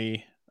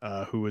 20,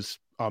 who was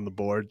on the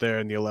board there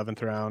in the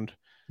 11th round.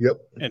 Yep.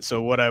 And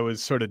so what I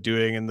was sort of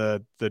doing in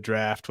the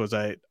draft was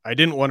I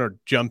didn't want to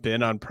jump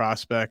in on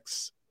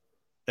prospects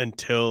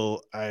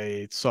until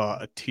I saw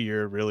a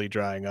tier really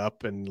drying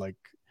up and like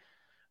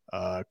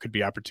could be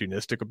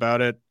opportunistic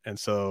about it. And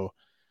so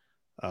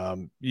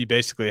you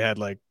basically had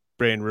like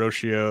Brayan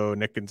Rocchio,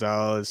 Nick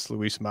Gonzalez,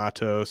 Luis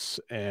Matos,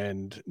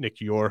 and Nick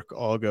York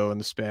all go in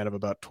the span of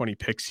about 20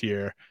 picks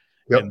here.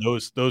 Yep. And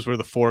those were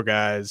the 4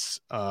 guys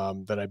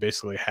that I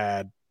basically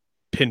had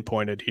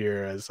pinpointed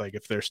here as like,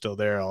 if they're still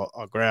there,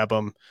 I'll grab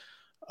them.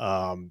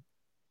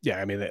 Yeah,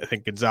 I mean, I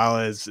think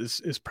Gonzalez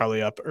is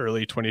probably up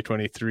early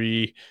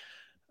 2023.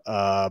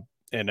 Love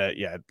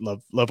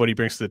what he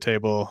brings to the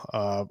table.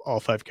 All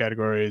 5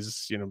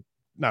 categories,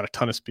 not a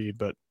ton of speed,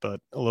 but a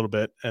little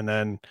bit. And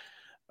then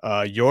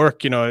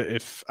York,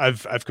 if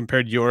I've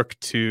compared York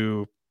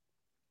to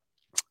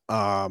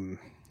Marco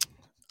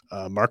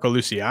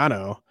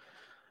Luciano,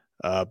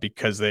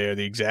 because they are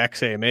the exact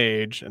same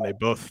age and they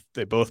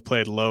both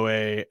played low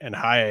A and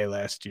high A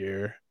last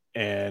year.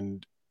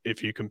 And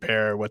if you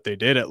compare what they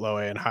did at low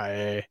A and high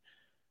A,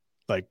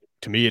 like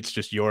to me, it's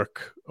just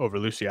York over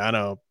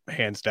Luciano,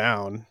 hands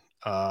down.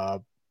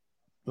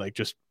 Like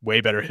just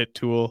way better hit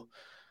tool.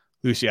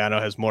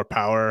 Luciano has more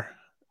power.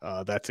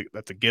 That's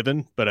a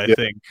given. But I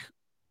think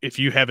if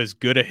you have as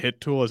good a hit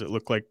tool as it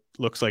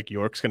looks like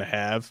York's going to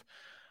have,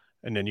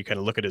 and then you kind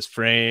of look at his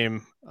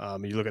frame,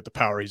 you look at the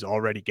power he's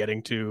already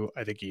getting to,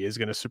 I think he is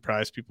going to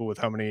surprise people with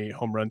how many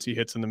home runs he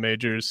hits in the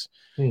majors.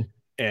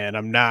 And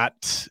I'm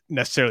not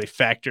necessarily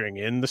factoring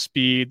in the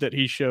speed that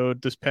he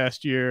showed this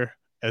past year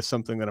as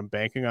something that I'm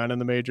banking on in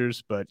the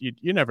majors, but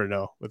you never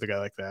know with a guy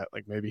like that.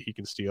 Like maybe he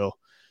can steal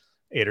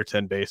 8 or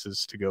 10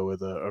 bases to go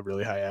with a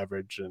really high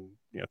average and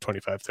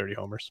 25, 30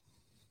 homers.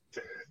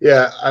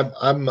 Yeah,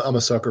 I'm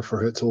a sucker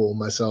for hit tool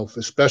myself,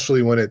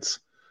 especially when it's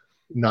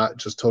not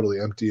just totally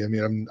empty. I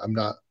mean, I'm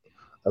not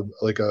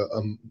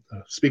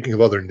speaking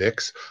of other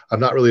Knicks, I'm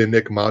not really a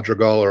Nick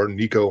Madrigal or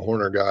Nico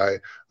Horner guy.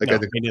 No, I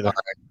think me neither.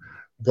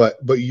 But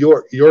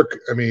York,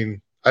 I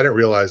mean, I didn't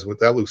realize with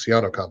that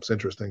Luciano comp's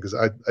interesting because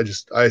I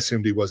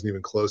assumed he wasn't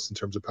even close in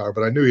terms of power,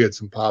 but I knew he had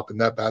some pop and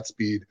that bat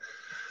speed.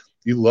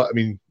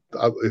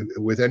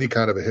 With any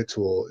kind of a hit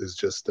tool is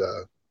just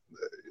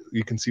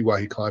you can see why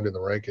he climbed in the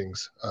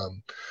rankings.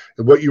 And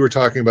what you were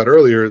talking about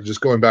earlier,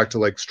 just going back to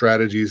like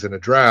strategies in a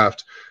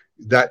draft,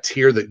 that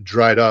tier that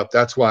dried up.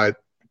 That's why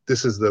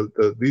this is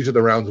these are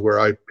the rounds where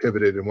I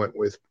pivoted and went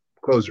with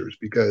closers,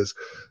 because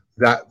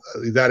that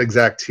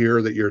exact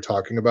tier that you're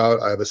talking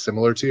about, I have a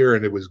similar tier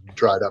and it was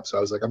dried up. So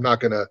I was like, I'm not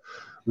going to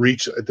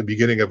reach at the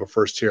beginning of a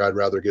first tier. I'd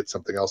rather get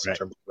something else in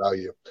terms of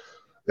value.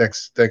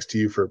 Thanks to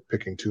you for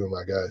picking two of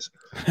my guys.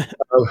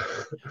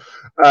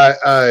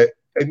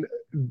 And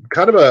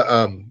kind of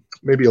a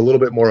maybe a little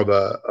bit more of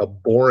a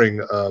boring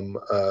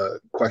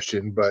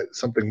question, but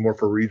something more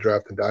for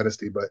redraft and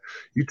dynasty. But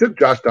you took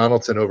Josh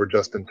Donaldson over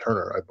Justin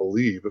Turner, I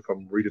believe, if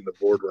I'm reading the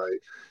board right,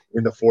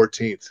 in the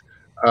 14th.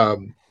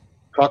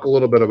 Talk a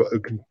little bit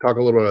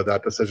about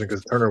that decision,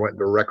 because Turner went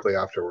directly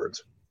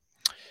afterwards.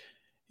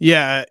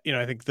 Yeah,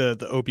 I think the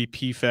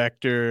OBP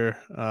factor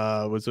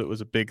was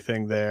a big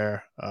thing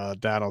there.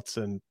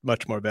 Donaldson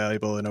much more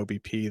valuable in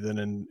OBP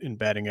than in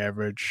batting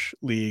average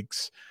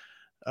leagues.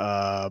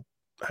 I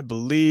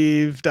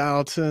believe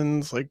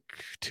Donaldson's like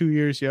 2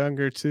 years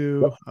younger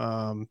too.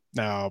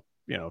 Now,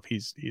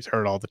 he's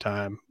hurt all the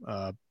time.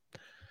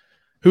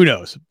 Who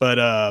knows?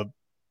 But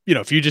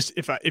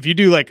if you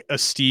do like a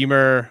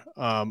steamer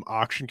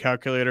auction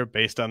calculator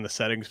based on the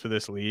settings for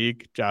this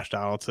league, Josh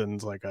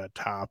Donaldson's like a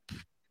top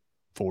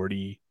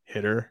 40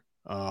 hitter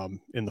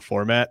in the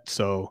format.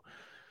 So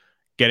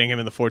getting him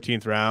in the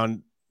 14th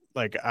round,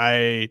 like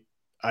I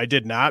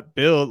did not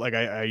build, like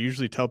I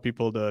usually tell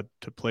people to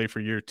play for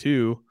year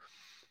 2,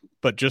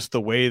 but just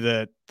the way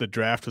that the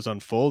draft was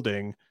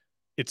unfolding,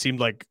 it seemed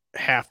like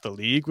half the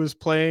league was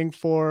playing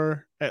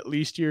for at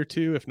least year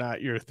 2, if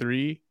not year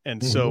 3.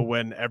 And so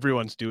when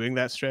everyone's doing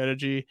that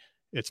strategy,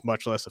 it's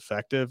much less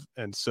effective.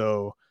 And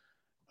so,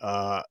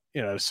 at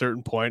a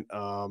certain point,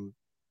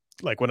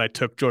 like when I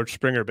took George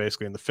Springer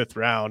basically in the 5th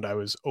round, I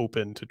was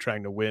open to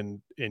trying to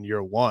win in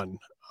year 1.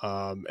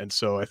 And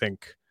so I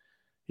think,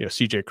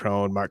 CJ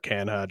Cron, Mark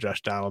Canha,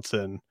 Josh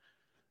Donaldson,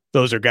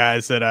 those are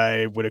guys that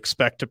I would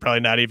expect to probably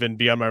not even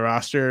be on my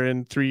roster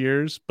in 3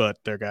 years, but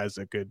they're guys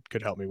that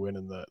could help me win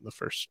in the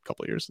first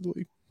couple of years of the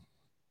league.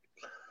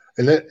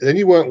 And then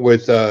you went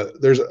with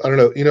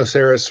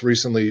Saris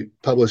recently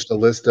published a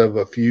list of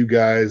a few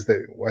guys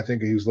that I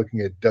think he was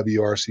looking at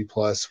WRC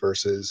plus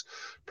versus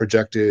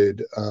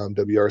projected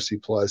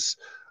WRC plus.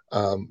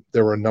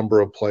 There were a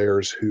number of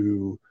players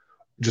who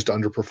just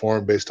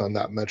underperformed based on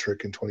that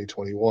metric in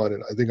 2021.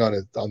 And I think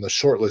on the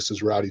short list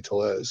is Rowdy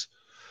Tellez.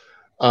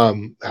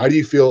 How do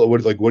you feel?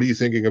 What are you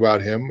thinking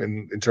about him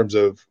in terms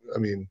of,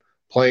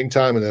 playing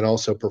time and then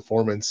also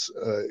performance,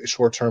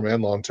 short term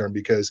and long term?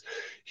 Because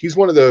he's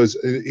one of those.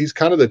 He's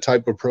kind of the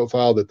type of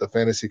profile that the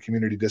fantasy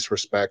community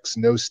disrespects.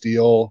 No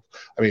steal.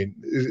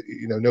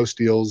 No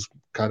steals.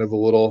 Kind of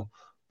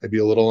maybe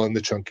a little on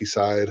the chunky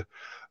side.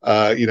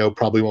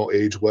 Probably won't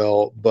age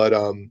well, but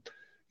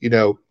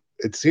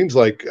it seems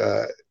like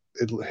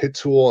hit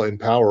tool and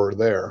power are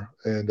there,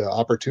 and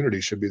opportunity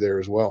should be there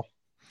as well.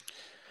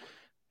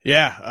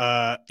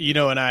 Yeah,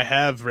 and I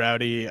have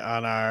Rowdy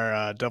on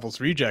our Devil's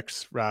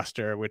Rejects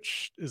roster,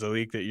 which is a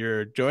league that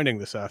you're joining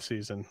this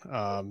offseason.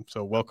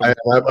 So welcome.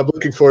 I'm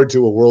looking forward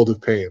to a world of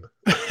pain.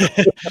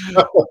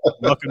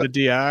 Welcome to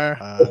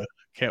DR.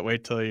 Can't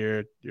wait till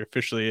you're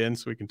officially in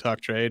so we can talk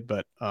trade.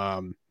 But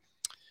Rowdy,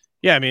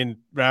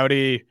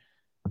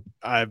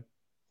 I've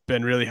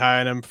been really high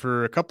on him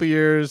for a couple of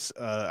years.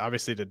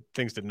 Obviously,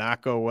 things did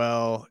not go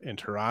well in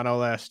Toronto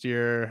last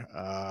year.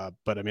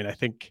 But I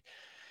think,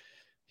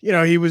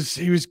 he was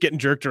getting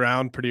jerked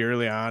around pretty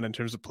early on in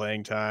terms of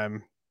playing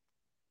time.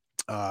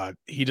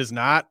 He does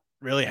not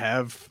really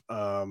have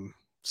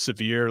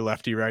severe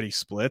lefty righty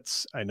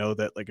splits. I know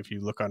that like if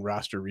you look on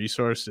roster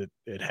resource,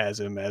 it has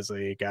him as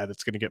a guy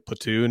that's going to get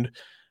platooned.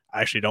 I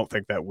actually don't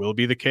think that will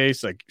be the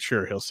case. Like,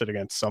 sure, he'll sit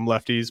against some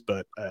lefties,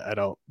 but I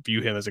don't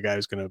view him as a guy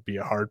who's going to be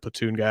a hard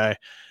platoon guy.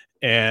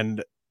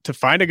 And to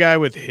find a guy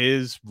with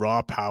his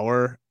raw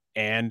power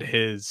and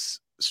his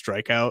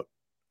strikeout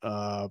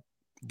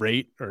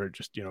rate, or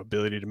just,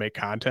 ability to make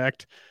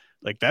contact,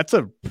 like that's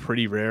a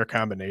pretty rare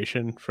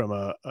combination from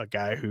a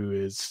guy who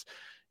is,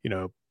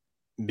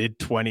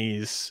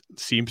 mid-20s,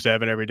 seems to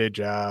have an everyday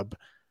job.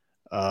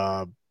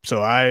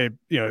 So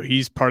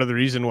he's part of the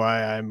reason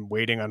why I'm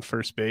waiting on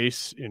first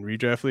base in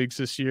redraft leagues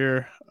this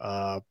year.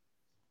 I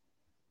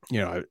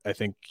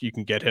think you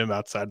can get him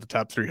outside the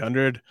top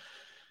 300.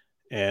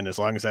 And as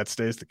long as that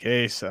stays the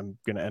case, I'm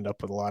going to end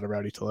up with a lot of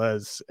Rowdy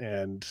Tellez.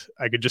 And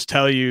I could just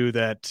tell you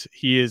that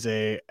he is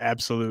a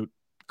absolute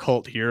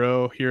cult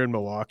hero here in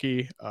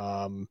Milwaukee.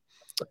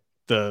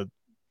 The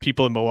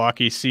people in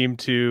Milwaukee seem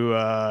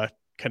to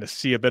kind of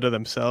see a bit of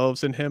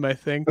themselves in him, I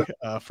think,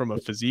 from a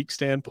physique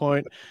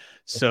standpoint.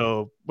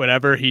 So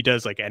whenever he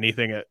does like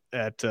anything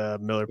at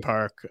Miller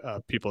Park,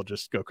 people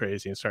just go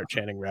crazy and start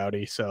chanting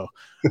Rowdy. So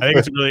I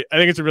think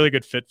it's a really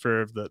good fit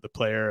for the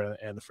player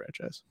and the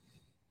franchise.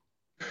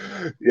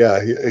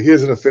 Yeah, he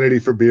has an affinity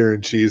for beer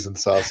and cheese and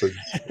sausage.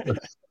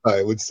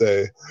 I would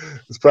say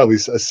it's probably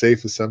a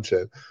safe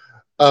assumption.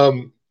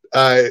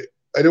 I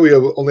know we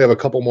only have a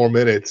couple more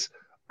minutes.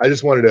 I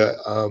just wanted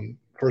to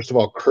first of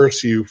all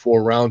curse you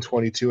for round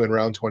 22 and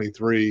round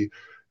 23.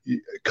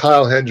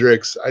 Kyle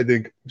Hendricks, I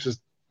think,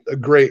 just a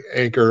great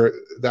anchor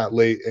that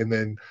late, and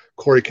then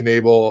Corey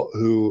Knebel,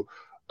 who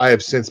I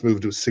have since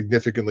moved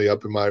significantly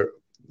up in my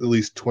at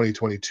least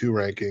 2022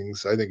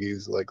 rankings. I think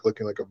he's like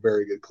looking like a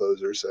very good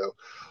closer. So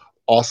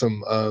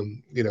awesome,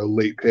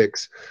 late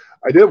picks.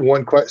 I did have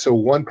one question. So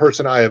one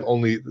person I have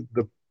only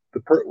the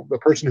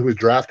person who was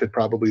drafted,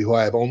 probably who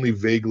I have only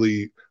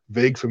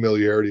vague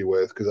familiarity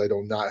with, because I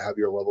do not have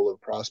your level of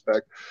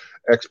prospect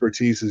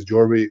expertise, is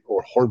Jorbit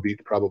or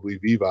Horbit, probably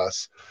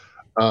Vivas.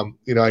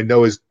 I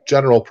know his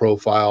general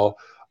profile,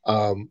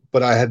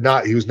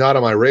 but he was not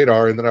on my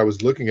radar. And then I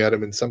was looking at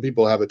him, and some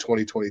people have a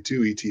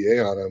 2022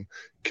 ETA on him.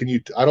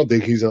 I don't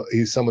think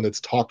he's someone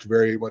that's talked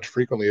very much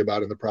frequently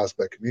about in the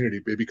prospect community,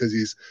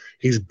 because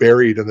he's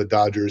buried in the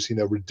Dodgers,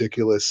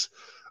 ridiculous,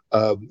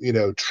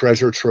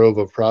 treasure trove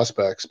of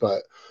prospects.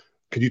 But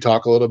could you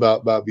talk a little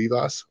about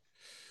Vivas?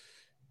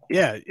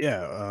 Yeah.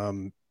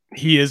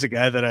 He is a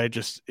guy that I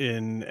just,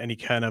 in any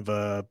kind of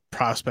a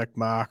prospect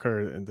mock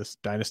or in this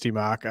dynasty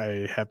mock,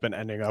 I have been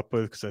ending up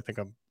with, because I think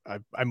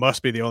I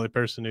must be the only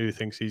person who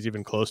thinks he's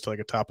even close to like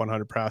a top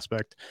 100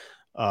 prospect.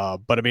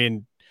 But I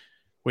mean,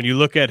 when you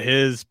look at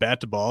his bat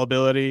to ball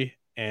ability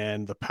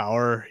and the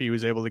power he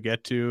was able to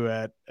get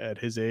to at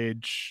his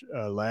age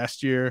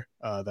last year,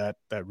 that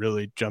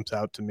really jumps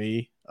out to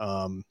me.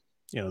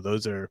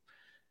 Those are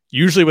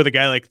usually, with a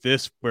guy like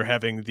this, we're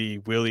having the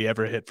will he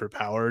ever hit for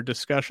power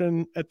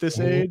discussion at this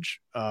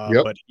age.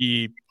 But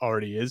he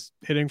already is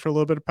hitting for a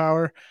little bit of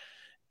power.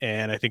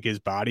 And I think his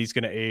body's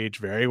going to age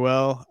very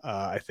well.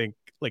 I think,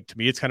 to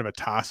me, it's kind of a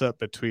toss-up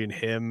between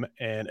him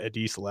and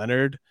Adise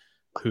Leonard,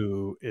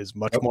 who is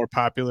much more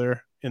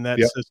popular in that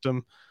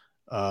system.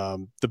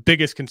 The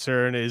biggest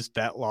concern is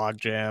that log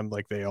jam.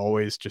 Like, they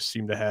always just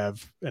seem to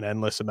have an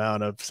endless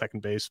amount of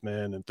second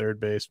baseman and third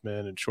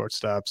baseman and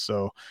shortstop.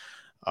 So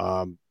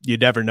you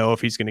never know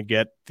if he's going to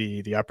get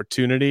the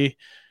opportunity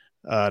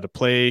to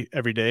play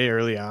every day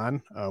early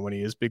on when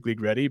he is big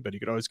league ready, but he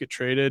could always get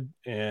traded.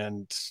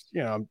 And,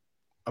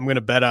 I'm going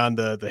to bet on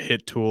the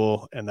hit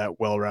tool and that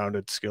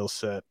well-rounded skill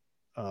set,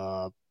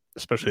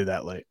 especially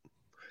that late.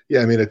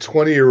 Yeah, I mean, a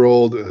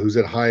 20-year-old who's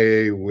at high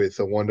A with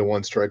a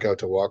 1-to-1 strikeout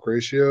to walk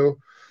ratio,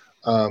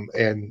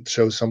 and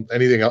shows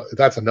anything else,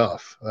 that's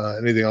enough.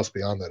 Anything else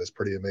beyond that is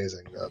pretty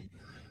amazing.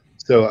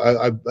 So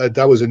I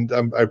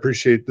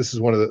appreciate, this is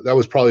that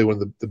was probably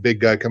one of the big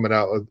guy coming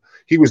out.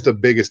 He was the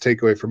biggest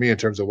takeaway for me in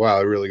terms of, wow,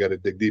 I really got to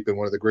dig deep. And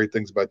one of the great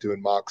things about doing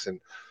mocks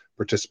and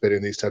participating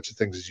in these types of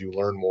things is you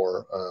learn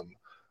more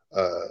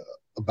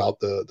about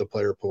the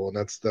player pool. And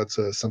that's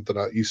something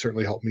you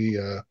certainly helped me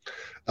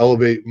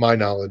elevate my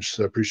knowledge.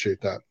 So I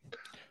appreciate that.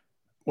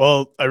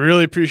 Well, I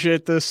really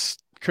appreciate this,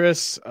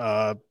 Chris.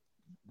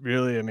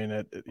 Really, I mean,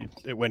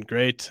 it went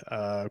great.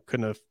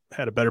 Couldn't have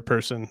had a better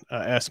person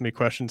ask me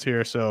questions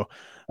here. So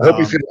I hope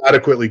you feel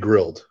adequately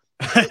grilled.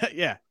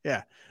 Yeah,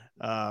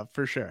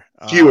 for sure.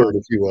 Keyword,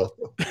 if you will.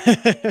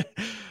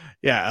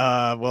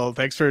 Yeah. Well,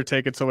 thanks for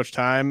taking so much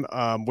time.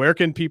 Where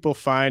can people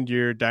find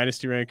your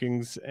dynasty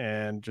rankings,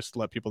 and just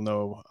let people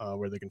know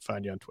where they can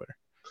find you on Twitter?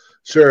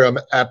 Sure. I'm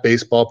at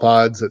Baseball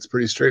Pods. That's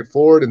pretty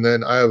straightforward. And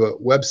then I have a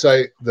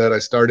website that I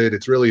started.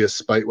 It's really a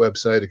spite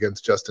website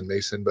against Justin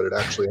Mason, but it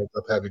actually ends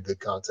up having good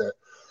content.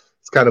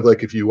 It's kind of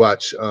like if you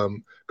watch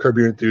Curb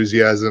Your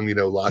Enthusiasm,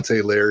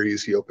 Latte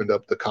Larry's, he opened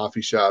up the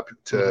coffee shop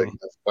to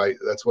fight.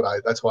 That's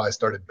why I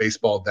started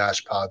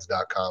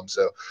baseball-pods.com.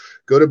 So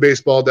go to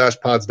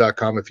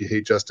baseball-pods.com if you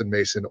hate Justin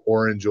Mason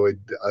or enjoy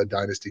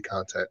dynasty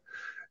content.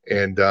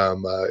 And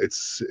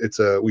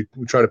we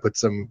try to put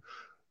some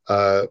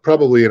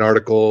probably an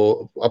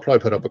article. I'll probably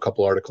put up a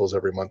couple articles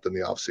every month in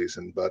the off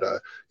season, but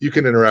you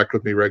can interact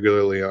with me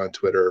regularly on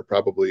Twitter,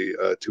 probably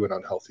to an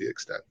unhealthy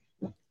extent.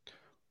 Well,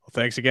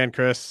 thanks again,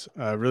 Chris.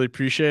 Really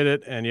appreciate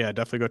it. And yeah,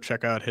 definitely go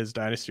check out his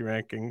dynasty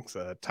rankings,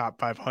 top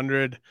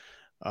 500.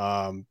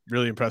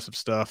 Really impressive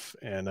stuff,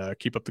 and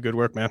keep up the good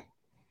work, man.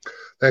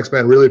 Thanks,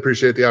 man. Really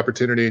appreciate the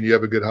opportunity, and you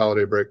have a good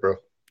holiday break, bro.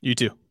 You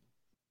too.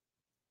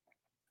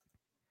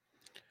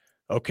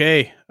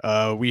 Okay,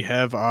 we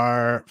have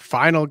our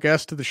final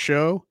guest of the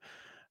show.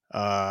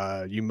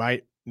 You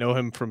might know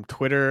him from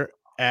Twitter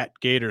at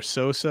Gator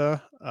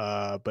Sosa,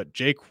 but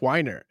Jake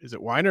Weiner. Is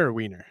it Weiner or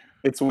Wiener?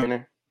 It's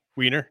Weiner.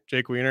 Wiener,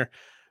 Jake Weiner.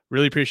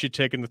 Really appreciate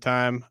you taking the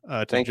time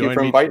to Thank join you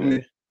for me inviting today.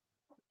 me.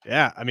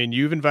 Yeah, I mean,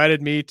 you've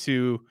invited me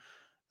to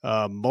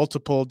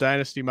multiple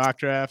dynasty mock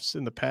drafts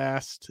in the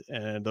past,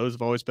 and those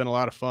have always been a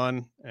lot of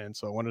fun. And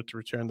so I wanted to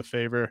return the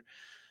favor.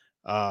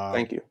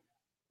 Thank you.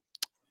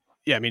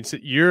 Yeah, I mean, so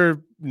you're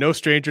no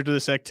stranger to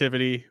this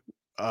activity.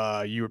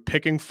 You were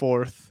picking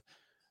fourth.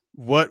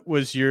 What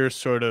was your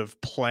sort of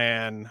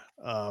plan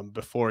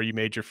before you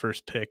made your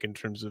first pick in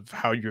terms of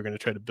how you're going to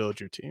try to build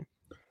your team?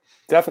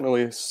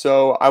 Definitely.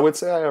 So I would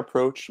say I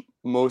approach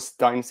most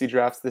dynasty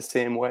drafts the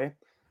same way.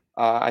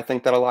 I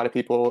think that a lot of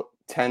people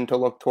tend to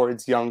look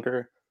towards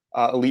younger,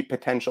 elite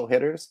potential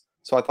hitters.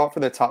 So I thought for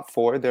the top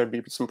 4, there'd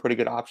be some pretty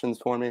good options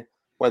for me,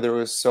 whether it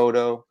was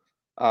Soto,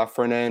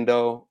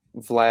 Fernando,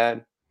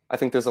 Vlad. I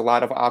think there's a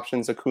lot of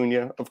options.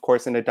 Acuna, of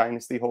course, in a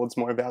dynasty holds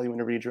more value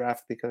in a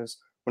redraft because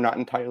we're not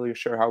entirely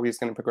sure how he's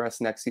going to progress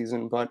next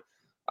season. But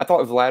I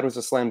thought Vlad was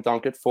a slam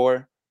dunk at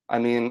 4. I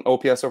mean,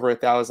 OPS over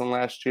 1,000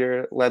 last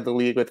year, led the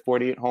league with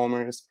 48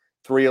 homers,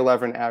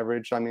 311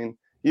 average. I mean,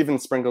 even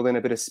sprinkled in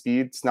a bit of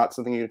speed. It's not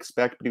something you'd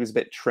expect, but he was a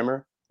bit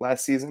trimmer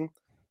last season.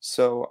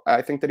 So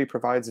I think that he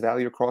provides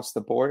value across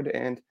the board,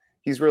 and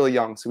he's really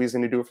young. So he's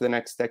going to do it for the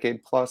next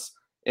decade plus,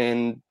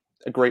 and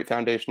a great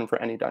foundation for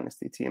any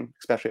dynasty team,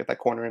 especially at that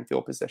corner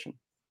infield position.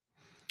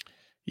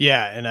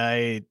 Yeah, and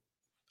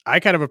I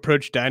kind of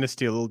approach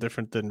dynasty a little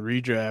different than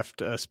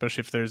redraft,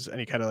 especially if there's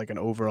any kind of like an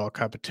overall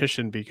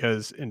competition,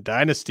 because in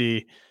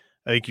dynasty,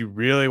 I think you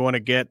really want to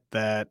get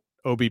that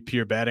OBP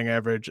or batting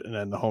average, and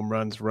then the home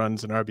runs,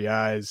 and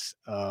RBIs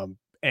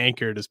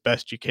anchored as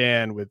best you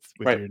can with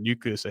Right. your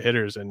nucleus of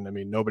hitters. And I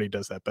mean, nobody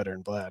does that better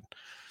than Vlad.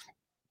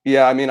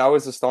 Yeah, I mean, I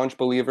was a staunch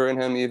believer in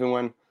him, even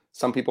when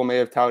some people may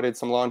have touted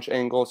some launch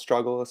angle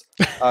struggles.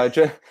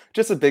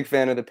 Just a big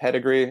fan of the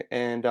pedigree,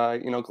 and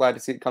glad to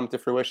see it come to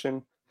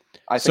fruition.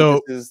 I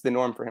think this is the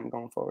norm for him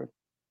going forward.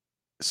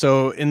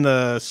 So in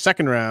the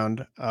second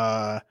round,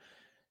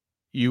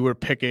 you were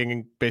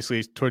picking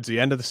basically towards the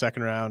end of the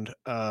second round.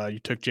 You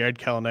took Jared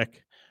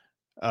Kelenic.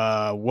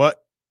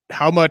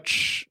 How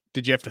much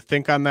did you have to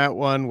think on that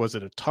one? Was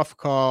it a tough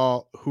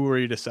call? Who were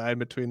you deciding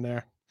between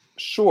there?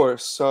 Sure.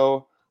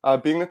 So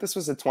being that this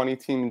was a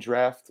 20-team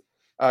draft,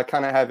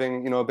 kind of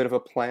having, a bit of a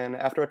plan.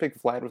 After I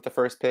picked Vlad with the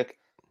first pick,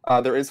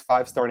 there is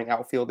 5 starting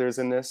outfielders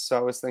in this. So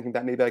I was thinking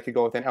that maybe I could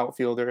go with an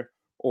outfielder,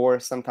 or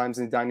sometimes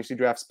in dynasty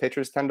drafts,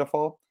 pitchers tend to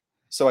fall.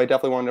 So I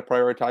definitely wanted to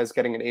prioritize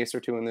getting an ace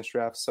or 2 in this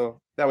draft. So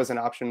that was an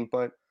option.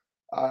 But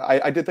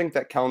I did think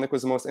that Kelenic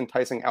was the most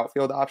enticing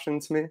outfield option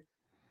to me.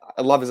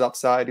 I love his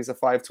upside. He's a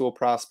 5-tool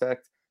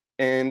prospect.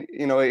 And,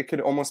 it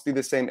could almost be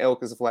the same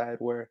ilk as Vlad,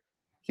 where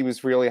he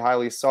was really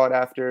highly sought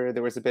after.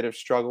 There was a bit of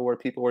struggle where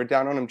people were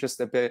down on him just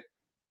a bit.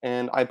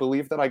 And I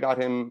believe that I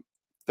got him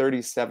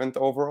 37th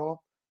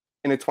overall.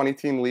 In a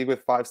 20-team league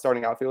with 5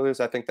 starting outfielders,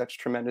 I think that's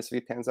tremendous if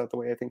he pans out the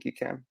way I think he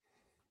can.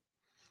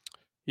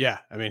 Yeah,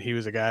 I mean, he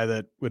was a guy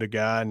that would have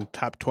gone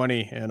top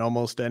 20 in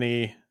almost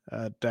any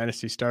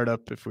dynasty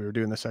startup if we were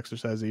doing this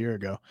exercise a year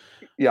ago.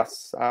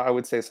 Yes, I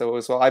would say so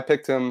as well. I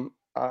picked him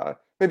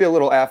maybe a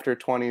little after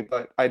 20,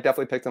 but I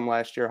definitely picked him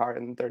last year higher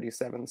than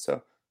 37.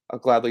 So I'll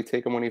gladly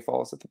take him when he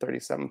falls at the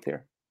 37th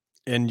here.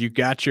 And you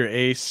got your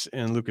ace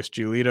in Lucas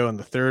Giolito in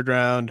the third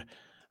round.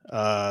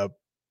 How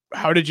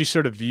did you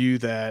sort of view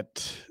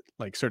that,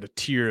 like, sort of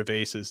tier of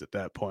aces at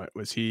that point?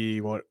 Was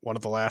he one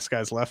of the last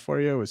guys left for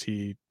you? Was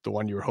he the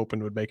one you were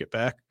hoping would make it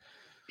back?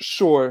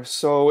 Sure.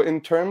 So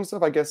in terms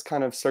of, I guess,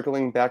 kind of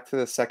circling back to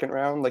the second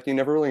round, like, you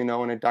never really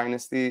know in a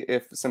dynasty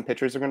if some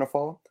pitchers are going to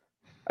fall.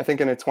 I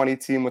think in a 20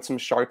 team with some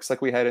sharks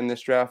like we had in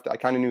this draft, I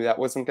kind of knew that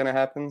wasn't going to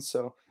happen.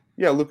 So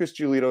yeah, Lucas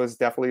Giolito is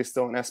definitely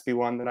still an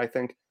SB1 that I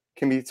think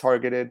can be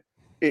targeted.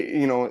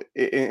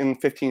 In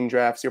 15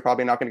 drafts, you're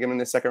probably not going to get him in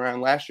the second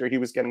round. Last year, he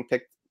was getting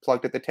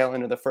plugged at the tail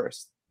end of the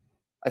first.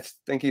 I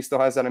think he still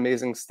has that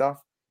amazing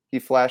stuff. He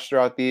flashed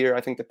throughout the year.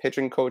 I think the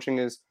pitching coaching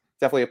is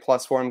definitely a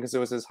plus for him because it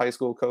was his high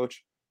school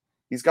coach.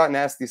 He's got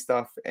nasty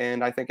stuff,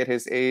 and I think at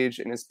his age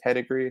and his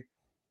pedigree,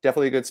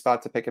 definitely a good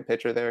spot to pick a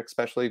pitcher there,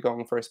 especially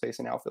going first base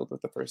and outfield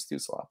with the first 2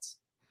 slots.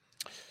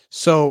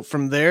 So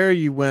from there,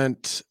 you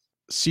went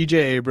CJ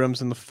Abrams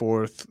in the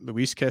 4th,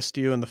 Luis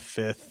Castillo in the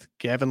 5th,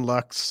 Gavin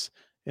Lux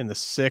in the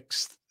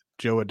 6th,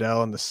 Joe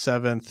Adell in the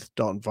 7th,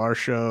 Dalton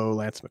Varsho,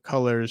 Lance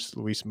McCullers,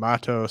 Luis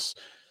Matos.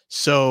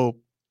 So,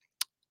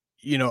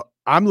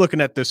 I'm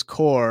looking at this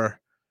core,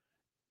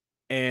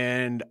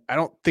 and I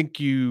don't think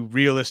you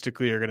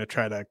realistically are going to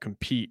try to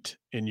compete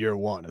in year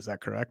one. Is that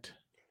correct?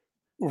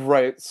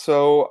 Right.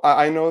 So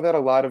I know that a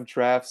lot of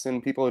drafts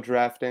and people are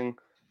drafting,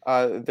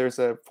 there's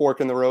a fork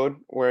in the road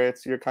where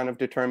it's you're kind of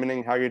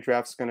determining how your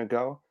draft's going to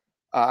go.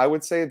 I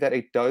would say that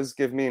it does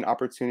give me an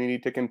opportunity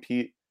to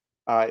compete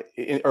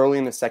early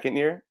in the second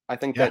year. I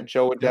think Yeah. that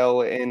Joe Yep.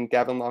 Adell and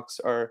Gavin Lux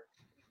are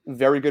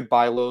very good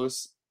buy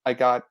lows. I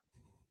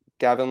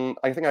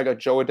think I got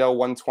Joe Adell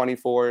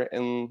 124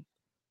 and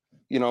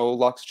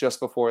Lux just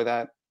before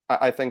that.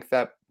 I think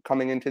that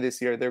coming into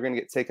this year, they're going to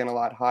get taken a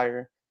lot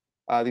higher.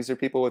 These are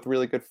people with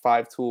really good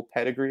five-tool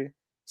pedigree,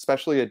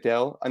 especially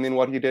Adele. I mean,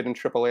 what he did in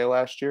AAA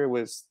last year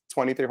was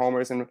 23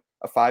 homers and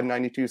a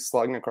 592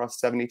 slugging across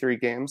 73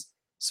 games.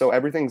 So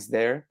everything's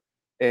there.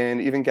 And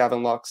even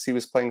Gavin Lux, he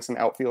was playing some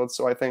outfield.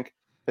 So I think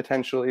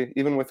potentially,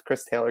 even with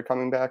Chris Taylor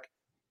coming back,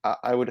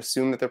 I would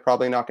assume that they're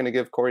probably not going to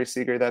give Corey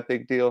Seager that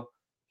big deal.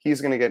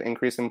 He's going to get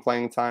increase in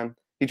playing time.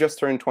 He just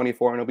turned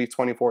 24 and he'll be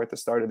 24 at the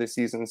start of the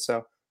season.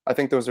 So I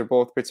think those are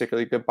both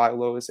particularly good buy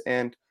lows.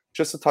 And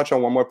just to touch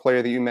on one more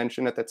player that you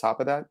mentioned at the top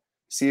of that,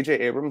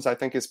 CJ Abrams, I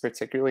think, is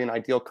particularly an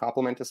ideal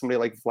complement to somebody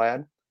like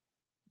Vlad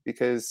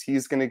because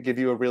he's going to give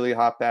you a really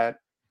hot bat.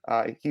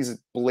 He's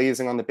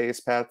blazing on the base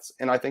paths,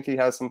 and I think he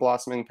has some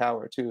blossoming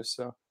power too.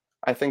 So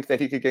I think that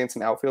he could gain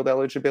some outfield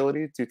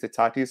eligibility due to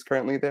Tatis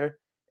currently there.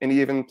 And he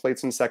even played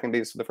some second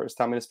base for the first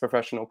time in his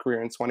professional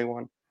career in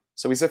 21.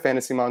 So he's a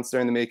fantasy monster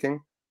in the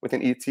making with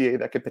an ETA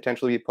that could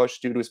potentially be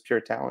pushed due to his pure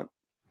talent.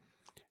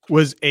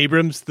 Was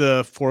Abrams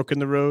the fork in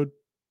the road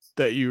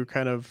that you were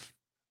kind of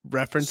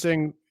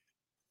referencing?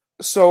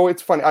 So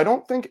it's funny. I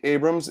don't think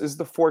Abrams is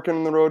the fork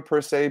in the road per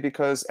se,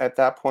 because at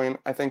that point,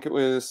 I think it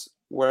was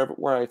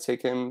where I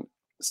take him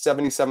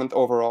 77th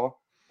overall.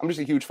 I'm just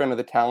a huge fan of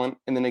the talent.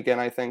 And then again,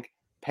 I think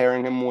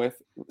pairing him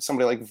with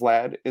somebody like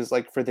Vlad is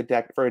like for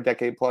a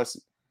decade plus,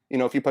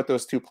 if you put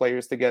those two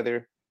players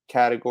together,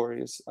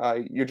 categories,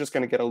 you're just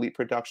going to get elite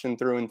production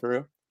through and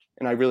through.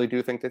 And I really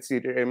do think that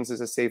CJ Abrams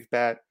is a safe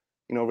bet,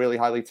 really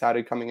highly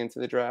touted coming into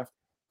the draft.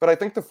 But I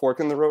think the fork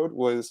in the road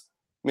was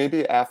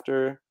maybe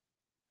after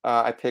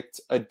I picked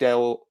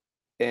Adele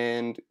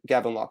and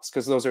Gavin Lux,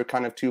 because those are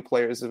kind of two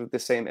players of the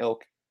same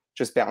ilk,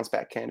 just bounce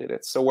back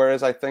candidates. So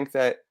whereas I think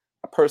that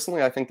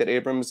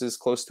Abrams is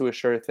close to a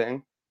sure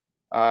thing,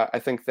 I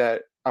think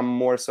that I'm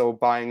more so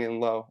buying in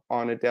low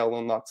on Adele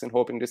and Lux and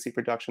hoping to see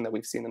production that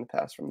we've seen in the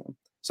past from them.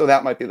 So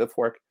that might be the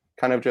fork,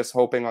 kind of just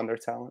hoping on their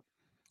talent.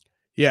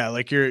 Yeah,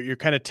 like you're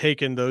kind of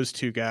taking those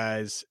two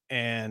guys,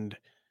 and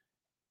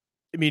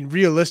I mean,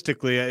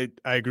 realistically,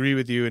 I agree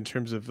with you in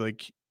terms of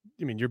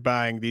you're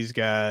buying these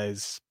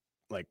guys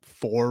like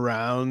 4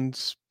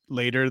 rounds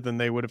later than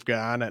they would have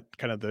gone at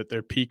kind of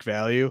their peak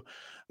value.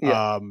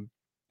 Yeah.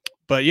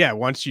 But yeah,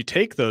 once you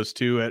take those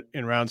two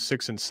in round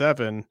 6 and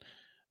 7,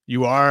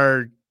 you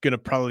are going to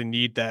probably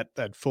need that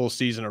full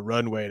season of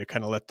runway to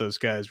kind of let those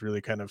guys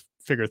really kind of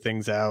figure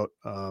things out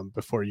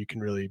before you can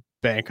really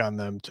bank on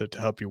them to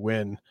help you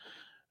win.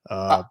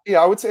 I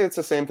would say it's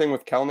the same thing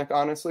with Kelnick,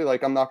 honestly.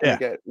 Like, I'm not going to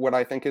get what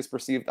I think his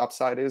perceived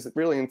upside is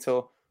really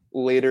until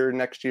later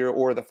next year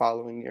or the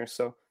following year.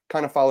 So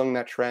kind of following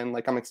that trend,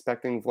 like I'm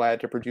expecting Vlad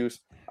to produce.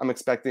 I'm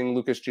expecting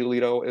Lucas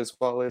Giolito as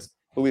well as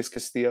Luis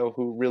Castillo,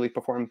 who really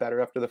performed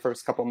better after the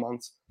first couple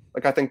months.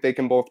 Like, I think they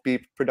can both be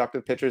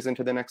productive pitchers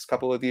into the next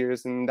couple of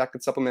years, and that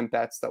could supplement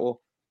bats that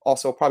will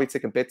also probably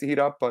take a bit to heat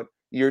up. But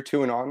year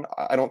 2 and on,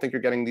 I don't think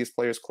you're getting these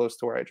players close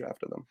to where I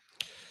drafted them.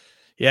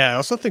 Yeah, I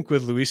also think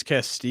with Luis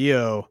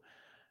Castillo,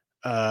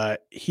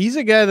 he's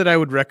a guy that I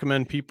would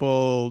recommend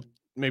people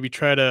maybe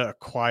try to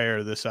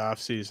acquire this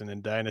offseason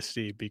in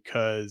Dynasty,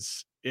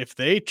 because if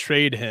they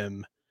trade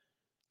him,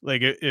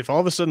 like if all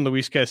of a sudden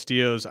Luis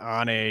Castillo's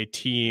on a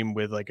team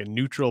with like a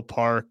neutral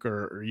park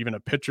or even a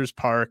pitcher's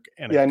park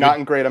and not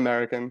in Great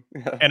American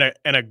and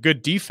a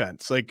good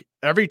defense, like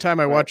every time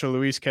I watch a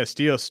Luis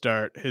Castillo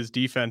start, his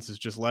defense is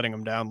just letting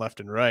him down left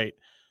and right.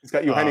 He's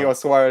got Eugenio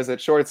Suarez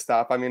at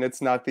shortstop. I mean,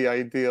 it's not the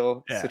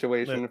ideal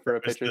situation for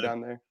a pitcher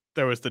down there.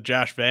 There was the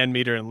Josh Van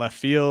Meter in left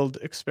field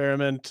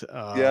experiment.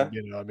 I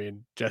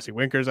mean, Jesse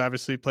Winkers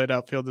obviously played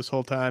outfield this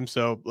whole time.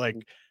 So like,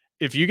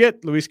 if you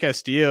get Luis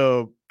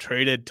Castillo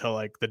traded to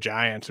like the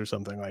Giants or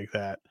something like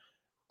that,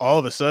 all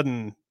of a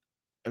sudden,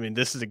 I mean,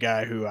 this is a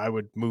guy who I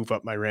would move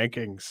up my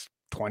rankings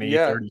 20,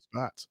 30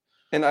 spots.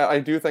 And I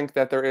do think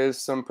that there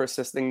is some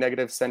persisting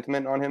negative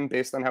sentiment on him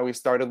based on how he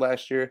started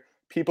last year.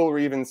 People were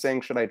even saying,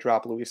 should I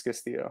drop Luis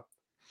Castillo?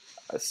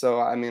 So,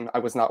 I mean, I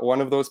was not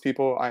one of those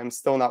people. I am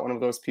still not one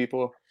of those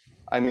people.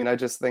 I mean, I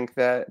just think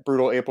that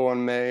brutal April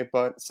and May,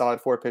 but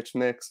solid 4-pitch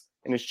mix,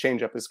 and his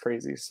changeup is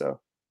crazy. So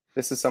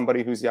this is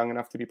somebody who's young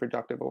enough to be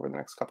productive over the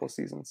next couple of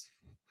seasons.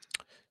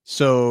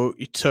 So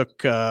you took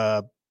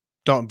Dalton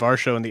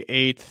Varsho in the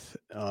 8th,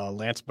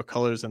 Lance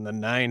McCullers in the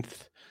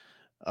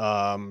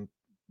 9th.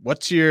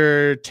 What's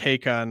your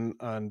take on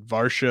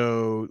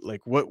Varsho?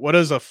 Like, what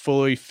does a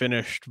fully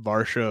finished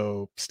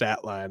Varsho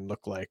stat line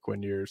look like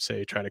when you're,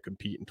 say, trying to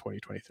compete in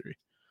 2023?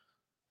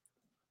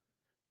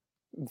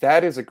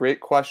 That is a great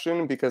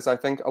question, because I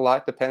think a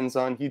lot depends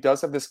on, he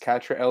does have this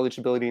catcher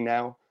eligibility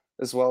now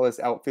as well as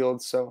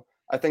outfield. So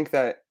I think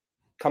that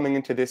coming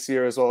into this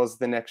year as well as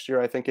the next year,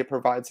 I think it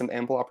provides some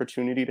ample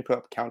opportunity to put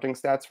up counting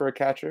stats for a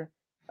catcher.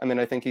 I mean,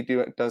 I think he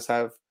does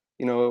have,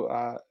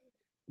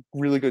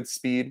 really good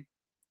speed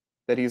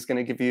that he's going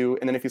to give you.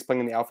 And then if he's playing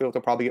in the outfield,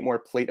 he'll probably get more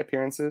plate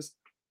appearances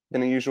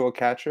than a usual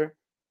catcher.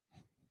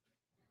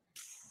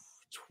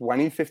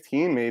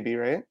 2015 maybe,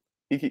 right?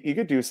 He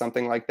could do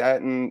something like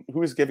that. And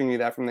who's giving you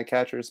that from the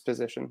catcher's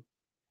position,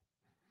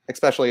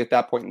 especially at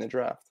that point in the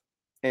draft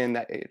and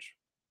that age?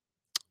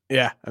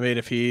 Yeah, I mean,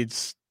 if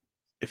he's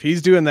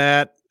doing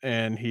that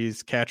and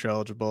he's catcher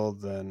eligible,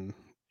 then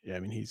yeah,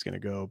 I mean, he's going to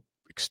go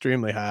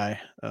extremely high,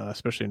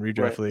 especially in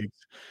redraft leagues.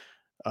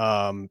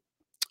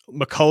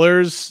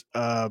 McCullers,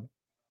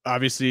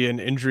 obviously an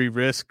injury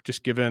risk,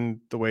 just given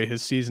the way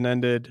his season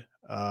ended.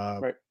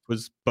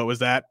 Was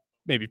that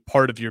maybe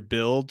part of your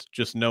build,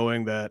 just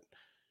knowing that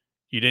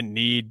you didn't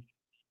need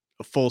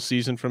a full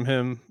season from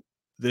him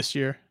this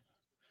year?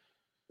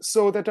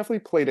 So that definitely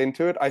played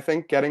into it. I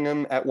think getting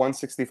him at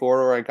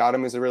 164, where I got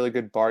him, is a really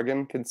good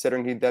bargain,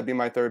 considering he'd be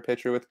my third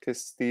pitcher with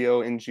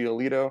Castillo and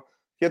Giolito.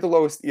 He had the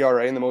lowest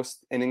ERA and the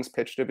most innings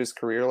pitched of his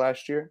career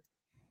last year.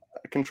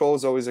 Control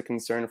is always a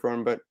concern for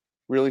him, but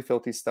really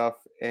filthy stuff.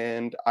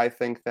 And I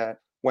think that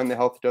when the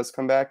health does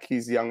come back,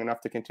 he's young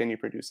enough to continue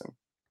producing.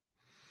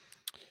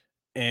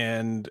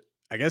 And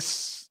I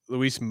guess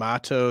Luis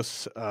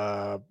Matos,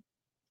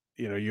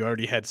 you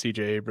already had CJ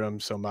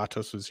Abrams, so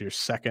Matos was your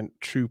second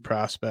true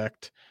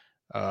prospect.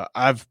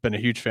 I've been a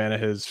huge fan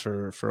of his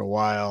for a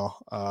while.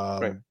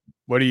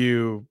 What do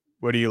you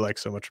like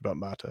so much about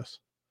Matos?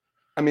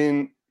 I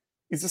mean,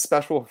 he's a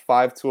special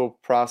 5-tool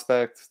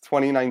prospect.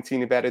 2019,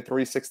 he batted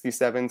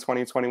 .367,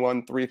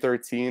 2021,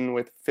 .313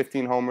 with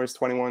 15 homers,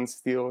 21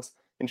 steals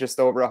in just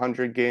over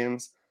 100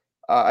 games.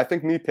 I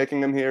think me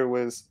picking him here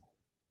was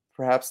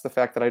perhaps the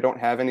fact that I don't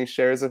have any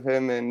shares of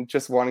him and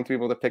just wanting to be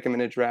able to pick him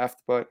in a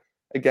draft. But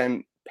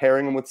again,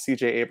 pairing him with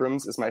CJ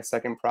Abrams is my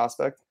second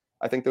prospect.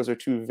 I think those are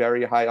two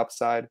very high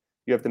upside.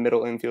 You have the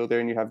middle infielder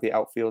and you have the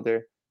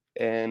outfielder.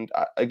 And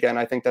again,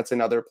 I think that's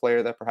another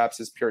player that perhaps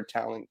is pure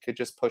talent, could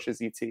just push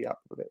his ET up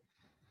a bit.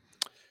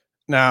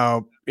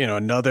 Now,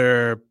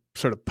 another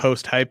sort of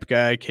post-hype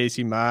guy,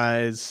 Casey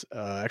Mize.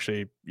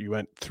 Actually, you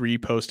went 3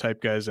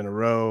 post-hype guys in a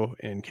row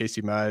in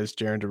Casey Mize,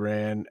 Jarren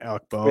Duran,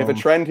 Alec Bohm. We have a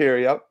trend here,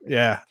 yep.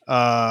 Yeah.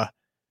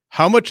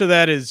 How much of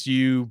that is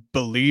you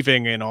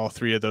believing in all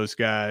 3 of those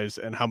guys,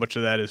 and how much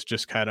of that is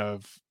just kind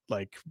of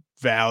like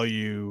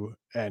value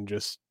and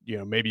just,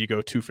 maybe you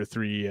go 2 for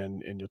 3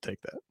 and you'll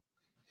take that?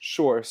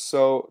 Sure.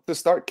 So to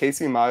start,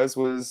 Casey Mize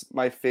was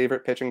my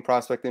favorite pitching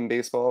prospect in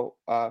baseball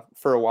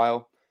for a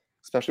while.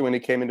 Especially when he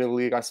came into the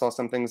league, I saw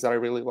some things that I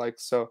really liked.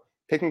 So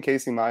picking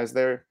Casey Mize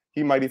there,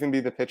 he might even be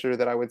the pitcher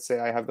that I would say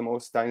I have the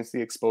most dynasty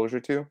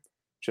exposure to.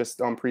 Just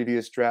on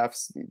previous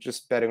drafts,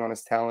 just betting on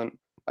his talent,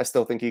 I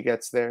still think he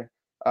gets there.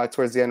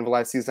 Towards the end of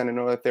last season, I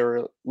know that they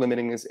were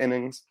limiting his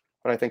innings,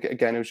 but I think,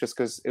 again, it was just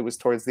because it was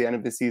towards the end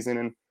of the season.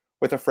 And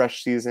with a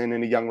fresh season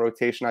and a young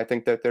rotation, I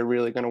think that they're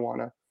really going to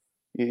want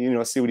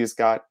to, see what he's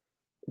got.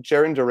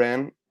 Jarren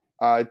Duran,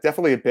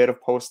 definitely a bit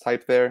of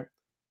post-hype there.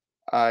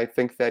 I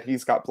think that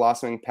he's got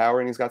blossoming power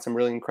and he's got some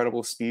really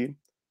incredible speed.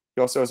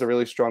 He also has a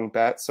really strong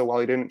bat. So while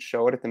he didn't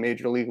show it at the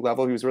major league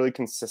level, he was really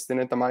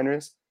consistent at the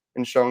minors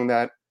and showing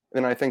that.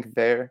 And I think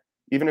there,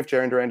 even if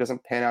Jarren Duran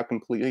doesn't pan out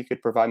completely, he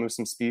could provide me with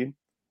some speed,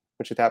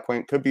 which at that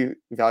point could be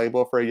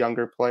valuable for a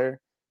younger player.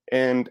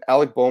 And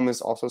Alec Bohm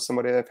is also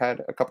somebody I've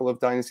had a couple of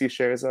dynasty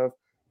shares of.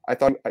 I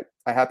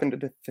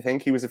happened to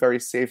think he was a very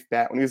safe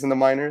bat when he was in the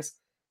minors.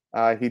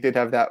 He did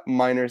have that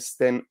minor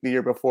stint the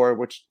year before,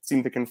 which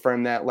seemed to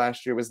confirm that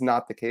last year was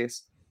not the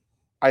case.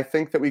 I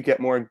think that we get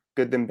more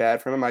good than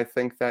bad from him. I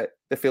think that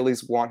the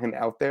Phillies want him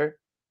out there.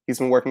 He's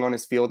been working on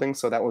his fielding,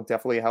 so that will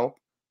definitely help,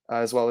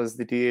 as well as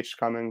the DH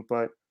coming.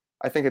 But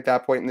I think at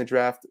that point in the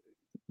draft,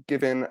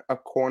 given a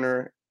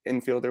corner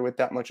infielder with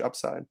that much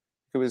upside,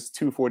 it was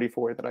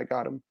 244 that I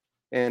got him.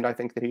 And I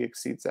think that he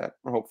exceeds that,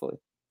 or hopefully.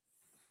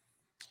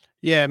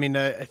 Yeah, I mean,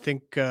 I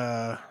think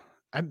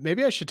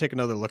maybe I should take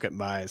another look at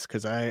Mize,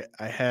 because I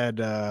had,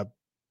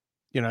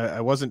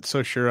 I wasn't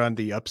so sure on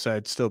the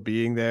upside still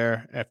being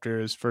there after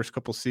his first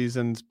couple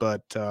seasons,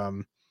 but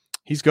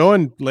he's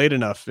going late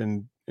enough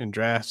in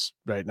drafts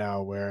right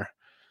now where,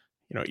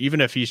 even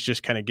if he's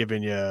just kind of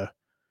giving you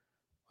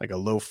like a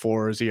low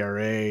 4s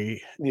ERA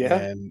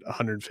and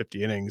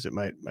 150 innings, it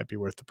might be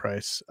worth the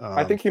price.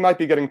 I think he might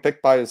be getting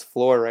picked by his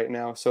floor right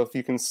now. So if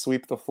you can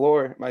sweep the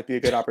floor, it might be a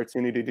good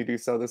opportunity to do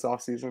so this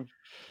offseason.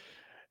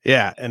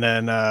 Yeah. And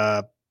then,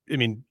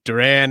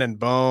 Duran and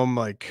Bohm,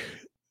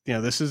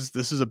 this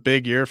is a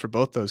big year for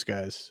both those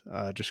guys,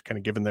 just kind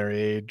of given their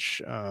age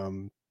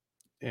and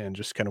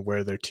just kind of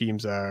where their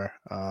teams are.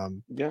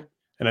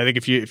 And I think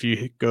if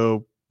you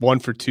go 1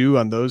 for 2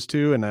 on those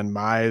two, and then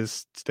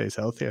Mize stays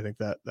healthy, I think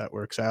that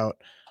works out.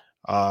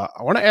 I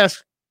want to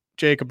ask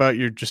Jake about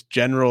your just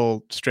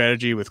general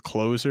strategy with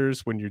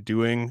closers when you're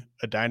doing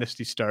a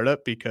dynasty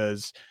startup,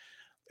 because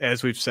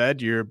as we've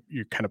said, you're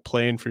kind of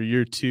playing for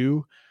year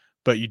 2,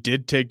 but you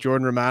did take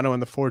Jordan Romano in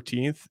the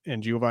 14th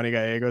and Giovanni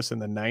Gallegos in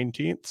the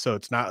 19th. So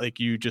it's not like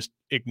you just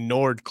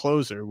ignored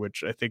closer,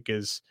 which I think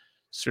is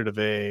sort of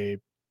a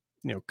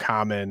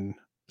common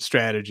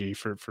strategy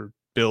for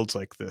builds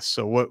like this.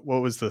 So what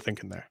was the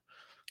thinking there?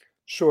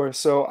 Sure.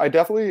 So I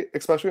definitely,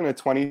 especially in a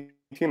 20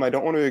 team, I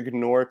don't want to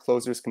ignore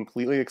closers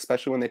completely,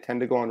 especially when they tend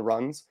to go on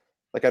runs.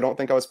 Like, I don't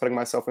think I was putting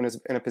myself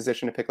in a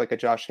position to pick like a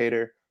Josh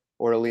Hader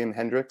or a Liam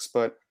Hendricks,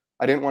 but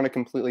I didn't want to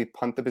completely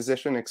punt the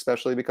position,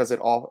 especially because it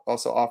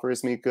also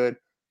offers me good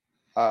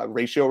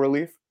ratio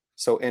relief.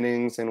 So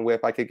innings and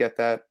whip, I could get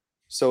that.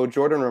 So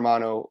Jordan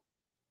Romano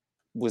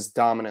was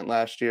dominant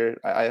last year.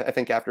 I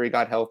think after he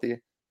got healthy,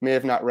 may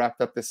have not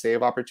wrapped up the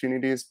save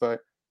opportunities,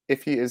 but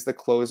if he is the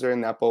closer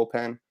in that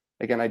bullpen,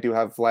 again, I do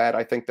have Vlad.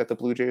 I think that the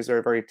Blue Jays are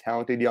a very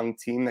talented young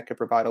team that could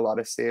provide a lot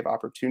of save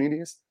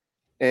opportunities.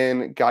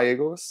 And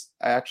Gallegos,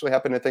 I actually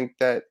happen to think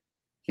that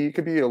he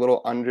could be a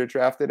little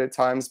underdrafted at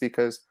times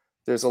because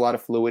there's a lot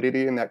of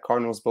fluidity in that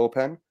Cardinals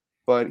bullpen,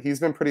 but he's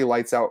been pretty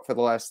lights out for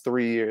the last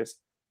 3 years.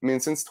 I mean,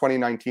 since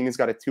 2019, he's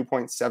got a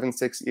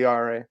 2.76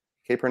 ERA,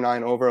 K per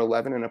 9 over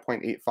 11, and a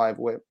 0.85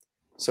 whip.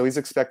 So he's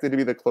expected to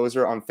be the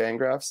closer on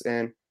Fangraphs,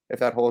 and if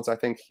that holds, I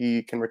think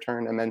he can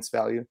return immense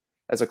value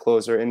as a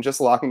closer. And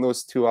just locking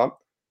those two up,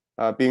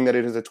 being that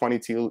it is a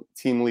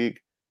 20-team league,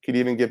 could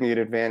even give me an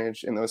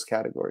advantage in those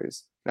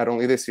categories, not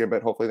only this year,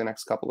 but hopefully the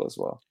next couple as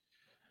well.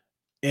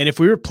 And if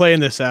we were playing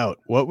this out,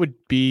 what would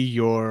be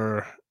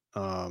your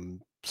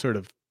sort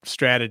of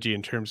strategy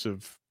in terms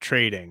of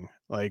trading?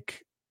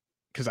 Like,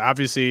 because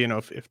obviously,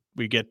 if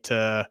we get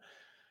to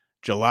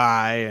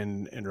July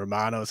and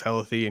Romano's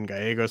healthy and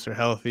Gallegos are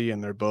healthy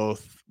and they're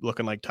both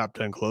looking like top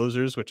 10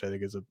 closers, which I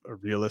think is a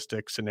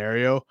realistic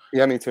scenario.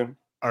 Yeah, me too.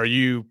 Are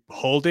you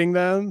holding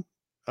them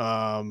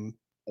or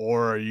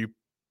are you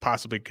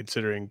possibly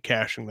considering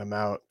cashing them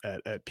out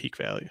at peak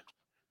value?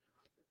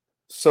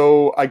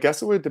 So I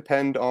guess it would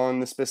depend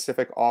on the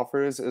specific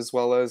offers, as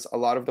well as a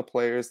lot of the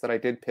players that I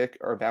did pick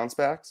are bounce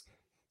backs.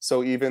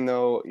 So even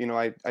though,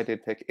 I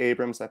did pick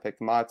Abrams, I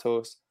picked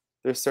Matos,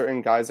 there's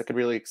certain guys that could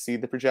really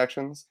exceed the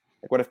projections.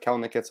 Like, what if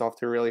Kelnick gets off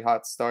to a really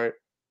hot start?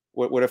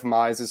 What if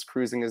Mize is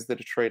cruising as the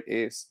Detroit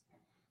ace?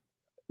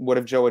 What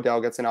if Joe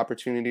Adell gets an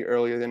opportunity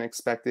earlier than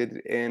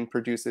expected and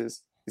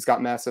produces? He's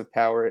got massive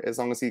power. As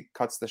long as he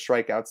cuts the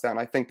strikeouts down,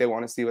 I think they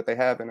want to see what they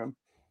have in him.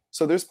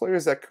 So there's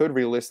players that could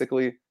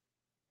realistically,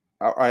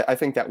 I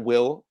think that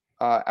will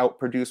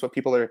outproduce what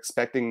people are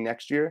expecting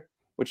next year,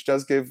 which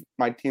does give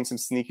my team some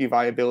sneaky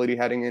viability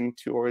heading in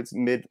towards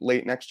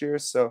late next year.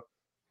 So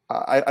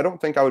I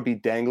don't think I would be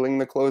dangling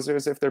the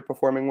closers if they're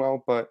performing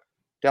well, but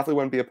definitely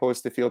wouldn't be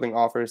opposed to fielding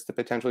offers to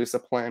potentially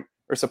supplant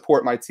or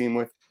support my team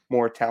with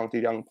more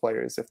talented young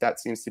players if that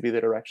seems to be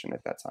the direction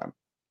at that time.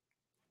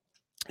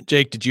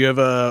 Jake, did you have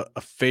a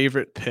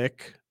favorite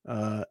pick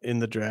in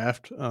the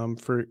draft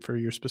for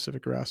your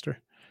specific roster?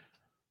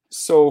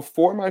 So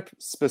for my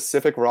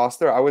specific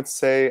roster, I would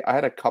say I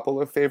had a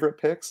couple of favorite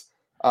picks.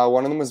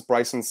 One of them was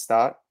Bryson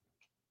Stott.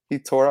 He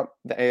tore up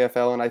the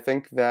AFL, and I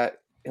think that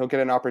he'll get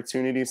an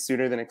opportunity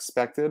sooner than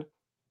expected.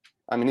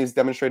 I mean, he's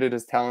demonstrated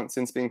his talent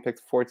since being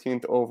picked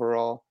 14th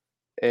overall,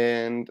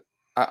 and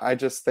I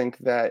just think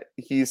that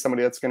he's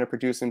somebody that's going to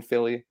produce in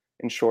Philly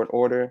in short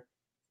order,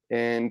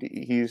 and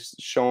he's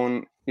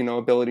shown,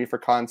 ability for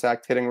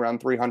contact, hitting around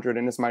 300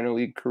 in his minor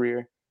league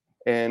career,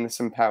 and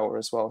some power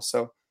as well.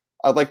 So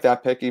I'd like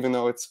that pick, even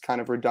though it's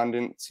kind of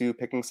redundant to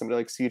picking somebody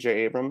like CJ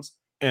Abrams.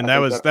 And that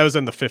was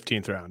in the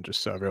 15th round,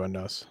 just so everyone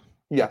knows.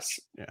 Yes.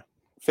 Yeah.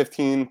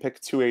 15,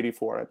 pick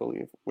 284, I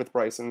believe, with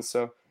Bryson.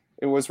 So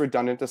it was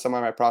redundant to some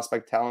of my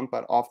prospect talent,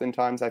 but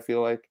oftentimes I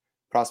feel like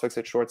prospects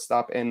at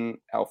shortstop and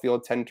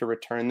outfield tend to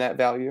return that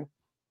value.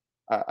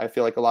 I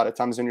feel like a lot of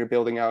times when you're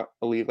building out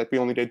a league, like we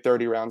only did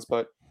 30 rounds,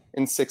 but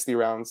in 60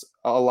 rounds,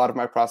 a lot of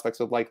my prospects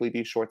would likely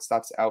be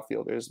shortstops,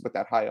 outfielders with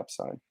that high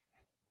upside.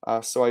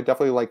 So I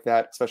definitely like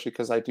that, especially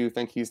because I do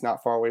think he's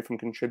not far away from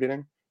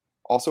contributing.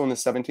 Also in the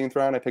 17th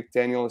round, I picked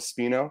Daniel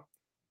Espino,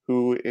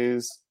 who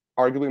is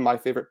arguably my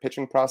favorite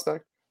pitching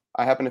prospect.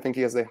 I happen to think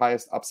he has the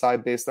highest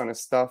upside based on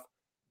his stuff.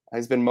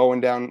 He's been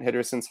mowing down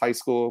hitters since high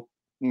school,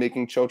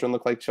 making children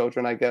look like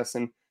children, I guess,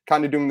 and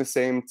kind of doing the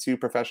same to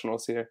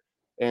professionals here.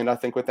 And I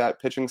think with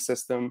that pitching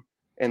system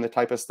and the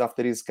type of stuff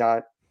that he's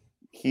got,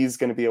 he's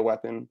going to be a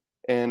weapon.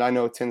 And I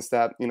know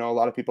Tinstat, a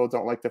lot of people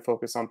don't like to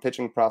focus on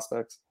pitching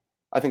prospects.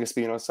 I think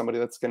Espino is somebody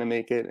that's going to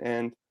make it,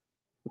 and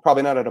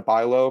probably not at a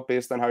buy low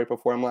based on how he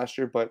performed last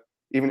year, but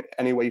even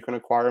any way you can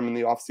acquire him in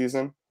the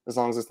offseason, as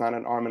long as it's not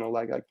an arm and a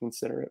leg, I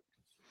consider it.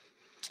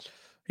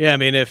 Yeah, I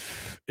mean,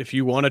 if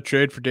you want to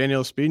trade for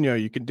Daniel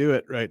Espino, you can do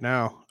it right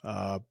now.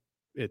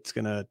 It's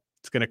gonna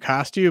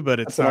cost you, but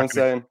it's not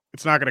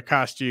gonna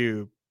cost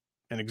you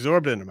an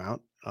exorbitant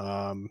amount.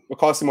 It'll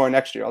cost you more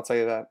next year, I'll tell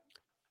you that.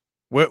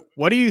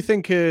 What do you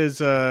think his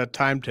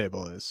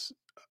timetable is?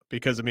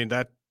 Because I mean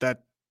that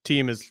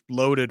team is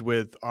loaded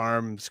with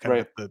arms kind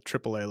of at the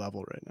AAA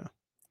level right now.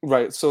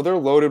 Right. So they're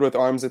loaded with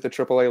arms at the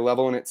AAA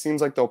level, and it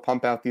seems like they'll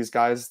pump out these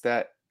guys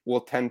that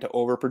will tend to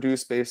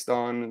overproduce based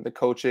on the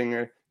coaching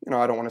or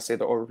I don't want to say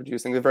they're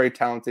overproducing. They're very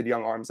talented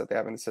young arms that they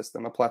have in the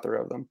system, a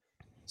plethora of them.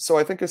 So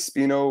I think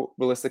Espino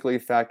realistically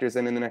factors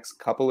in the next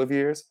couple of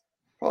years,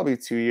 probably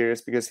 2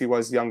 years, because he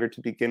was younger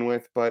to begin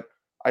with. But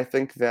I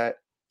think that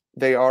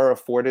they are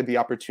afforded the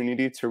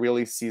opportunity to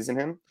really season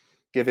him,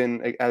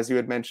 given, as you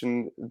had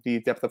mentioned, the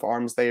depth of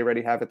arms they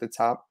already have at the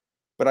top.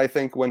 But I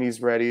think when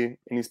he's ready and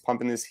he's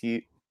pumping his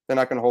heat, they're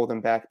not going to hold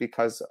him back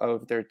because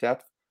of their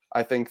depth.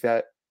 I think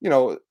that,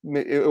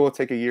 it will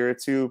take a year or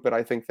two, but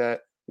I think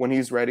that when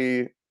he's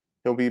ready,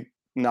 he'll be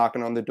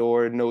knocking on the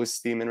door, nose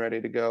steaming,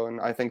 ready to go.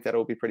 And I think that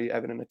it'll be pretty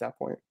evident at that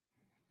point.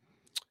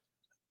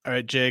 All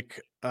right,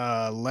 Jake,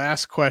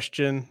 last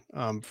question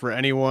for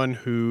anyone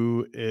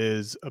who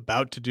is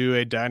about to do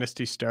a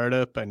dynasty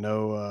startup. I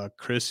know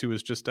Chris, who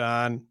was just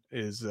on,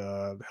 is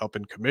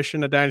helping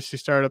commission a dynasty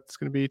startup that's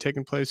going to be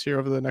taking place here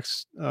over the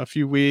next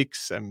few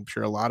weeks. I'm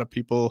sure a lot of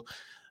people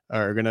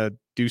are going to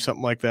do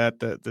something like that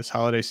this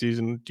holiday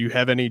season. Do you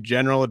have any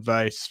general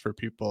advice for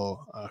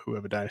people who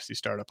have a dynasty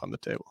startup on the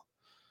table?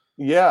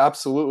 Yeah,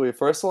 absolutely.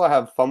 First of all, I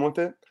have fun with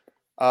it.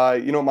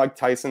 Mike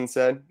Tyson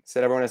said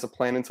everyone has a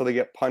plan until they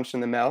get punched in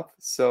the mouth.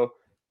 So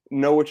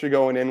know what you're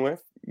going in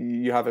with.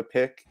 You have a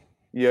pick,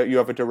 you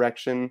have a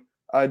direction.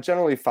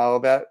 Generally follow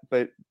that,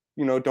 but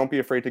don't be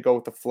afraid to go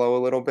with the flow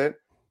a little bit.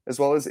 As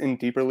well as in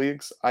deeper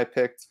leagues, I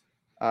picked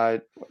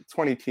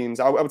 20 teams.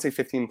 I would say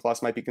 15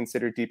 plus might be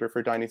considered deeper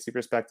for dynasty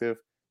perspective.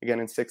 Again,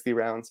 in 60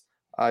 rounds.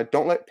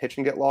 Don't let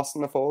pitching get lost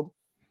in the fold,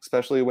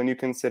 especially when you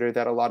consider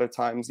that a lot of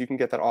times you can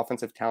get that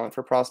offensive talent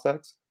for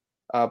prospects.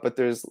 But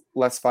there's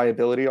less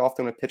viability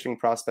often with pitching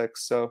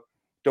prospects. So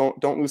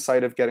don't lose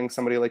sight of getting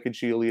somebody like a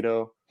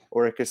Giolito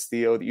or a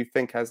Castillo that you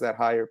think has that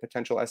higher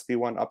potential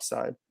SP1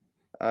 upside,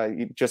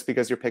 just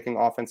because you're picking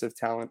offensive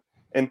talent.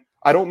 And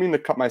I don't mean to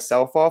cut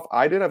myself off.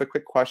 I did have a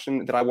quick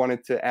question that I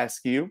wanted to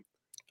ask you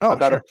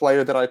about a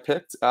player that I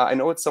picked. I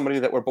know it's somebody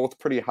that we're both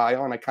pretty high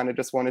on. I kind of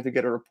just wanted to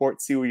get a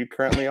report, see where you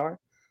currently are.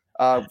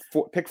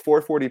 Pick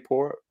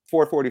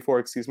 444,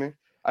 excuse me.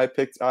 I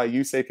picked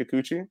Yusei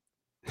Kikuchi.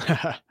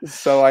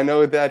 So I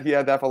know that he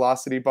had that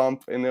velocity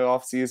bump in the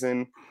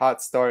offseason,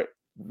 hot start,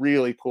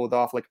 really cooled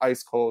off, like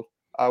ice cold.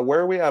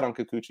 Where are we at on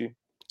Kikuchi?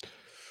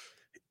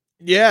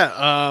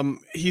 Yeah,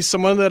 he's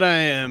someone that I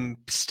am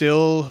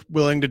still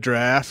willing to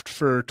draft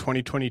for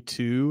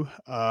 2022,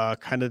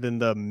 kind of in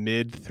the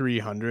mid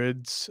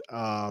 300s.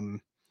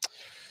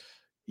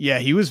 Yeah,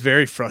 he was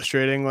very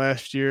frustrating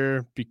last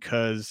year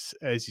because,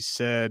 as you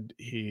said,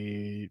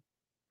 he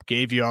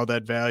gave you all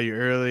that value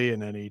early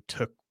and then he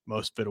took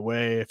most of it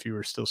away if you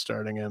were still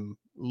starting him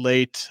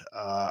late.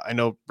 I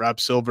know Rob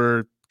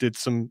Silver did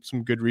some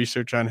good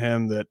research on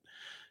him that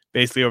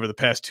basically over the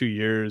past 2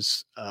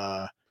 years,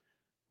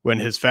 when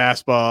his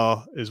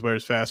fastball is where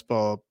his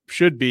fastball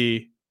should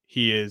be,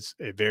 he is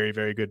a very,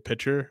 very good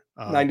pitcher.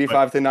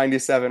 95 to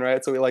 97, right?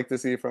 That's what we like to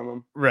see from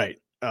him. Right.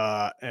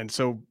 And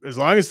so as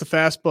long as the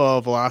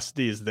fastball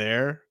velocity is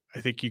there,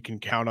 I think you can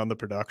count on the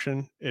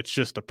production. It's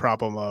just a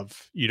problem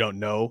of you don't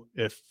know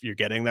if you're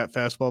getting that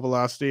fastball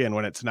velocity. And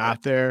when it's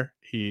not there,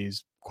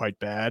 he's quite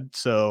bad.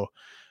 So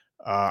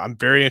I'm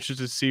very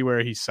interested to see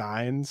where he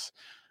signs.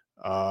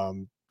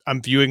 I'm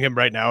viewing him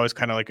right now as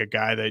kind of like a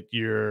guy that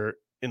you're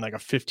in like a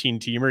 15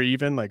 teamer,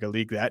 even like a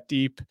league that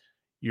deep,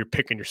 you're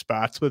picking your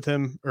spots with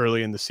him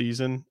early in the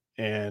season.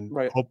 And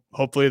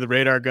hopefully the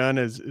radar gun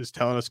is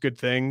telling us good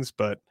things.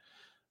 But,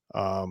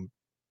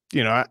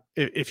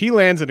 if he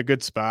lands in a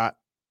good spot,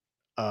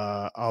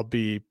 I'll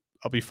be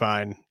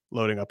fine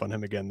loading up on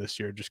him again this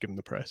year. Just give him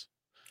the price.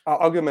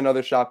 I'll give him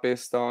another shot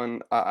based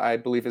on, I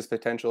believe, his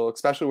potential,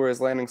 especially where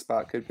his landing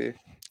spot could be.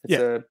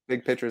 It's a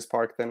big pitcher's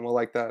park, then we'll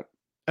like that.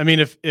 I mean,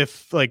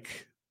 if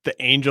like the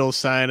Angels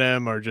sign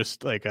him or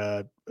just like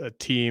a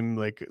team,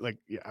 like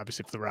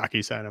obviously if the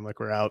Rockies sign him, like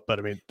we're out. But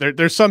I mean,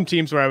 there's some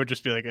teams where I would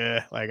just be like,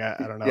 I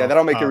don't know. Yeah,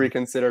 that'll make you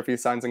reconsider if he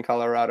signs in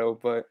Colorado,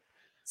 but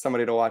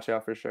somebody to watch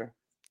out for sure.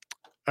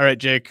 All right,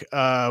 Jake,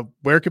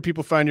 where can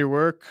people find your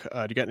work?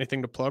 Do you got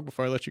anything to plug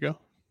before I let you go?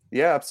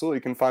 Yeah, absolutely.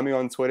 You can find me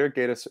on Twitter,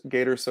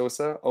 Gator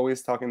Sosa,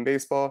 always talking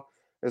baseball,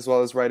 as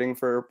well as writing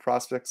for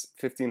Prospects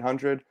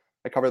 1500.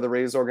 I cover the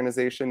Rays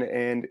organization,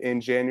 and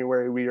in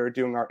January, we are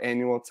doing our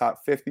annual top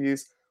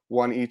 50s,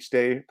 one each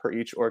day per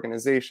each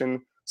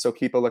organization. So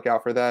keep a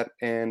lookout for that,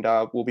 and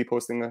we'll be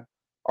posting an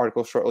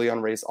article shortly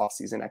on Rays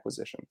offseason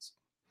acquisitions.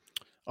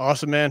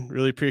 Awesome, man.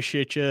 Really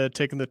appreciate you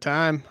taking the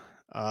time.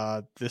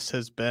 This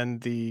has been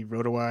the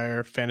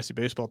RotoWire Fantasy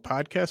Baseball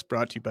Podcast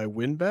brought to you by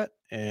WynnBET,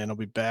 and I'll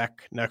be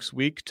back next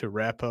week to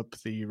wrap up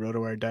the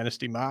RotoWire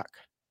Dynasty mock.